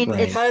 And I mean,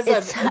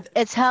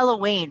 it's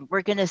Halloween.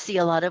 We're gonna see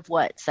a lot of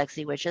what?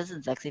 Sexy witches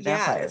and sexy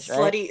vampires,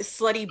 right?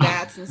 slutty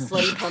bats and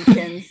slutty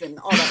pumpkins and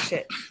all that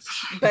shit.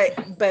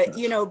 But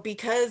you know,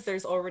 because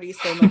there's already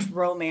so much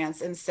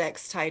romance and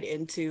sex tied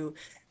into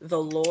the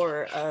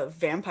lore of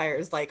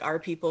vampires, like, are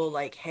people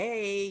like,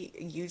 hey,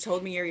 you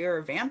told me you're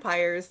a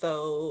vampire,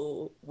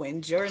 so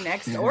when's your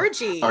next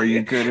orgy? Are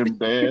you good in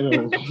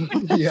bed?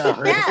 Yeah.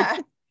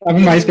 That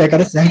reminds me, I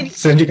gotta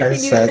send you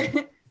guys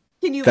can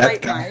you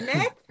bite my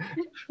neck?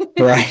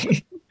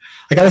 Right.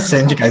 I gotta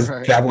send you guys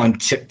that one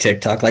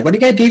TikTok. Like, what are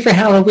you gonna be for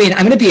Halloween?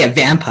 I'm gonna be a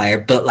vampire,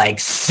 but like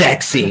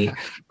sexy.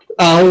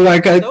 Oh my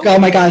god! Oh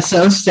my god!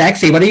 So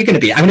sexy. What are you gonna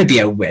be? I'm gonna be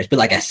a witch, but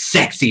like a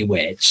sexy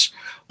witch.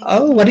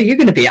 Oh, what are you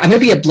gonna be? I'm gonna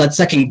be a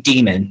blood-sucking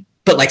demon,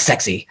 but like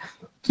sexy.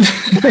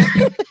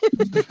 I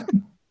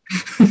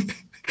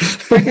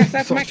guess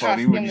that's so my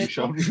funny costume. When you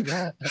showed me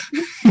that.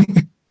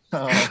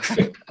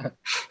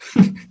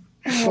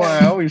 Well,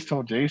 I always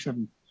told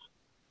Jason,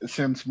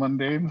 since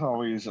mundanes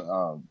always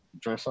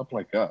dress up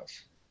like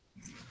us,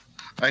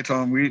 I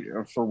told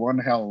him for one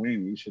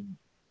Halloween we should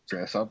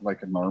dress up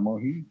like a normal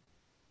he.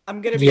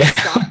 I'm gonna be a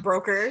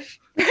stockbroker.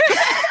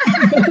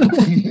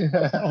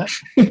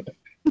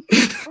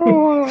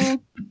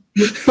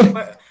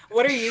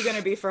 What are you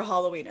gonna be for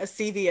Halloween? A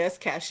CVS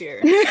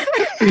cashier.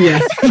 Yeah.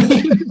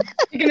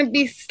 You're gonna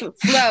be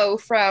slow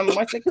from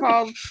what's it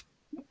called?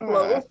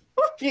 Slow.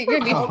 You're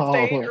gonna be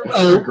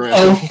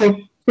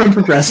from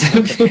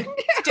Progressive.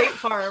 State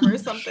Farm or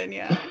something,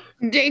 yeah.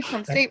 Jay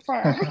from State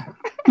Farm.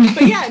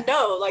 But yeah,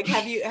 no, like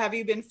have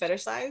you been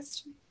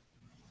fetishized?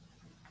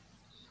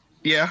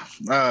 Yeah.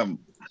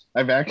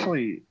 I've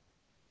actually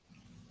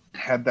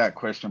had that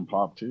question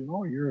pop too.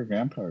 Oh, you're a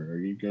vampire. Are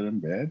you good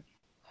in bed?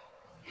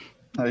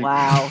 Like,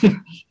 Wow.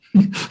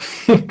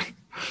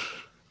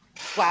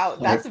 Wow,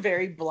 that's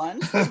very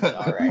blunt. All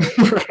right.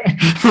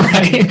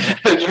 Right.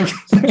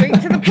 Straight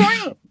to the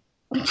point.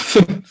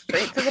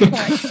 Straight to the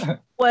point.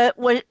 What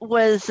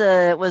was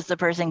the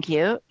person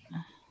cute?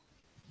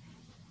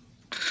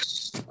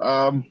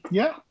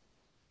 Yeah.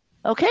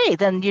 Okay,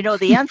 then you know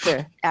the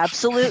answer.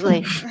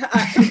 Absolutely.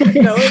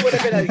 No, it would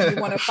have been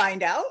you want to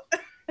find out?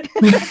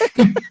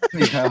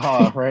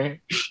 Yeah, right.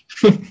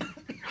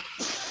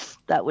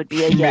 That would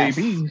be a yes.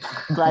 Maybe.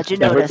 Glad you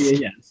That would noticed. be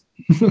a yes.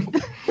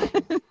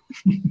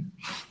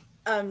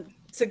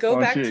 To go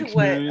back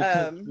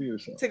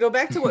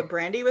to what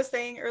Brandy was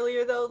saying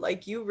earlier, though,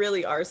 like, you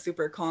really are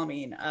super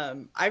calming.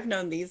 I've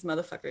known these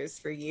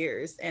motherfuckers for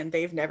years and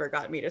they've never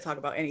got me to talk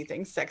about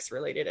anything sex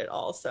related at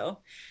all. So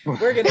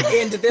we're gonna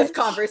end this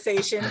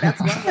conversation. That's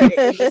one way to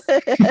end this,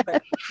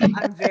 but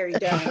I'm very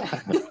down.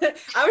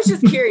 I was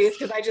just curious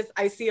because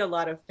I see a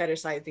lot of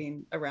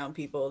fetishizing around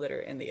people that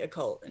are in the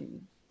occult,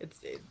 and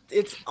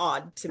it's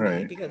odd to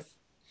me because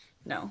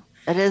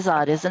it is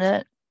odd, isn't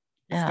it?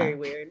 It's very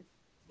weird.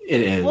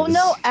 It is. Well,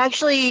 no,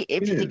 actually,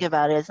 if you think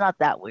about it, it's not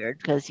that weird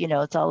because,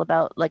 it's all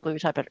about, like we were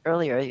talking about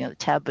earlier, the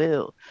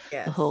taboo,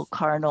 the whole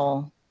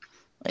carnal,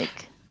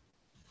 like,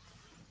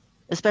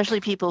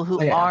 especially people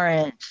who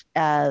aren't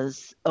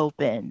as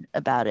open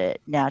about it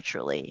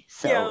naturally.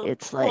 So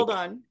it's like, hold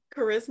on.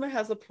 Charisma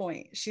has a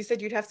point. She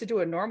said you'd have to do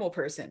a normal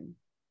person,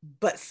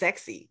 but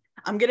sexy.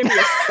 I'm gonna be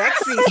a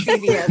sexy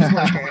CVS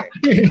worker.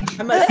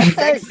 I'm a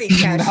sexy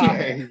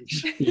cashier.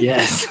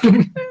 Yes.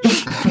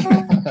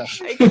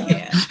 I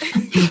can't.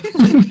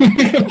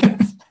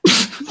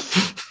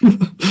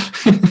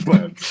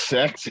 But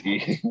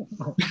sexy.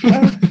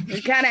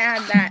 You gotta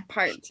add that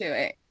part to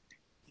it.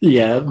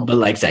 Yeah, but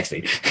like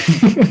sexy.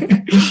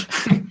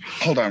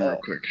 Hold on real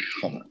quick.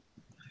 Hold on.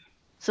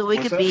 So we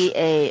could be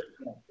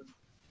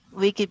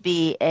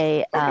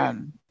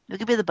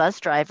the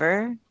bus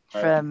driver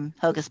from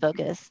Hocus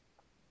Pocus.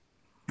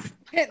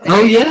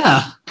 Oh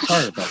yeah.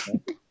 Sorry about that.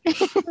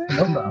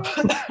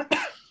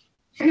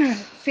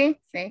 See?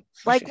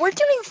 Like, we're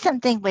doing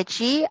something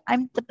witchy.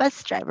 I'm the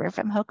bus driver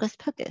from Hocus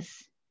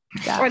Pocus.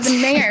 Or the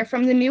mayor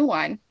from the new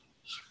one.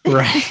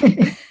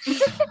 Right.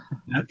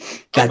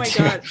 Oh my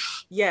God.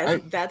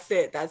 Yes, that's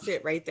it. That's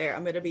it right there.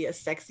 I'm going to be a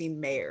sexy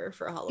mayor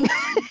for Halloween.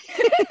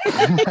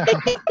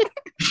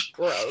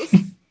 Gross.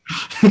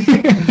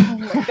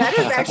 That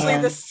is actually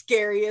the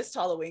scariest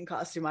Halloween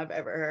costume I've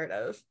ever heard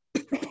of.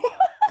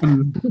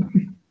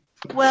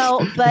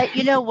 Well, but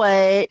you know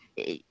what?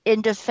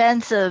 In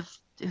defense of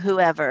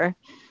whoever,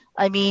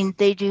 I mean,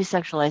 they do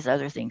sexualize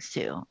other things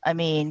too. I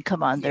mean,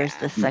 come on, there's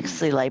the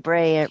sexy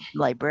librarian,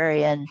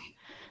 the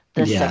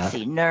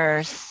sexy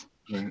nurse.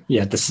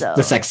 Yeah, the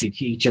sexy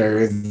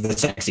teacher, the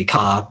sexy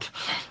cop.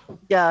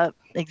 Yeah,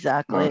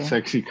 exactly.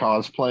 Sexy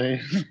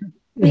cosplay.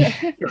 Yeah.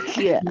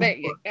 There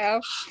you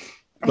go.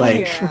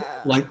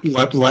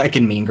 Like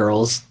in Mean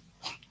Girls.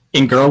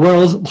 In Girl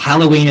World,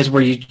 Halloween is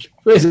where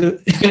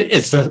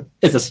it's a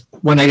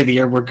one night of the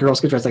year where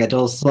girls get dressed like a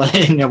doll slut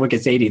and no one can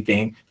say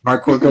anything.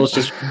 Hardcore girls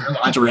just wear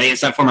lingerie in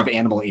some form of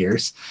animal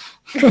ears.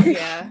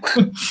 Yeah.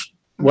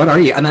 What are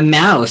you? I'm a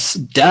mouse.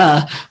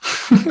 Duh.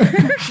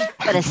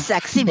 But a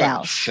sexy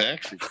mouse.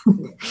 Sexy.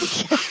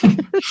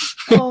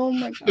 Oh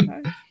my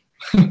God.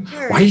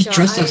 Why are you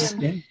dressed as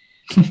I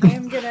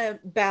am gonna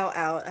bow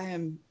out. I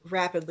am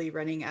rapidly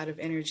running out of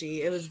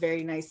energy. It was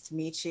very nice to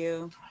meet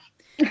you.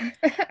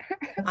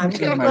 I'm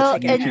gonna Well,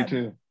 take a and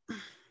nap.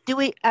 do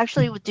we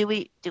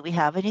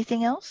have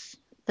anything else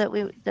that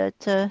we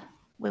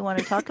want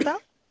to talk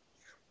about?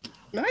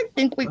 I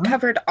think we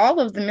covered all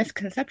of the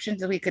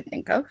misconceptions that we could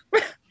think of.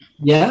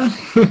 Yeah.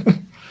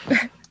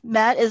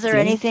 Matt, is there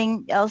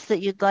anything else that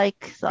you'd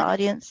like the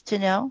audience to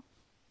know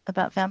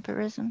about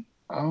vampirism?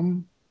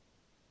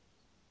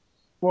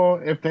 Well,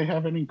 if they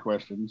have any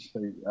questions,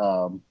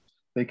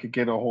 they could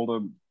get a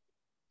hold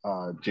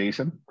of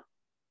Jason,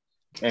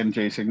 and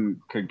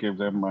Jason could give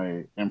them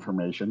my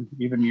information.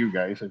 Even you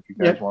guys, if you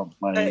guys want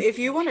my. If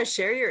you want to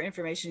share your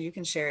information, you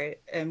can share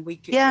it, and we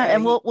can. Yeah,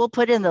 and we'll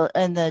put in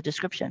the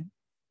description.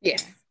 Yeah.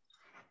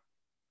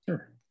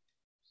 Sure.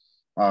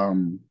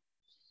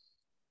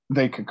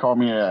 They could call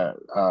me at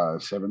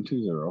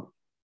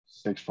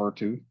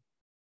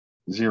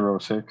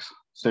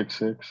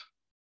 720-642-0666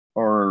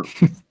 or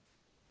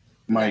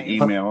my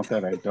email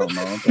that I don't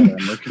know that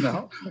I'm looking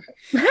out.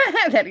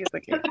 That he's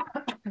looking at.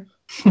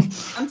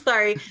 I'm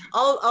sorry.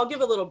 I'll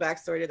give a little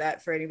backstory to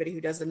that for anybody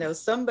who doesn't know.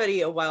 Somebody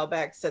a while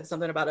back said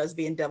something about us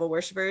being devil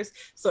worshippers.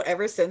 So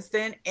ever since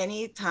then,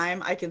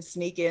 anytime I can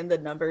sneak in the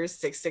numbers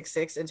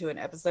 666 into an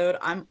episode,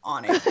 I'm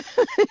on it.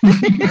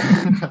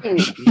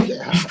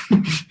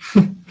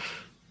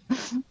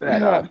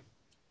 Right on.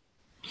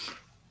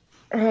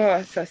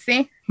 Oh, so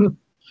see.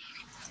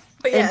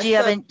 But yeah, And do you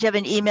have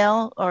an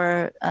email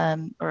or a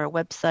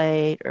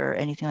website or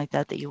anything like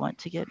that you want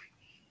to get?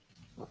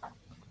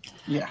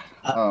 Yeah.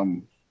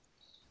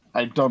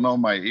 I don't know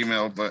my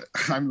email, but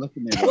I'm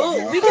looking at it.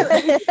 Well,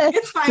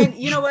 it's fine.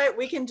 You know what?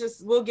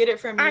 We'll get it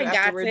from you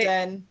after we're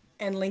done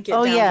and link it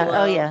down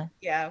below. Oh yeah.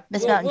 Yeah.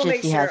 Miss Mountain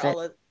make Gypsy sure has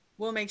it.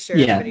 We'll make sure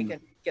everybody can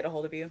get a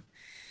hold of you.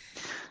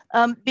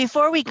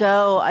 Before we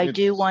go, I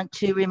do want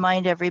to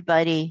remind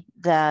everybody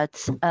that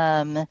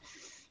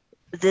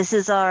this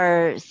is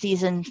our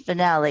season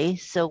finale,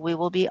 so we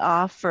will be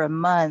off for a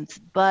month,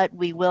 but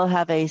we will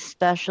have a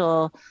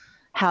special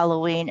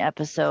Halloween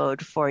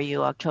episode for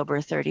you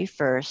October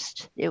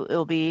 31st. It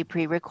will be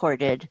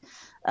pre-recorded,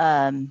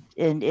 and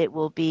it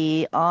will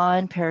be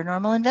on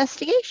paranormal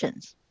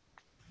investigations.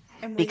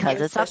 And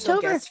because it's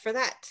October. Guests for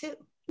that too.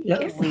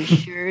 Yep. We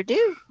sure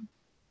do.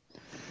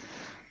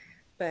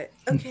 But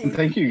okay.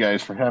 Thank you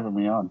guys for having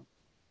me on.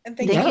 And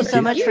thank you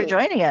so much for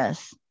joining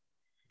us.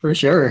 For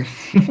sure.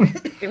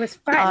 It was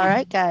fun. All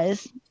right,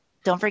 guys.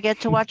 Don't forget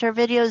to watch our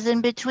videos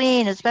in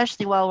between,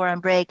 especially while we're on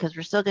break, because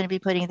we're still going to be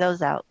putting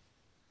those out.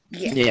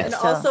 Yeah. And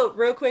also,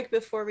 real quick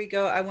before we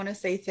go, I want to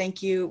say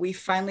thank you. We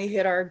finally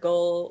hit our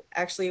goal.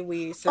 Actually,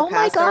 we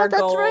surpassed our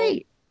goal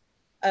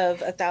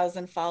of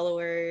 1,000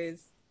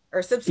 followers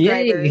or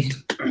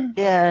subscribers.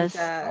 Yes.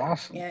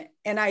 Awesome.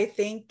 And I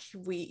think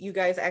you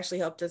guys actually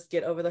helped us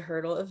get over the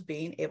hurdle of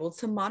being able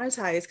to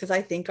monetize, because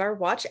I think our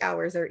watch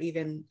hours are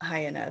even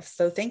high enough.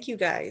 So thank you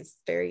guys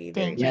very,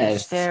 very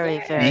much.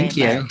 Very, very Thank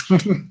you.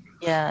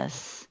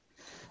 Yes.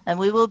 And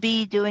we will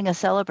be doing a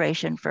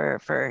celebration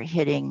for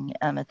hitting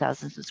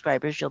 1,000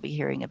 subscribers. You'll be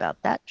hearing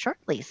about that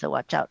shortly. So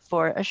watch out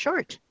for a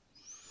short.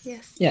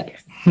 Yes. Yeah.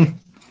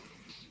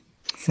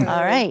 So,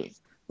 all right.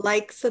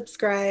 Like,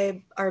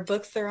 subscribe. Our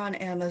books are on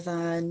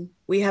Amazon.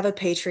 We have a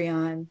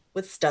Patreon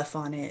with stuff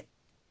on it.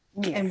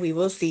 Yes. And we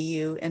will see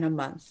you in a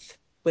month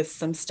with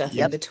some stuff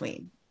in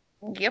between.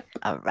 Yep.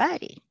 All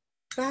righty.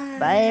 Bye.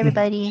 Bye,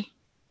 everybody.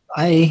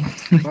 Bye.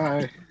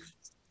 Bye.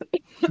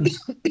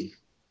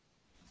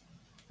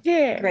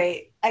 Yeah.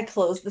 Great. I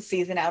closed the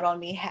season out on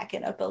me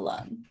hacking up a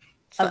lung.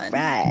 Fun. All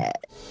right.